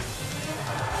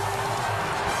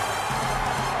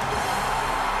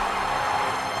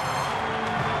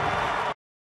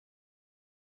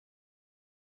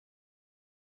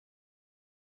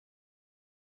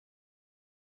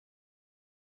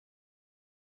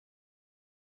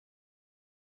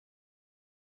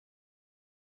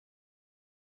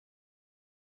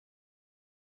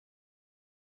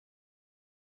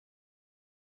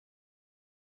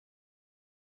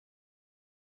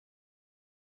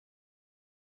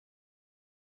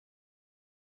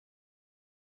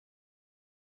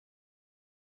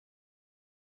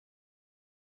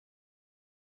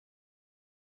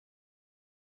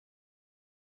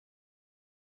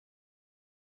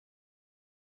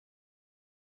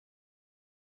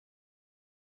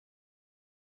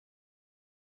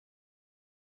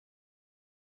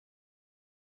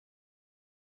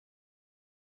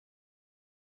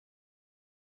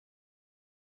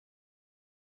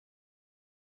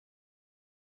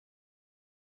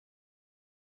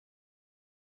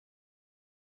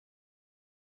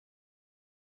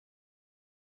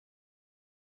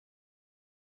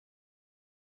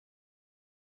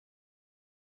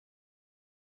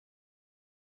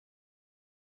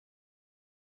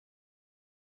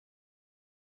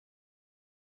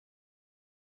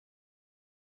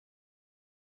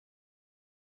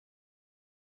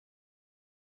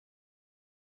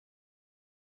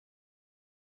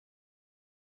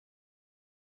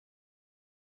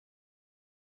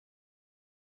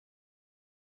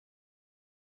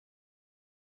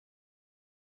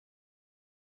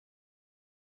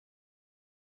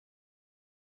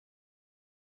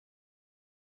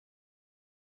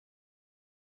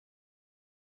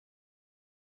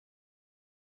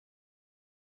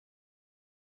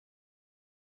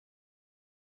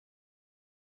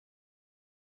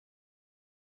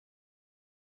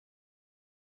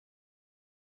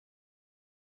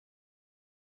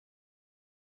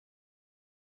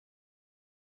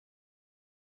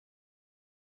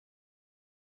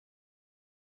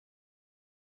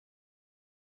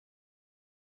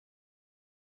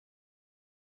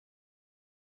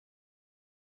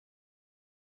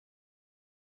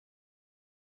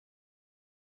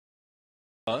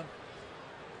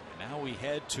 Now we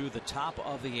head to the top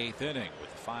of the 8th inning with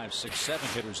 5, 6, 7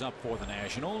 hitters up for the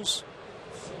Nationals.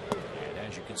 And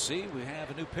as you can see, we have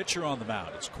a new pitcher on the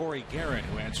mound. It's Corey Guerin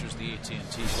who answers the AT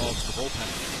calls to the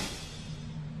bullpen.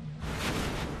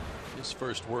 His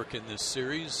first work in this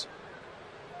series.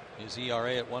 His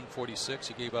ERA at 1.46.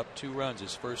 He gave up 2 runs,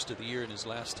 his first of the year, and his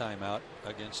last time out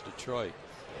against Detroit.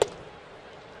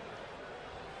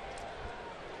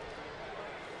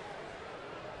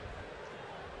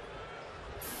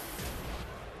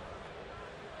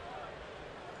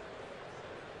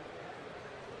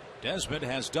 Desmond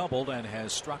has doubled and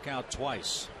has struck out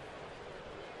twice.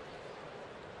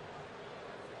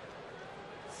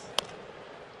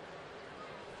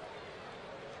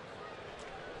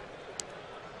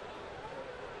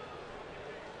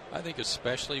 I think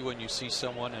especially when you see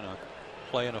someone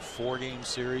play in a 4-game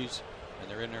series and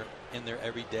they're in there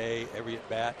every day, every at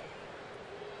bat,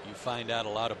 you find out a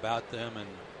lot about them, and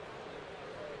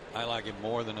I like him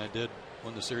more than I did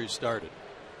when the series started.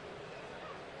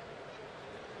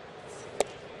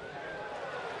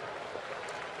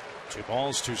 Two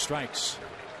balls, 2 strikes.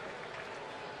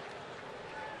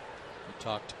 You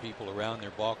talk to people around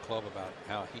their ball club about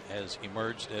how he has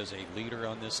emerged as a leader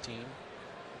on this team,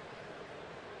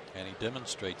 and he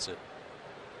demonstrates it.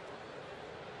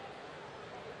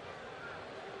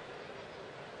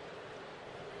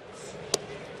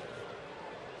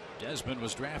 Desmond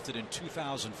was drafted in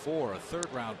 2004, a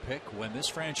 3rd-round pick when this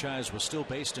franchise was still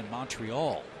based in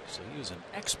Montreal. So he was an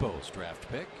Expos draft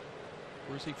pick.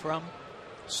 Where's he from?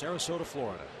 Sarasota,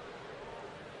 Florida.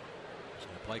 He's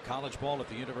going to play college ball at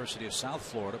the University of South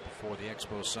Florida before the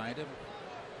Expos signed him.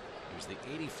 He was the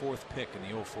 84th pick in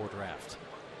the 04 draft.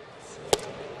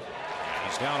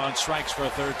 He's down on strikes for a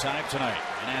 3rd time tonight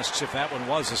and asks if that one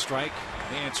was a strike.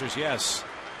 The answer is yes.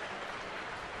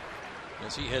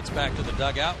 As he heads back to the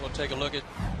dugout, we'll take a look at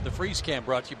the freeze cam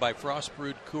brought to you by Frost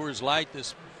Brewed Coors Light.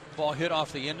 This ball hit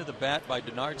off the end of the bat by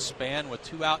Denard Span with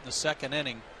 2 out in the 2nd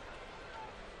inning.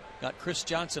 Got Chris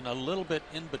Johnson a little bit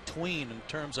in between in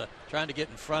terms of trying to get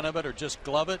in front of it or just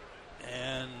glove it,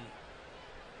 and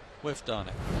whiffed on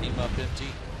it. Came up empty.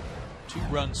 2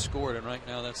 runs scored, and right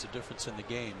now that's the difference in the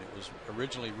game. It was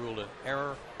originally ruled an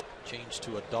error, changed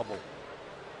to a double.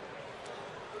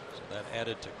 So That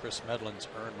added to Chris Medlin's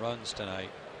earned runs tonight.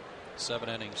 7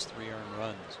 innings, 3 earned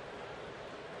runs.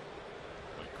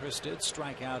 But Chris did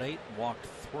strike out 8 and walked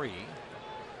 3.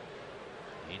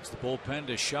 Needs the bullpen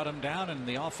to shut him down and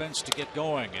the offense to get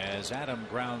going as Adam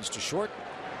grounds to short.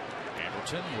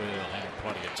 Anderton will have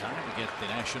plenty of time to get the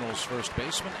Nationals' first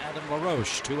baseman, Adam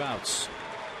LaRoche, 2 outs.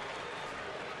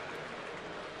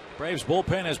 Braves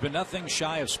bullpen has been nothing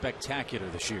shy of spectacular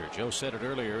this year. Joe said it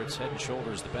earlier, it's head and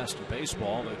shoulders the best in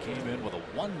baseball. They came in with a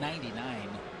 1.99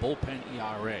 bullpen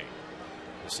ERA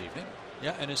this evening.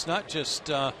 Yeah, and it's not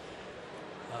just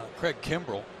Craig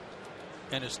Kimbrell,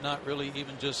 and it's not really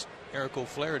even just Eric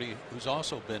O'Flaherty, who's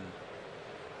also been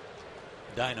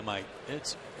dynamite.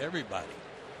 It's everybody.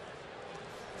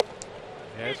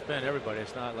 Yeah, it's been everybody.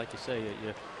 It's not like you say.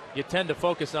 You tend to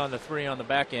focus on the 3 on the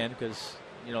back end because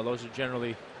those are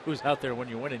generally who's out there when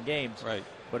you're winning games. Right.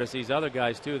 But it's these other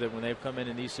guys too that when they've come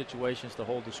in these situations to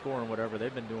hold the score and whatever,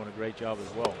 they've been doing a great job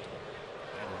as well.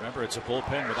 And remember, it's a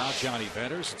bullpen without Johnny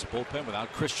Venters. It's a bullpen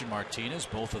without Christian Martinez.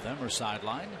 Both of them are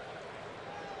sidelined.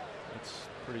 It's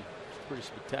pretty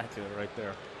spectacular right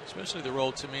there. Especially the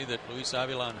role to me that Luis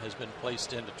Avilan has been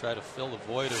placed in to try to fill the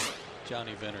void of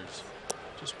Johnny Venters.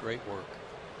 Just great work.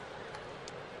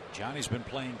 Johnny's been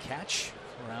playing catch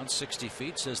around 60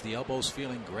 feet. Says the elbow's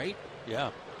feeling great. Yeah.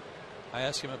 I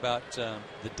asked him about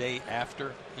the day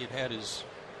after he'd had his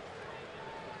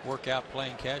workout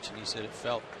playing catch, and he said it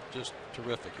felt just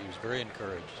terrific. He was very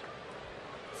encouraged.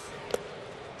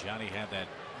 Johnny had that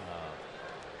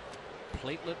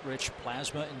platelet-rich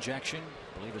plasma injection,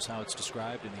 I believe is how it's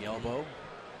described, in the elbow.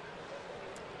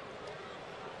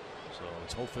 So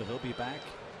it's hopeful he'll be back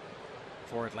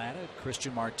for Atlanta.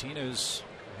 Christian Martinez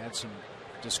had some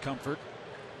discomfort.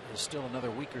 Is still another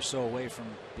week or so away from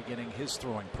beginning his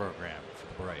throwing program for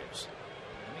the Braves.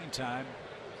 In the meantime,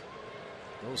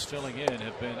 those filling in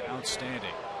have been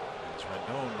outstanding. As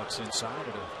Rendon looks inside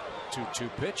at a 2-2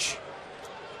 pitch.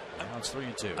 Now it's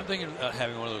 3-2. I'm thinking about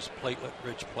having one of those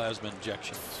platelet-rich plasma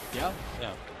injections. Yeah.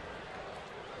 Yeah.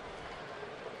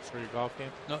 For your golf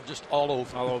game? No, just all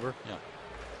over. All over. Yeah.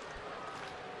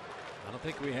 I don't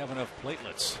think we have enough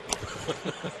platelets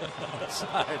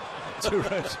outside to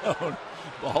Rendon.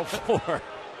 Ball 4.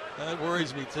 That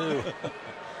worries me too.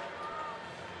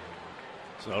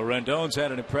 So Rendon's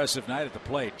had an impressive night at the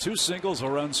plate. 2 singles, a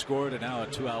run scored, and now a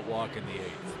 2-out walk in the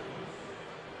 8th.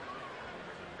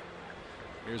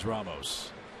 Here's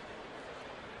Ramos.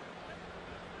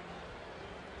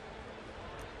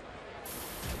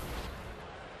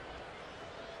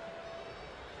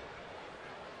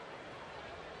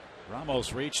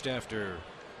 Ramos reached after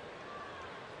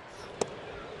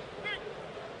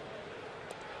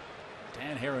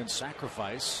Dan Herron's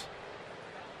sacrifice,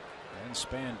 and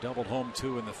Span doubled home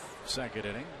 2 in the 2nd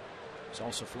inning. He's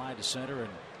also fly to center and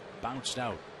bounced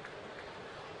out.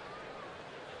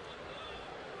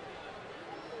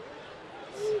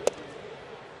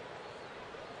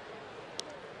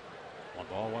 One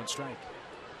ball, 1 strike.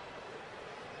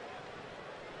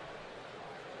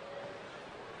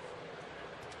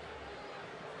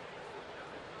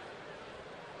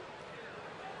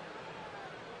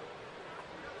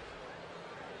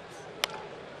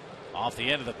 Off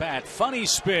the end of the bat, funny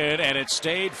spin, and it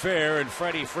stayed fair, and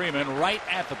Freddie Freeman right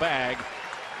at the bag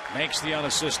makes the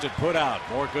unassisted put out.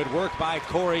 More good work by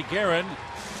Corey Guerin.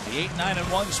 The 8, 9,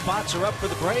 and 1 spots are up for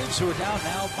the Braves, who are down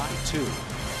now by 2.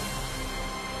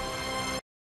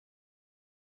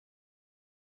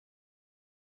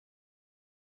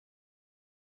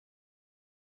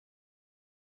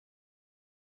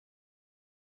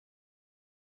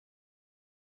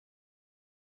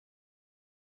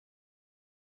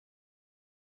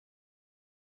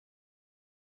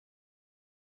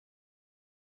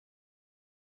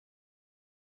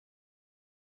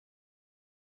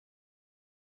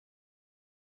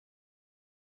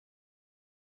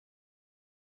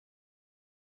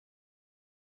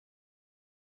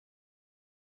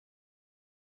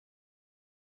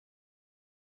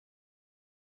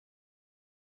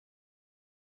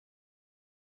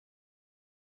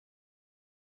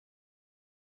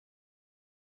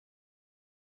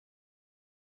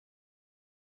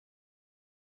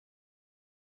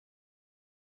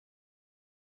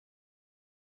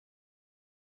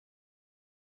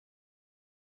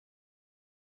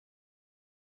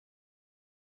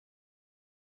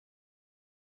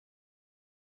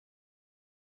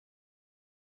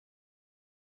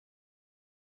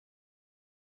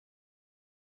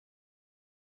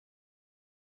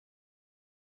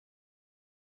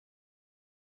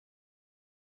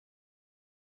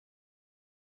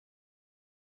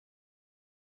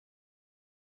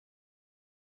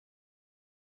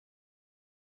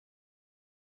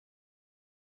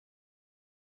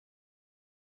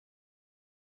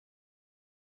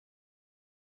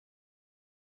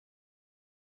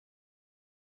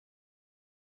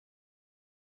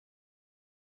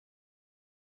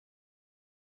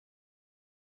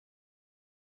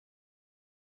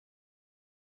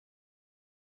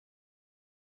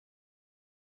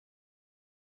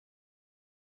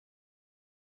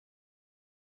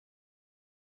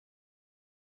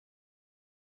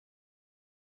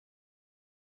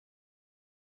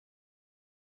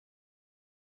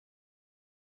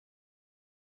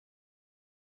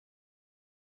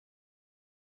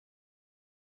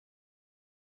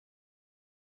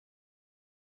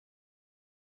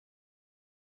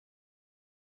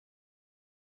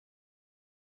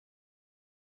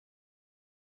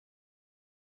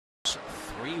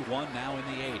 3-1 now in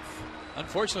the 8th.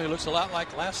 Unfortunately, it looks a lot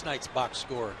like last night's box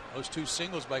score. Those two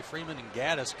singles by Freeman and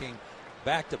Gaddis came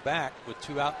back to back with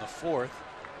 2 out in the 4th.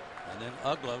 And then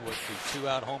Ugla with the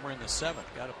 2-out homer in the 7th.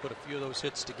 Got to put a few of those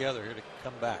hits together here to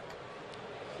come back.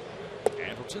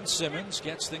 Andrelton Simmons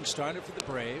gets things started for the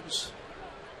Braves.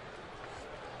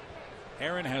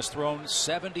 Aaron has thrown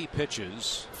 70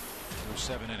 pitches through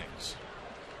 7 innings.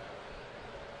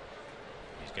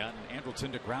 He's gotten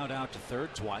Andrelton to ground out to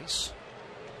third twice.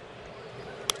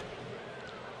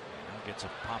 Now gets a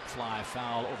pop fly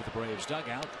foul over the Braves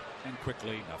dugout, and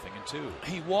quickly 0-2.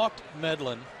 He walked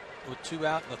Medlin with 2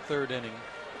 out in the 3rd inning,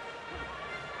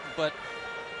 but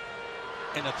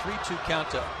in a 3-2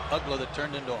 count to Ugla that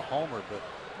turned into a homer. But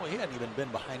well, he hadn't even been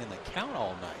behind in the count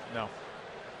all night. No,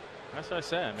 that's what I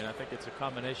said. I mean, I think it's a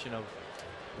combination of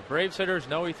the Braves hitters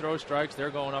know he throws strikes.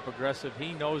 They're going up aggressive.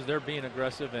 He knows they're being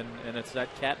aggressive, and it's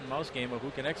that cat and mouse game of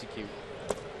who can execute.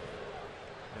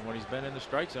 And when he's been in the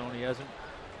strike zone, he hasn't,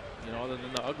 you know, other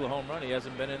than the Ugla home run, he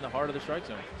hasn't been in the heart of the strike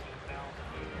zone.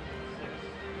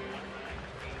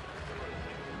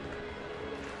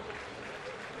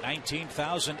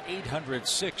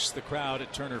 $19,806 the crowd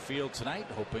at Turner Field tonight,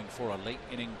 hoping for a late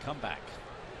inning comeback.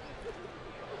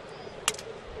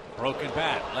 Broken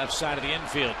bat, left side of the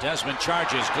infield. Desmond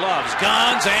charges, gloves,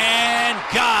 guns, and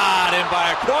got him by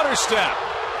a quarter step.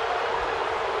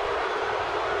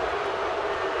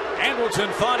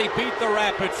 Andrelton thought he beat the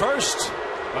Rapid first,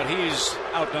 but he's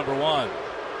out number 1. Well,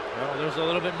 there's a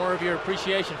little bit more of your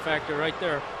appreciation factor right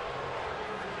there.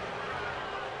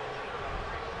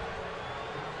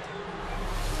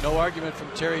 No argument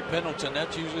from Terry Pendleton.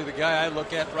 That's usually the guy I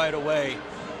look at right away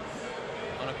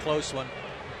on a close one.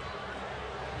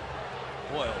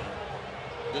 Boy,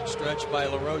 good stretch by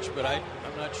LaRoche, but I'm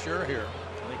not sure here. I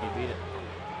think he beat it.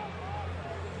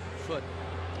 Foot.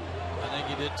 I think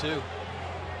he did too.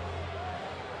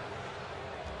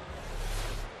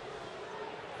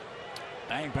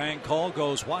 Bang bang call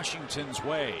goes Washington's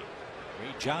way.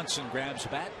 Reed Johnson grabs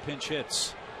bat, pinch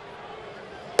hits.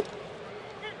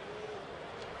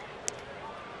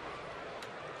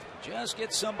 Just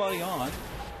get somebody on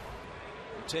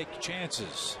and take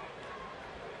chances.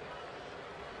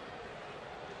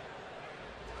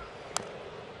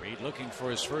 Reed looking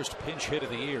for his first pinch hit of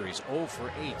the year. He's 0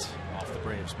 for 8 off the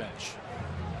Braves bench.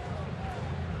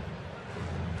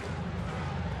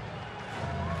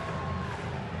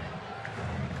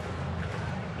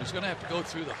 He's going to have to go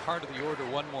through the heart of the order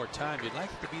one more time. You'd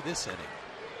like it to be this inning.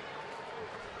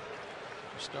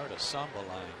 Start a samba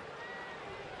line.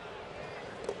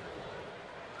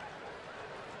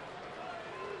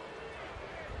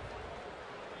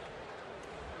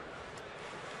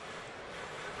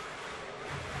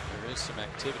 There is some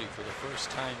activity for the first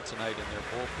time tonight in their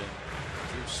bullpen.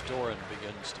 Drew Storen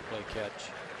begins to play catch.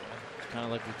 It's kind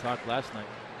of like we talked last night.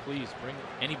 Please bring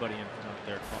anybody in from out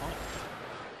there.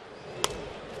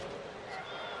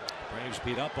 Braves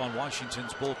beat up on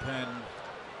Washington's bullpen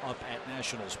up at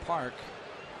Nationals Park.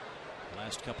 The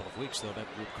last couple of weeks, though,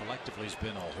 that group collectively has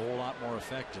been a whole lot more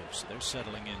effective. So they're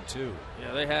settling in too.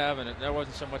 Yeah, they have, and that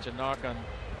wasn't so much a knock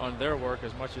on their work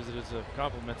as much as it is a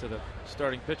compliment to the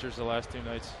starting pitchers the last 2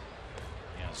 nights.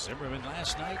 Yeah, Zimmerman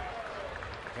last night,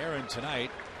 Aaron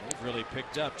tonight. They've really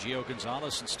picked up Gio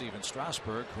Gonzalez and Steven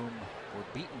Strasburg, whom were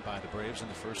beaten by the Braves in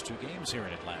the first 2 games here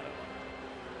in Atlanta.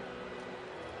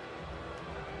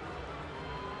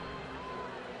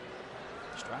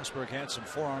 Strasburg had some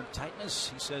forearm tightness.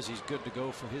 He says he's good to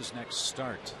go for his next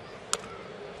start.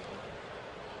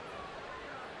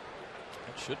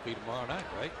 That should be tomorrow night,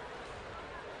 right?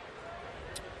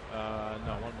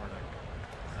 No, one more night.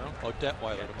 No? Oh,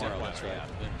 Detweiler tomorrow. Detweiler, That's right. yeah.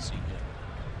 I haven't seen him.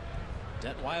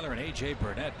 Detweiler and A.J.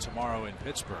 Burnett tomorrow in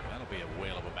Pittsburgh. That'll be a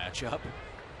whale of a matchup.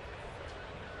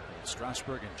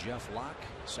 Strasburg and Jeff Locke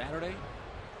Saturday.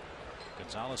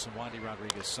 Gonzalez and Wandy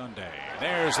Rodriguez Sunday.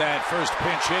 There's that first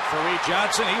pinch hit for Reed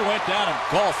Johnson. He went down and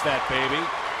golfed that baby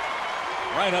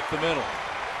right up the middle.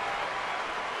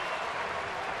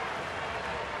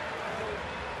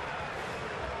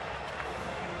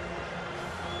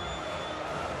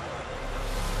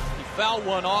 He fouled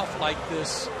one off like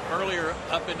this earlier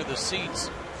up into the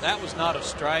seats. That was not a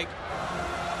strike.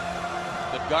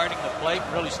 But guarding the plate,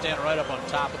 really standing right up on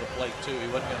top of the plate too. He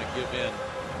wasn't going to give in.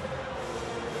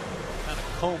 Kind of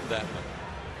combed that one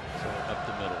up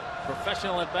the middle.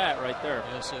 Professional at bat right there.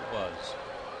 Yes, it was.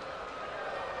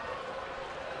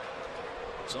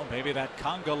 So maybe that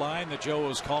conga line that Joe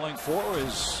was calling for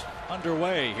is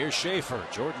underway. Here's Schaefer.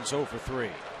 Jordan's 0 for 3.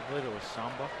 I believe it was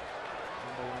Samba.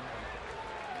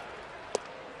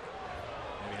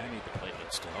 Maybe I need the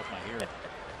platelets to help my hearing.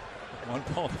 1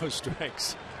 ball, no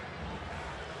strikes.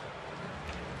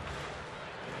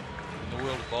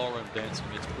 world of ballroom dancing,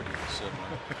 it's pretty similar.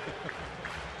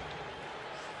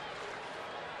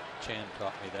 Chan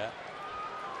taught me that.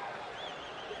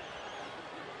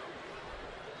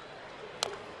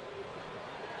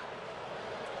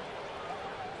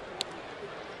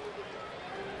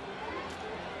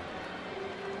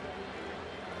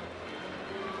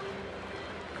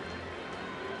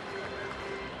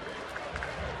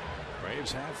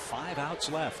 Braves have 5 outs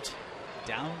left.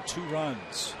 Down 2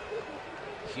 runs.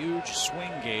 Huge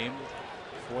swing game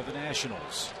for the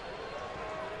Nationals.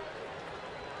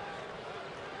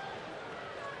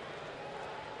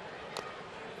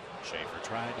 Schaefer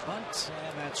tried to bunt,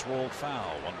 and that's rolled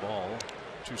foul. 1 ball,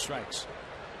 2 strikes.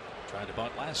 Tried to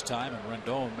bunt last time, and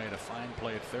Rendon made a fine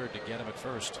play at third to get him at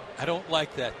first. I don't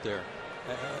like that there.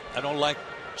 I don't like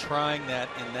trying that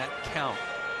in that count,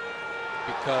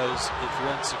 because if you're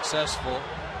unsuccessful,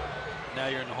 now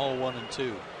you're in the hole 1 and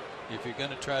 2. If you're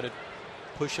going to try to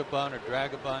push a bunt or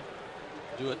drag a bunt,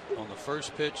 do it on the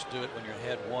first pitch, do it when you're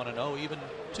ahead 1-0, even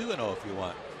 2-0 if you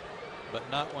want, but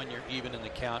not when you're even in the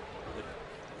count,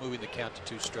 moving the count to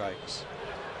 2 strikes.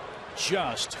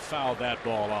 Just fouled that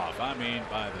ball off. I mean,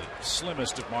 by the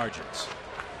slimmest of margins.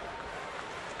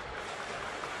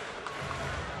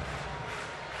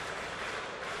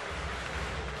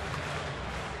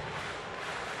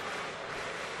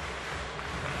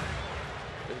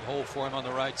 Big hole for him on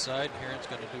the right side. Herron's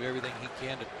going to do everything he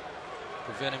can to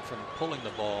prevent him from pulling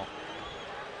the ball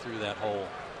through that hole.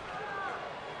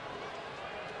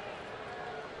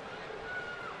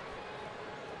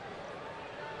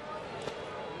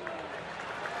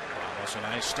 That's a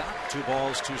nice stop. 2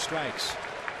 balls, 2 strikes.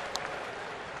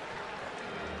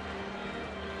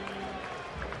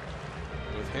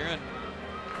 With Herron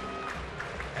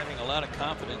having a lot of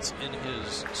confidence in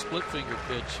his split finger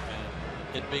pitch and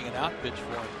it being an out pitch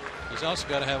for him, he's also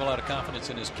got to have a lot of confidence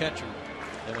in his catcher.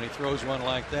 And when he throws one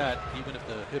like that, even if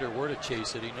the hitter were to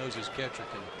chase it, he knows his catcher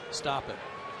can stop it.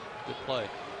 Good play.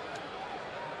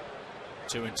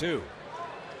 2-2.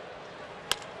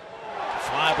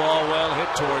 Fly ball well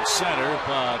hit towards center,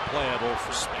 but playable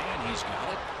for Span. He's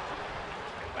got it.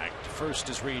 Back to first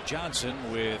is Reed Johnson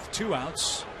with 2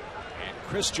 outs, and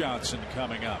Chris Johnson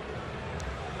coming up.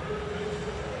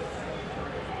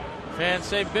 Fans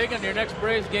save big on your next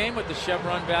Braves game with the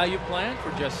Chevron Value Plan.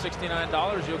 For just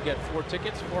 $69, you'll get 4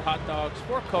 tickets, 4 hot dogs,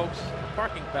 4 Cokes,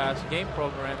 parking pass, game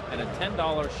program, and a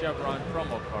 $10 Chevron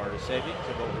promo card, a savings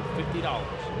of over $50.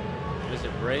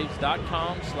 Visit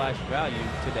Braves.com/value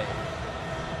today.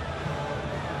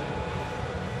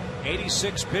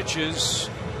 86 pitches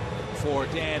for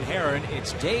Dan Herron.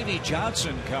 It's Davey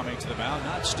Johnson coming to the mound,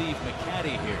 not Steve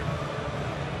McCaddy here.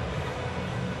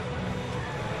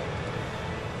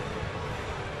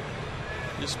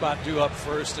 This spot due up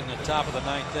first in the top of the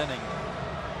 9th inning.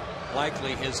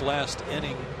 Likely his last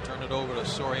inning. Turn it over to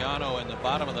Soriano in the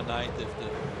bottom of the 9th if the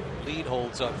lead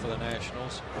holds up for the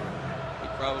Nationals. He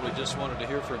probably just wanted to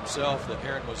hear for himself that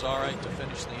Herron was all right to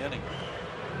finish the inning.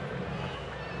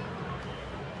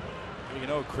 You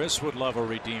know, Chris would love a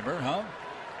redeemer, huh?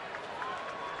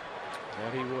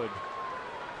 Yeah, he would.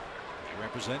 He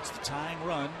represents the tying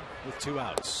run with 2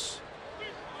 outs.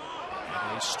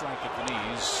 And a strike at the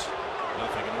knees.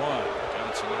 0-1.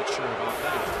 Johnson not sure about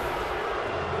that.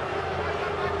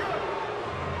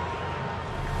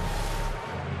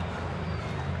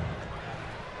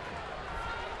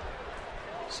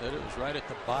 Said it was right at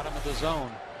the bottom of the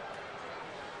zone.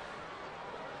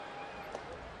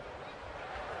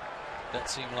 That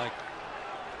seemed like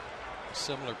a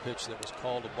similar pitch that was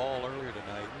called a ball earlier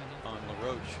tonight on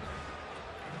LaRoche.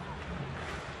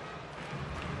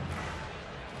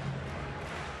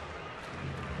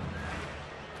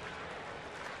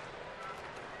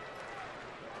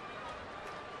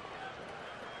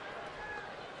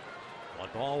 One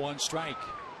ball, 1 strike.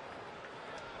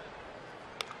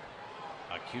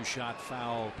 A cue shot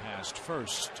foul past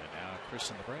first, and now Chris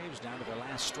and the Braves down to their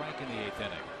last strike in the 8th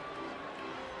inning.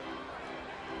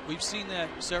 We've seen that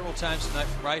several times tonight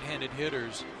from right-handed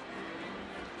hitters,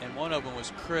 and one of them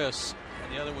was Chris,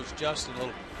 and the other was Justin,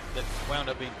 that wound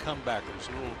up being comebackers,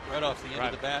 a little right off the end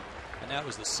of the bat, and that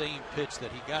was the same pitch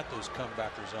that he got those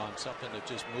comebackers on, something that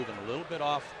just moving a little bit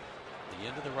off the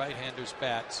end of the right-hander's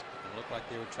bats, and looked like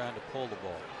they were trying to pull the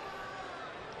ball.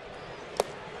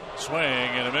 Swing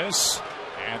and a miss,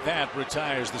 and that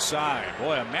retires the side.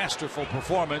 Boy, a masterful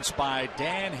performance by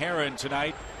Dan Herron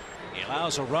tonight. He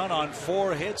allows a run on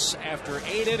 4 hits after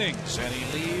 8 innings, and he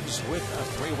leaves with a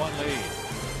 3-1 lead.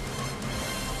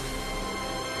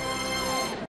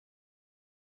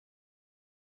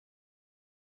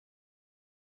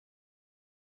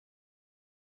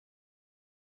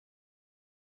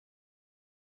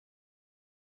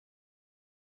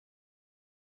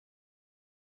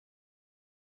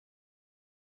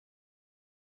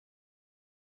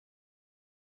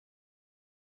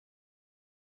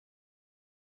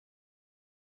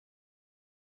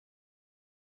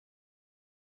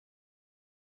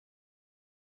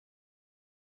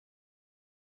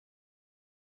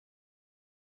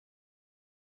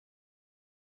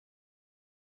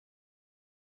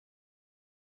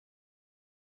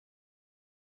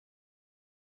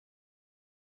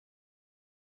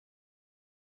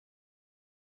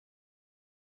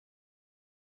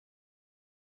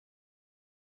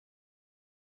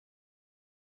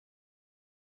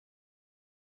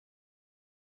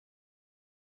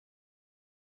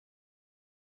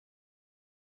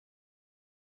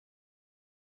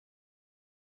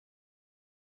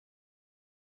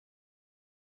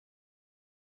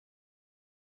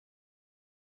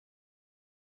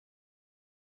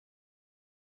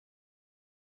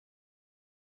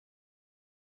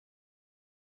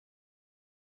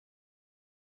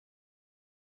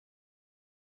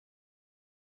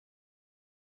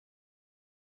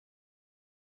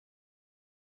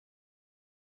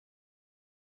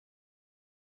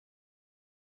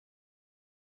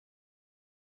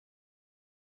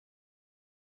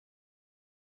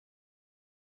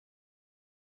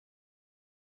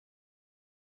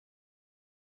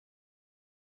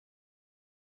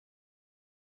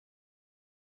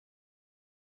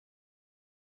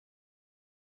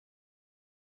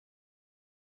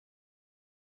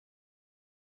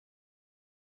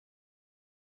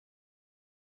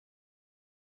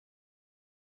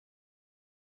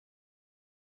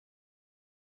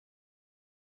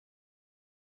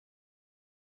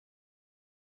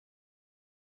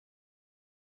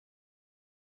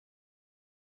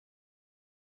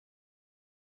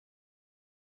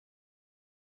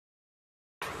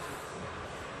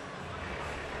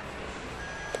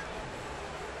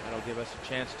 That'll give us a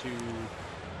chance to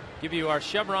give you our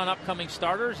Chevron upcoming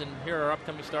starters, and here are our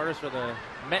upcoming starters for the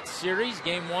Mets series.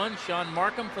 Game 1, Sean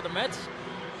Markham for the Mets.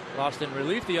 Lost in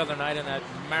relief the other night in that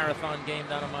marathon game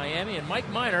down in Miami. And Mike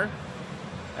Minor,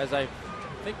 as I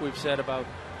think we've said about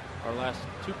our last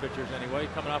 2 pitchers anyway,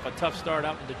 coming off a tough start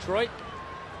out in Detroit.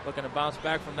 Looking to bounce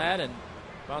back from that and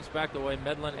bounce back the way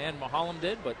Medlin and Mahalam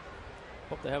did, but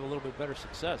hope they have a little bit better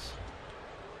success.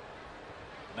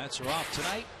 Mets are off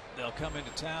tonight. They'll come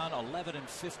into town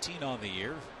 11-15 on the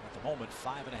year. At the moment,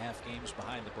 5.5 games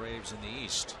behind the Braves in the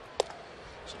East.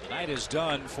 So tonight is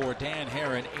done for Dan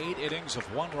Herron. 8 innings of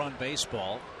 1-run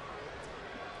baseball.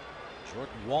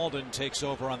 Jordan Walden takes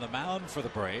over on the mound for the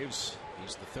Braves.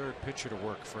 He's the 3rd pitcher to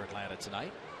work for Atlanta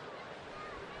tonight.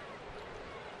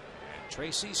 And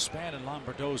Tracy, Span, and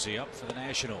Lombardozzi up for the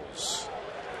Nationals.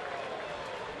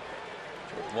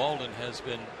 Jordan Walden has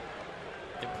been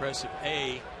impressive.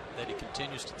 A, that he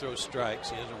continues to throw strikes.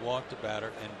 He hasn't walked a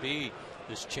batter. And B,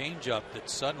 this changeup that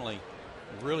suddenly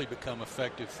really become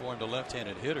effective for him to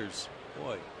left-handed hitters.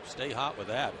 Boy, stay hot with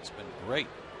that. It's been great.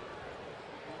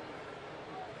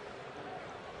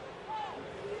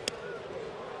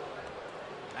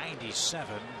 .97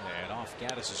 and off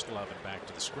Gaddis's glove and back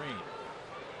to the screen.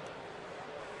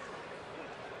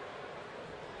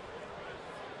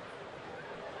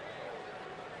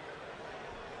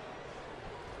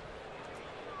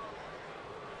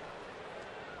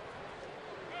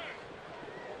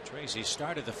 Tracy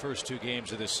started the first 2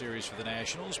 games of this series for the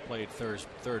Nationals, played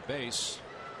third base,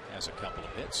 has a couple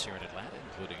of hits here in Atlanta,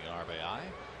 including an RBI.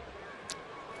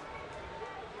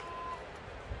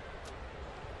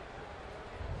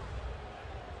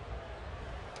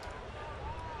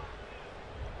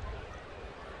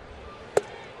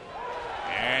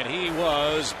 And he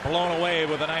was blown away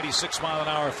with a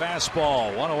 96-mile-an-hour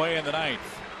fastball. 1 away in the 9th.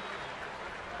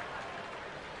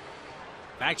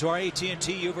 Back to our AT&T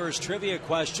Uvers trivia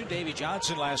question. Davey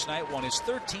Johnson last night won his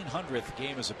 1,300th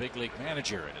game as a big league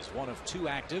manager and is one of 2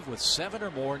 active with 7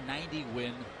 or more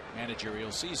 90-win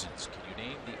managerial seasons. Can you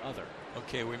name the other?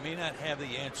 Okay, we may not have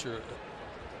the answer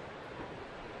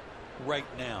right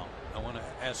now. I want to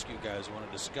ask you guys, I want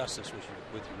to discuss this with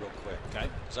you real quick. Okay.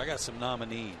 Because I got some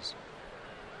nominees.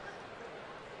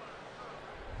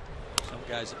 Some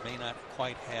guys that may not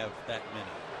quite have that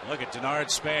many. Look at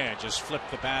Denard Span just flipped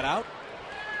the bat out.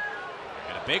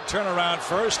 And a big turnaround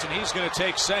first, and he's going to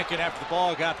take second after the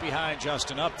ball got behind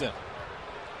Justin Upton.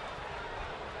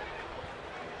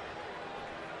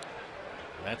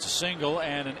 That's a single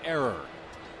and an error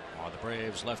on the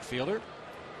Braves left fielder.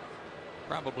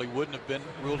 Probably wouldn't have been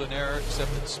ruled an error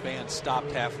except that Span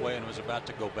stopped halfway and was about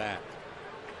to go back.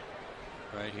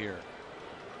 Right here.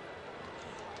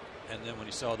 And then when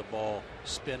he saw the ball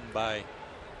spin by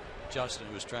Justin,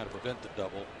 who was trying to prevent the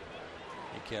double,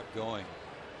 he kept going.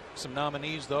 Some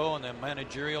nominees, though, on the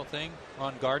managerial thing.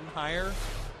 Ron Gardenhire.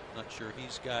 Not sure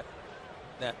he's got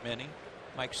that many.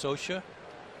 Mike Scioscia.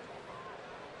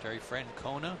 Terry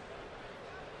Francona.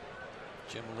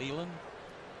 Jim Leland.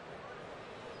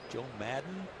 Joe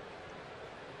Madden.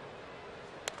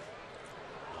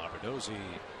 Lombardozzi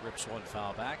rips one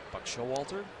foul back. Buck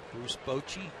Showalter. Bruce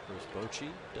Bochy.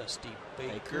 Dusty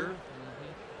Baker.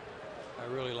 I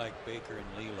really like Baker and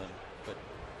Leland, but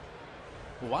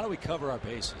well, why don't we cover our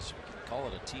bases? We can call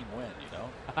it a team win, you know.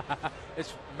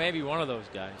 It's maybe one of those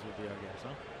guys would be our guess,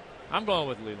 huh? I'm going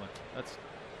with Leland. That's the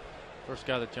first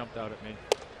guy that jumped out at me.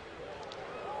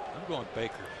 I'm going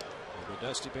Baker. We'll go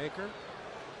Dusty Baker.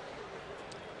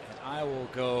 And I will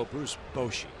go Bruce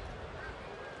Bochy.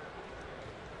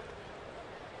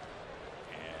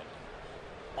 And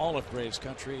all of Braves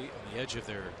country on the edge of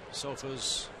their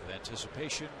sofas with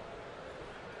anticipation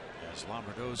as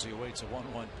Lombardozzi awaits a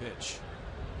 1-1 pitch.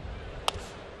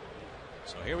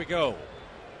 So here we go.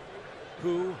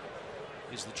 Who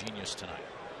is the genius tonight?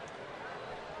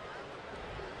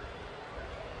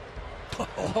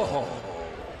 Oh.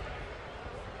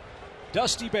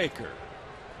 Dusty Baker.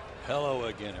 Hello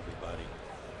again, everybody.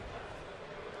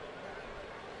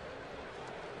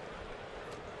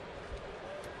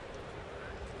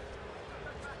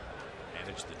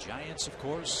 Manage the Giants, of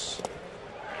course.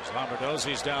 As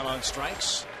Lombardozzi's down on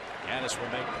strikes. Gaddis will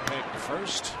make the pick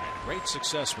first. Great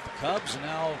success with the Cubs, and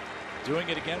now doing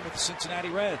it again with the Cincinnati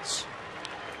Reds.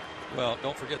 Well,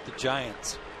 don't forget the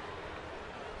Giants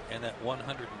and that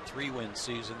 103-win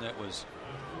season that was.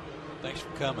 Thanks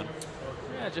for coming.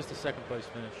 Yeah, just a second place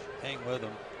finish. Hang with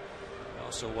them.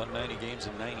 Also won 90 games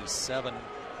in 97.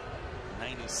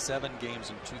 97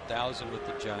 games in 2000 with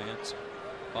the Giants,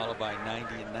 followed by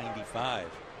 90 and 95.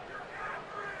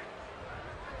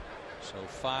 So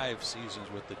 5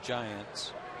 seasons with the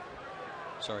Giants.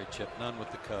 Sorry, Chip, none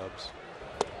with the Cubs.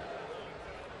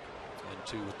 And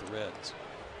 2 with the Reds,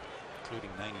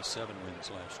 including 97 wins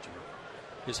last year.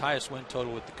 His highest win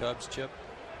total with the Cubs, Chip,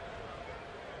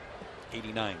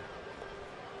 89.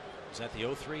 Is that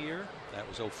the 03 year? That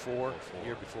was 04. The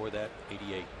year before that, 88.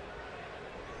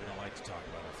 We don't like to talk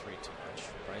about 03 too much.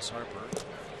 Bryce Harper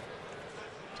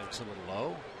takes a little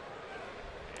low.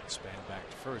 And span back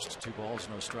to first. 2 balls,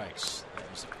 no strikes. That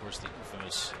was, of course, the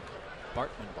infamous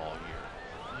Bartman ball year.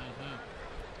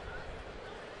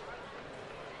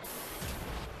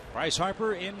 Bryce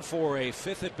Harper in for a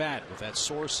 5th at bat with that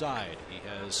sore side. He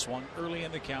has swung early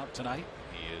in the count tonight.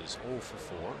 He is 0 for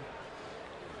 4. And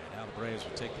now the Braves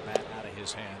will take the bat out of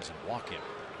his hands and walk him.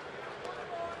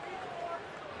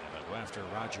 And they'll go after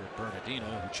Roger Bernardino,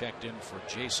 who checked in for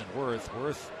Jason Worth.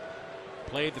 Worth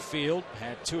played the field,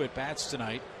 had 2 at bats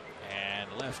tonight, and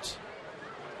left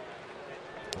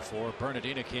before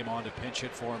Bernardino came on to pinch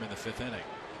hit for him in the 5th inning.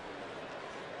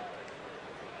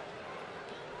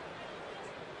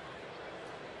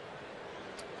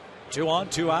 Two on,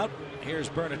 2 out. Here's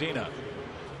Bernardino.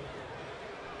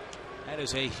 That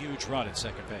is a huge run at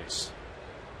second base.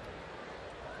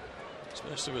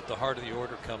 Especially with the heart of the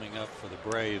order coming up for the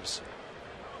Braves.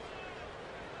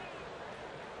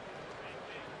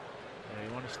 Yeah,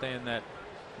 you want to stay in that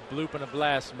bloop and a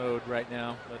blast mode right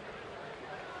now, but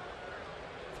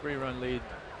 3-run lead,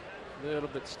 a little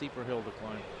bit steeper hill to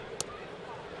climb.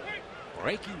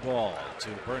 Breaking ball to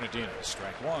Bernardino.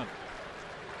 Strike 1.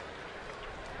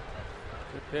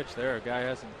 Good pitch there. A guy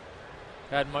hasn't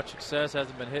had much success,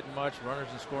 hasn't been hitting much. Runners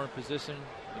in scoring position.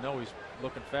 You know he's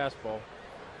looking fastball.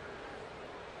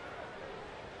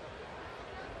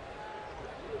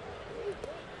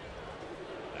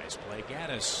 Nice play,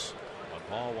 Gaddis. 1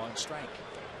 ball, 1 strike.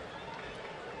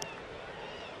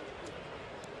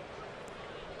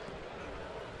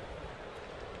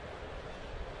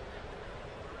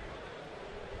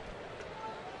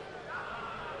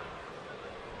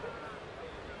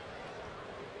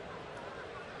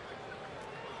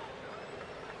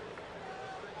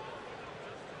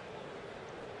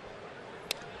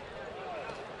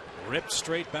 Ripped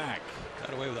straight back.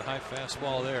 Got away with a high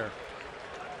fastball there.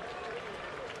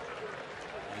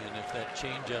 And if that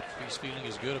changeup, he's feeling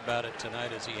as good about it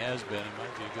tonight as he has been, it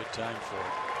might be a good time for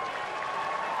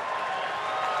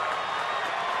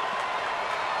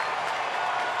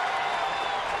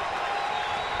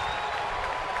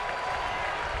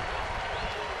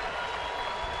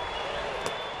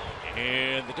it.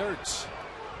 In the dirt.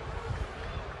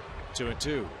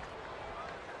 2-2.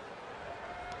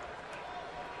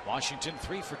 Washington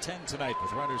 3 for 10 tonight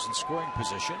with runners in scoring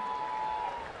position.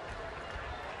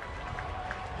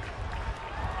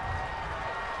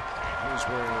 And here's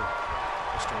where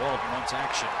Mr. Walden wants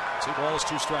action. 2 balls,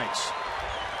 2 strikes.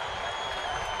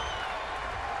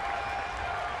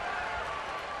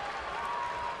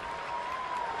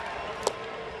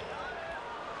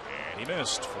 And he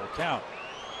missed. Full count.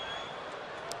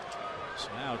 So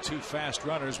now 2 fast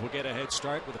runners will get a head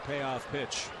start with a payoff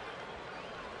pitch.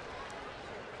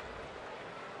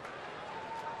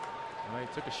 Well, he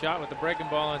took a shot with the breaking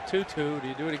ball on 2-2. Do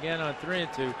you do it again on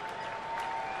 3-2?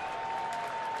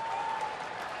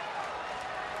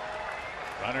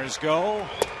 Runners go.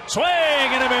 Swing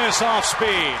and a miss off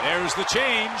speed. There's the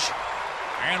change.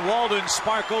 And Walden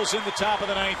sparkles in the top of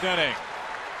the 9th inning.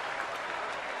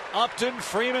 Upton,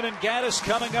 Freeman, and Gaddis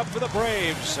coming up for the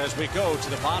Braves as we go to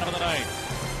the bottom of the 9th.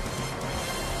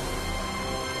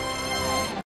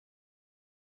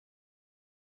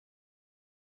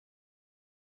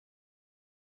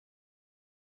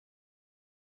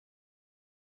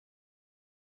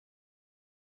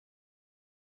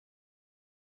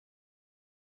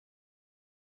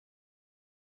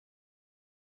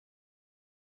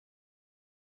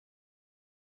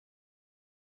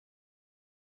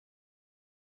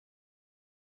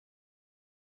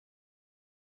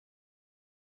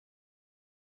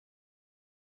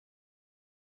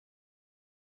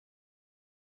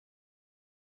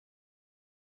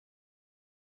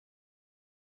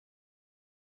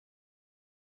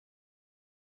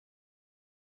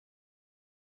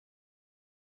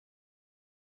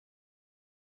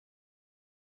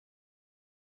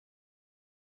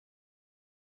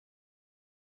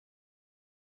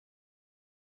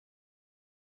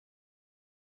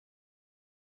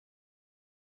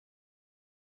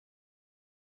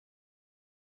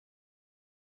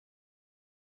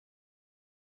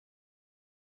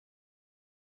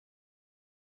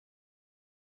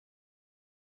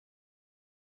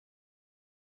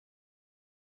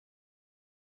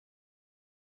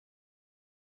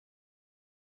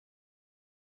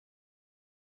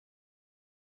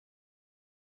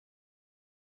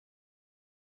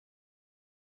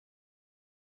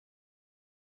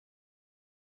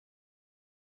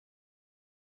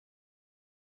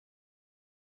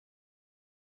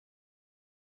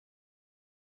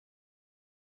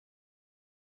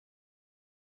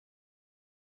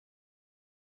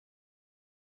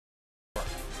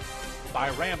 by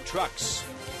Ram Trucks,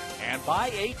 and by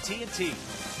AT&T.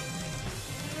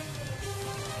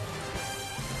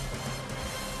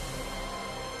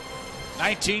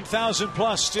 19,000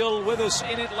 plus still with us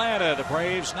in Atlanta. The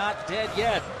Braves not dead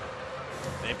yet.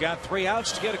 They've got 3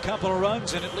 outs to get a couple of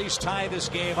runs and at least tie this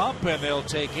game up, and they'll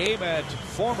take aim at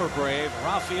former Brave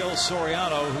Rafael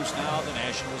Soriano, who's now the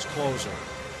Nationals closer.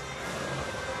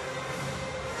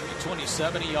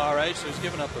 3.27 ERA, so he's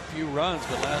given up a few runs,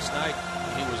 but last night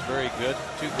he was very good.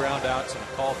 2 ground outs and a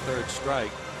called third strike.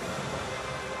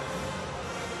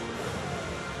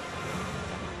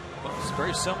 Well, it's a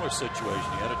very similar situation.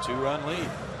 He had a 2-run lead.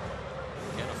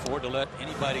 Can't afford to let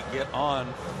anybody get on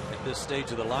at this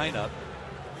stage of the lineup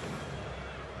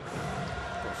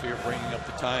for fear of bringing up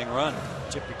the tying run.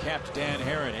 Tip your cap to Dan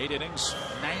Herron. 8 innings,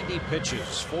 90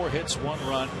 pitches, 4 hits, 1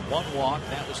 run, 1 walk.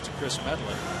 That was to Chris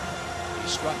Medlin. He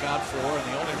struck out 4,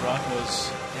 and the only run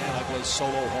was Dan Uggla's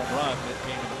solo home run that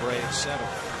came in the Braves' 7th.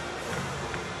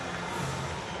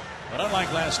 But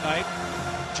unlike last night,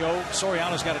 Joe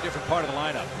Soriano's got a different part of the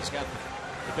lineup. He's got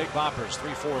the big boppers,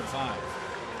 3, 4, and 5.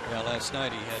 Yeah, last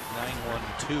night he had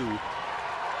 9-1-2,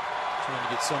 trying to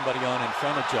get somebody on in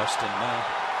front of Justin. Now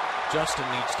Justin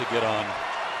needs to get on.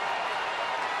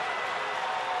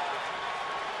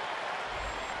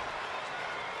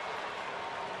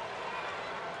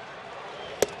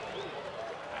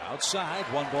 Outside,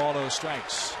 1 ball, no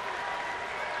strikes.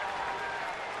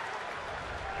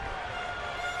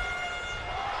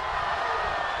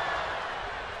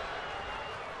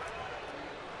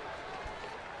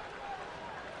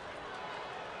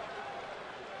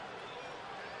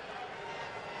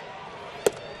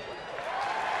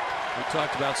 We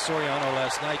talked about Soriano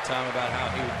last night, Tom, about how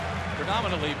he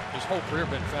predominantly his whole career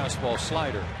been fastball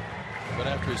slider. But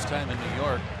after his time in New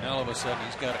York, now all of a sudden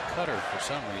he's got a cutter for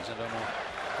some reason. I don't know.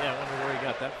 Yeah, I wonder where he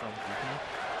got that from.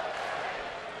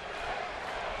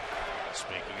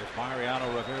 Speaking of Mariano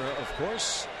Rivera, of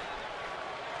course.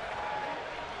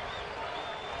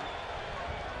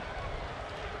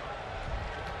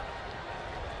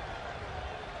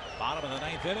 Bottom of the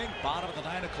 9th inning, bottom of the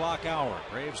 9 o'clock hour.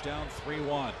 Braves down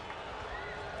 3-1.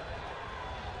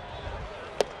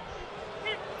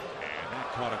 And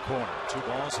that caught a corner. 2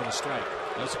 balls and a strike.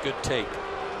 That's a good take.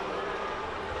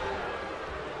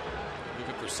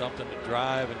 Looking for something to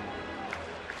drive, and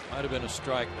might have been a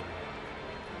strike, but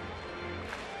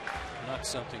not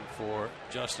something for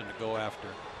Justin to go after.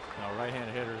 No,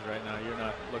 right-handed hitters right now, you're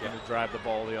not looking to drive the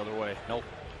ball the other way. Nope.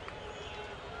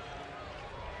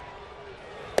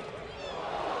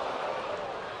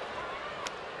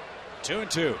 Two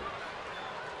and two.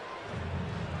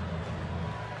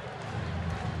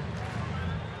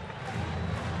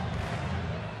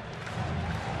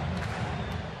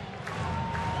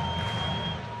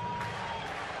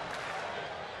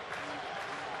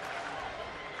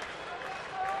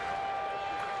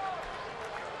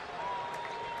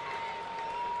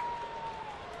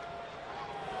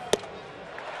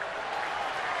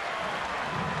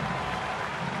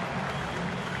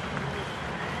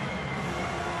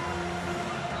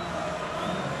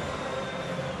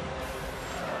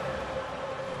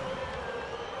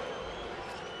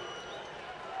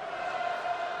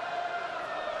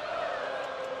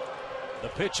 The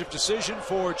pitch of decision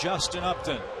for Justin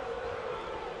Upton.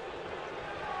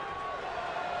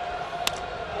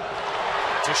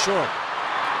 To short.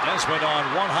 Nesbitt on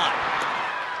 1 hop.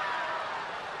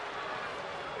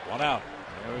 1 out.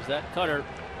 There was that cutter.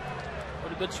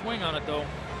 What a good swing on it, though.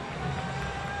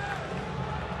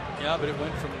 Yeah, but it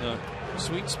went from the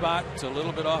sweet spot to a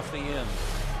little bit off the end.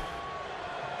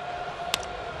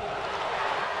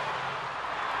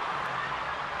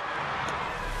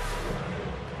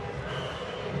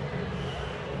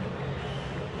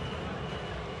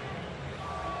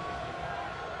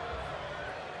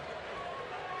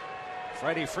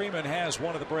 Freddie Freeman has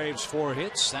one of the Braves' 4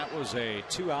 hits. That was a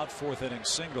 2-out 4th inning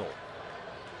single.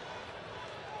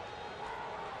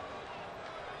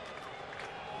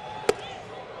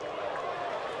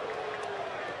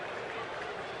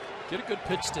 Get a good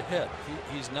pitch to hit.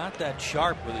 He's not that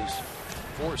sharp with his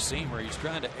 4-seamer. He's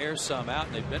trying to air some out,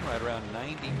 and they've been right around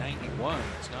 90, 91.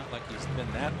 It's not like he's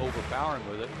been that overpowering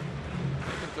with it.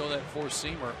 They can throw that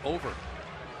 4-seamer over.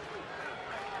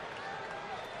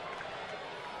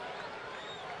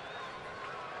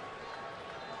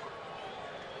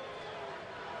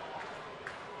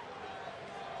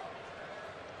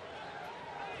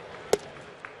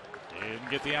 Didn't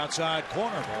get the outside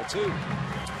corner, ball 2.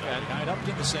 And Knight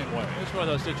Upton the same way. It's one of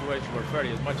those situations where Freddie,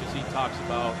 as much as he talks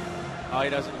about how he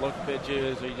doesn't look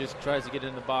pitches or he just tries to get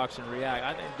in the box and react,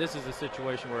 I think this is a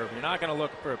situation where if you're not going to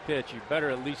look for a pitch, you better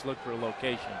at least look for a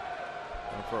location.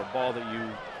 for a ball that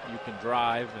you can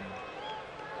drive and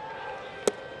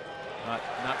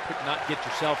not get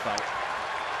yourself out.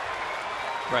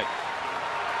 Right.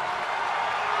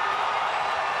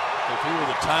 If he were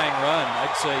the tying run,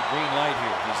 I'd say green light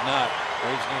here. He's not.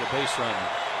 Braves need a base runner.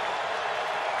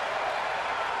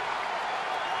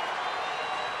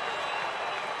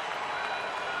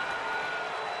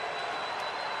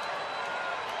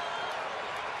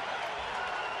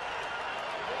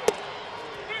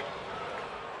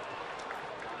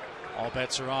 All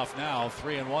bets are off now.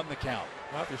 3-1 the count.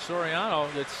 Well, if you're Soriano,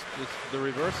 it's the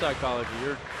reverse psychology.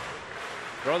 You're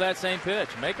throw that same pitch,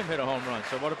 make him hit a home run.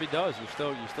 So what if he does? You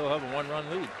still have a 1-run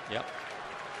lead. Yep.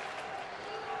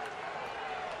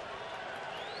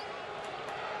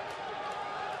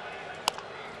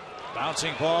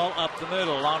 Bouncing ball up the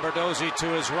middle. Lombardozzi to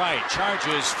his right.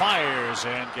 Charges, fires,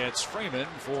 and gets Freeman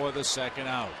for the second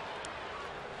out.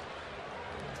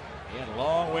 He had a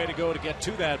long way to go to get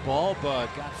to that ball, but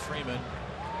got Freeman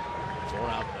for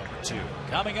out number 2.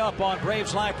 Coming up on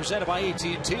Braves Live, presented by AT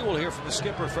we'll hear from the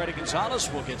skipper, Freddie Gonzalez.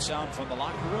 We'll get sound from the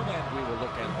locker room, and we will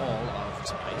look at all of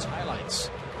tonight's highlights.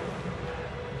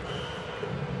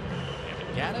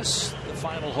 Evan Gattis, the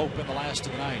final hope in the last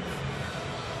of the ninth.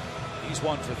 He's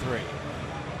 1 for 3.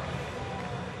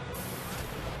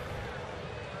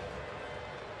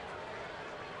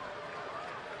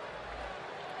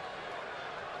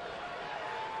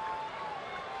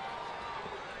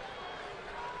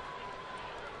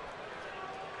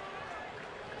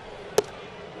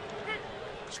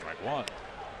 Strike 1.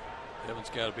 Evan's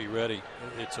got to be ready.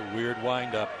 It's a weird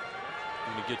windup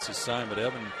when he gets his sign, but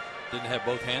Evan didn't have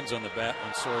both hands on the bat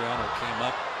when Soriano came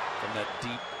up from that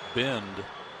deep bend,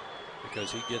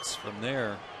 because he gets from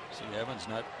there. See, Evans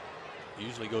not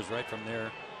usually goes right from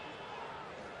there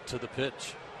to the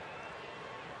pitch.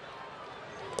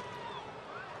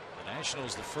 The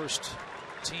Nationals, the first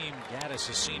team Gattis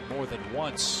has seen more than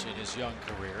once in his young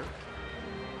career.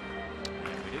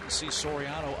 And we didn't see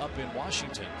Soriano up in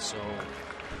Washington, so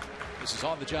this is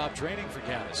on-the-job training for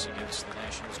Gattis against the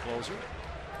Nationals closer.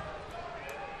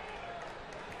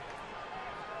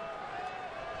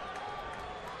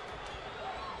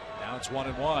 Now it's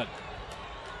 1-1.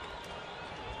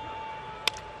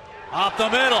 Up the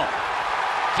middle.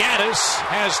 Gattis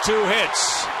has 2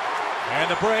 hits.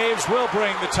 And the Braves will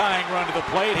bring the tying run to the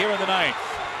plate here in the ninth.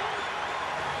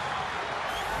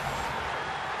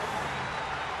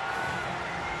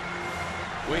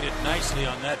 Waited nicely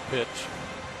on that pitch.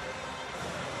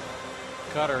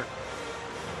 Cutter.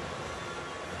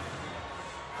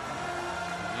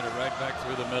 Get it right back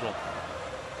through the middle.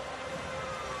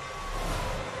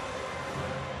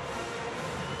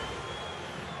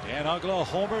 Dan Uggla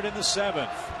homered in the 7th.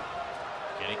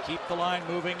 Can he keep the line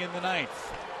moving in the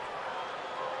 9th?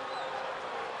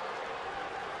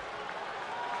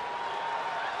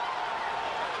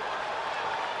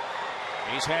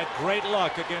 He's had great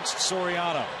luck against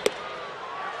Soriano.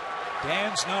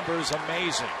 Dan's numbers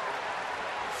amazing.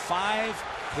 5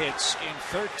 hits in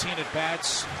 13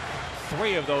 at-bats.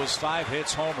 3 of those 5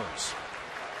 hits homers.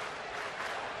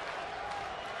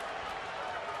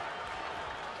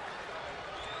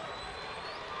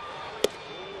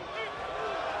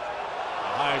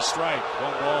 High strike.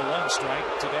 1 ball, 1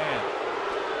 strike to Dan.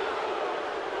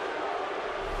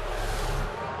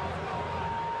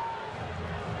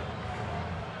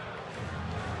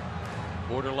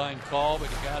 Borderline call, but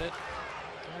he got it.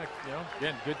 Yeah, you know,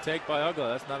 again, good take by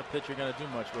Uggla. That's not a pitch you're going to do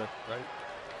much with. Right.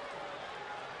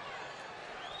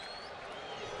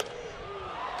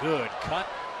 Good cut.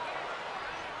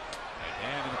 And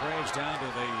Dan and the Braves down to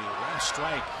the last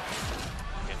strike.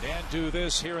 Can Dan do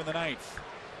this here in the 9th?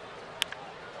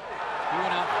 He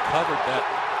went out and covered that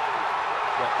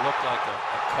what looked like a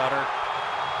cutter.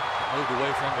 Moved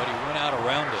away from it, but he went out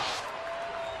around it.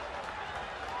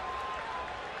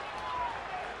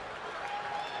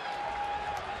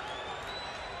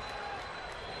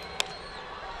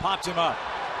 Popped him up.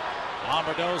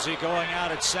 Lombardozzi going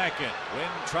out at second. Wynn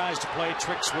tries to play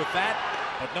tricks with that,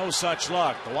 but no such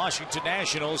luck. The Washington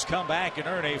Nationals come back and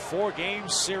earn a 4-game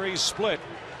series split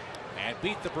and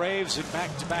beat the Braves in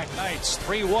back-to-back nights.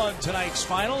 3-1 tonight's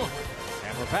final,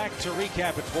 and we're back to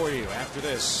recap it for you after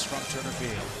this from Turner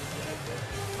Field.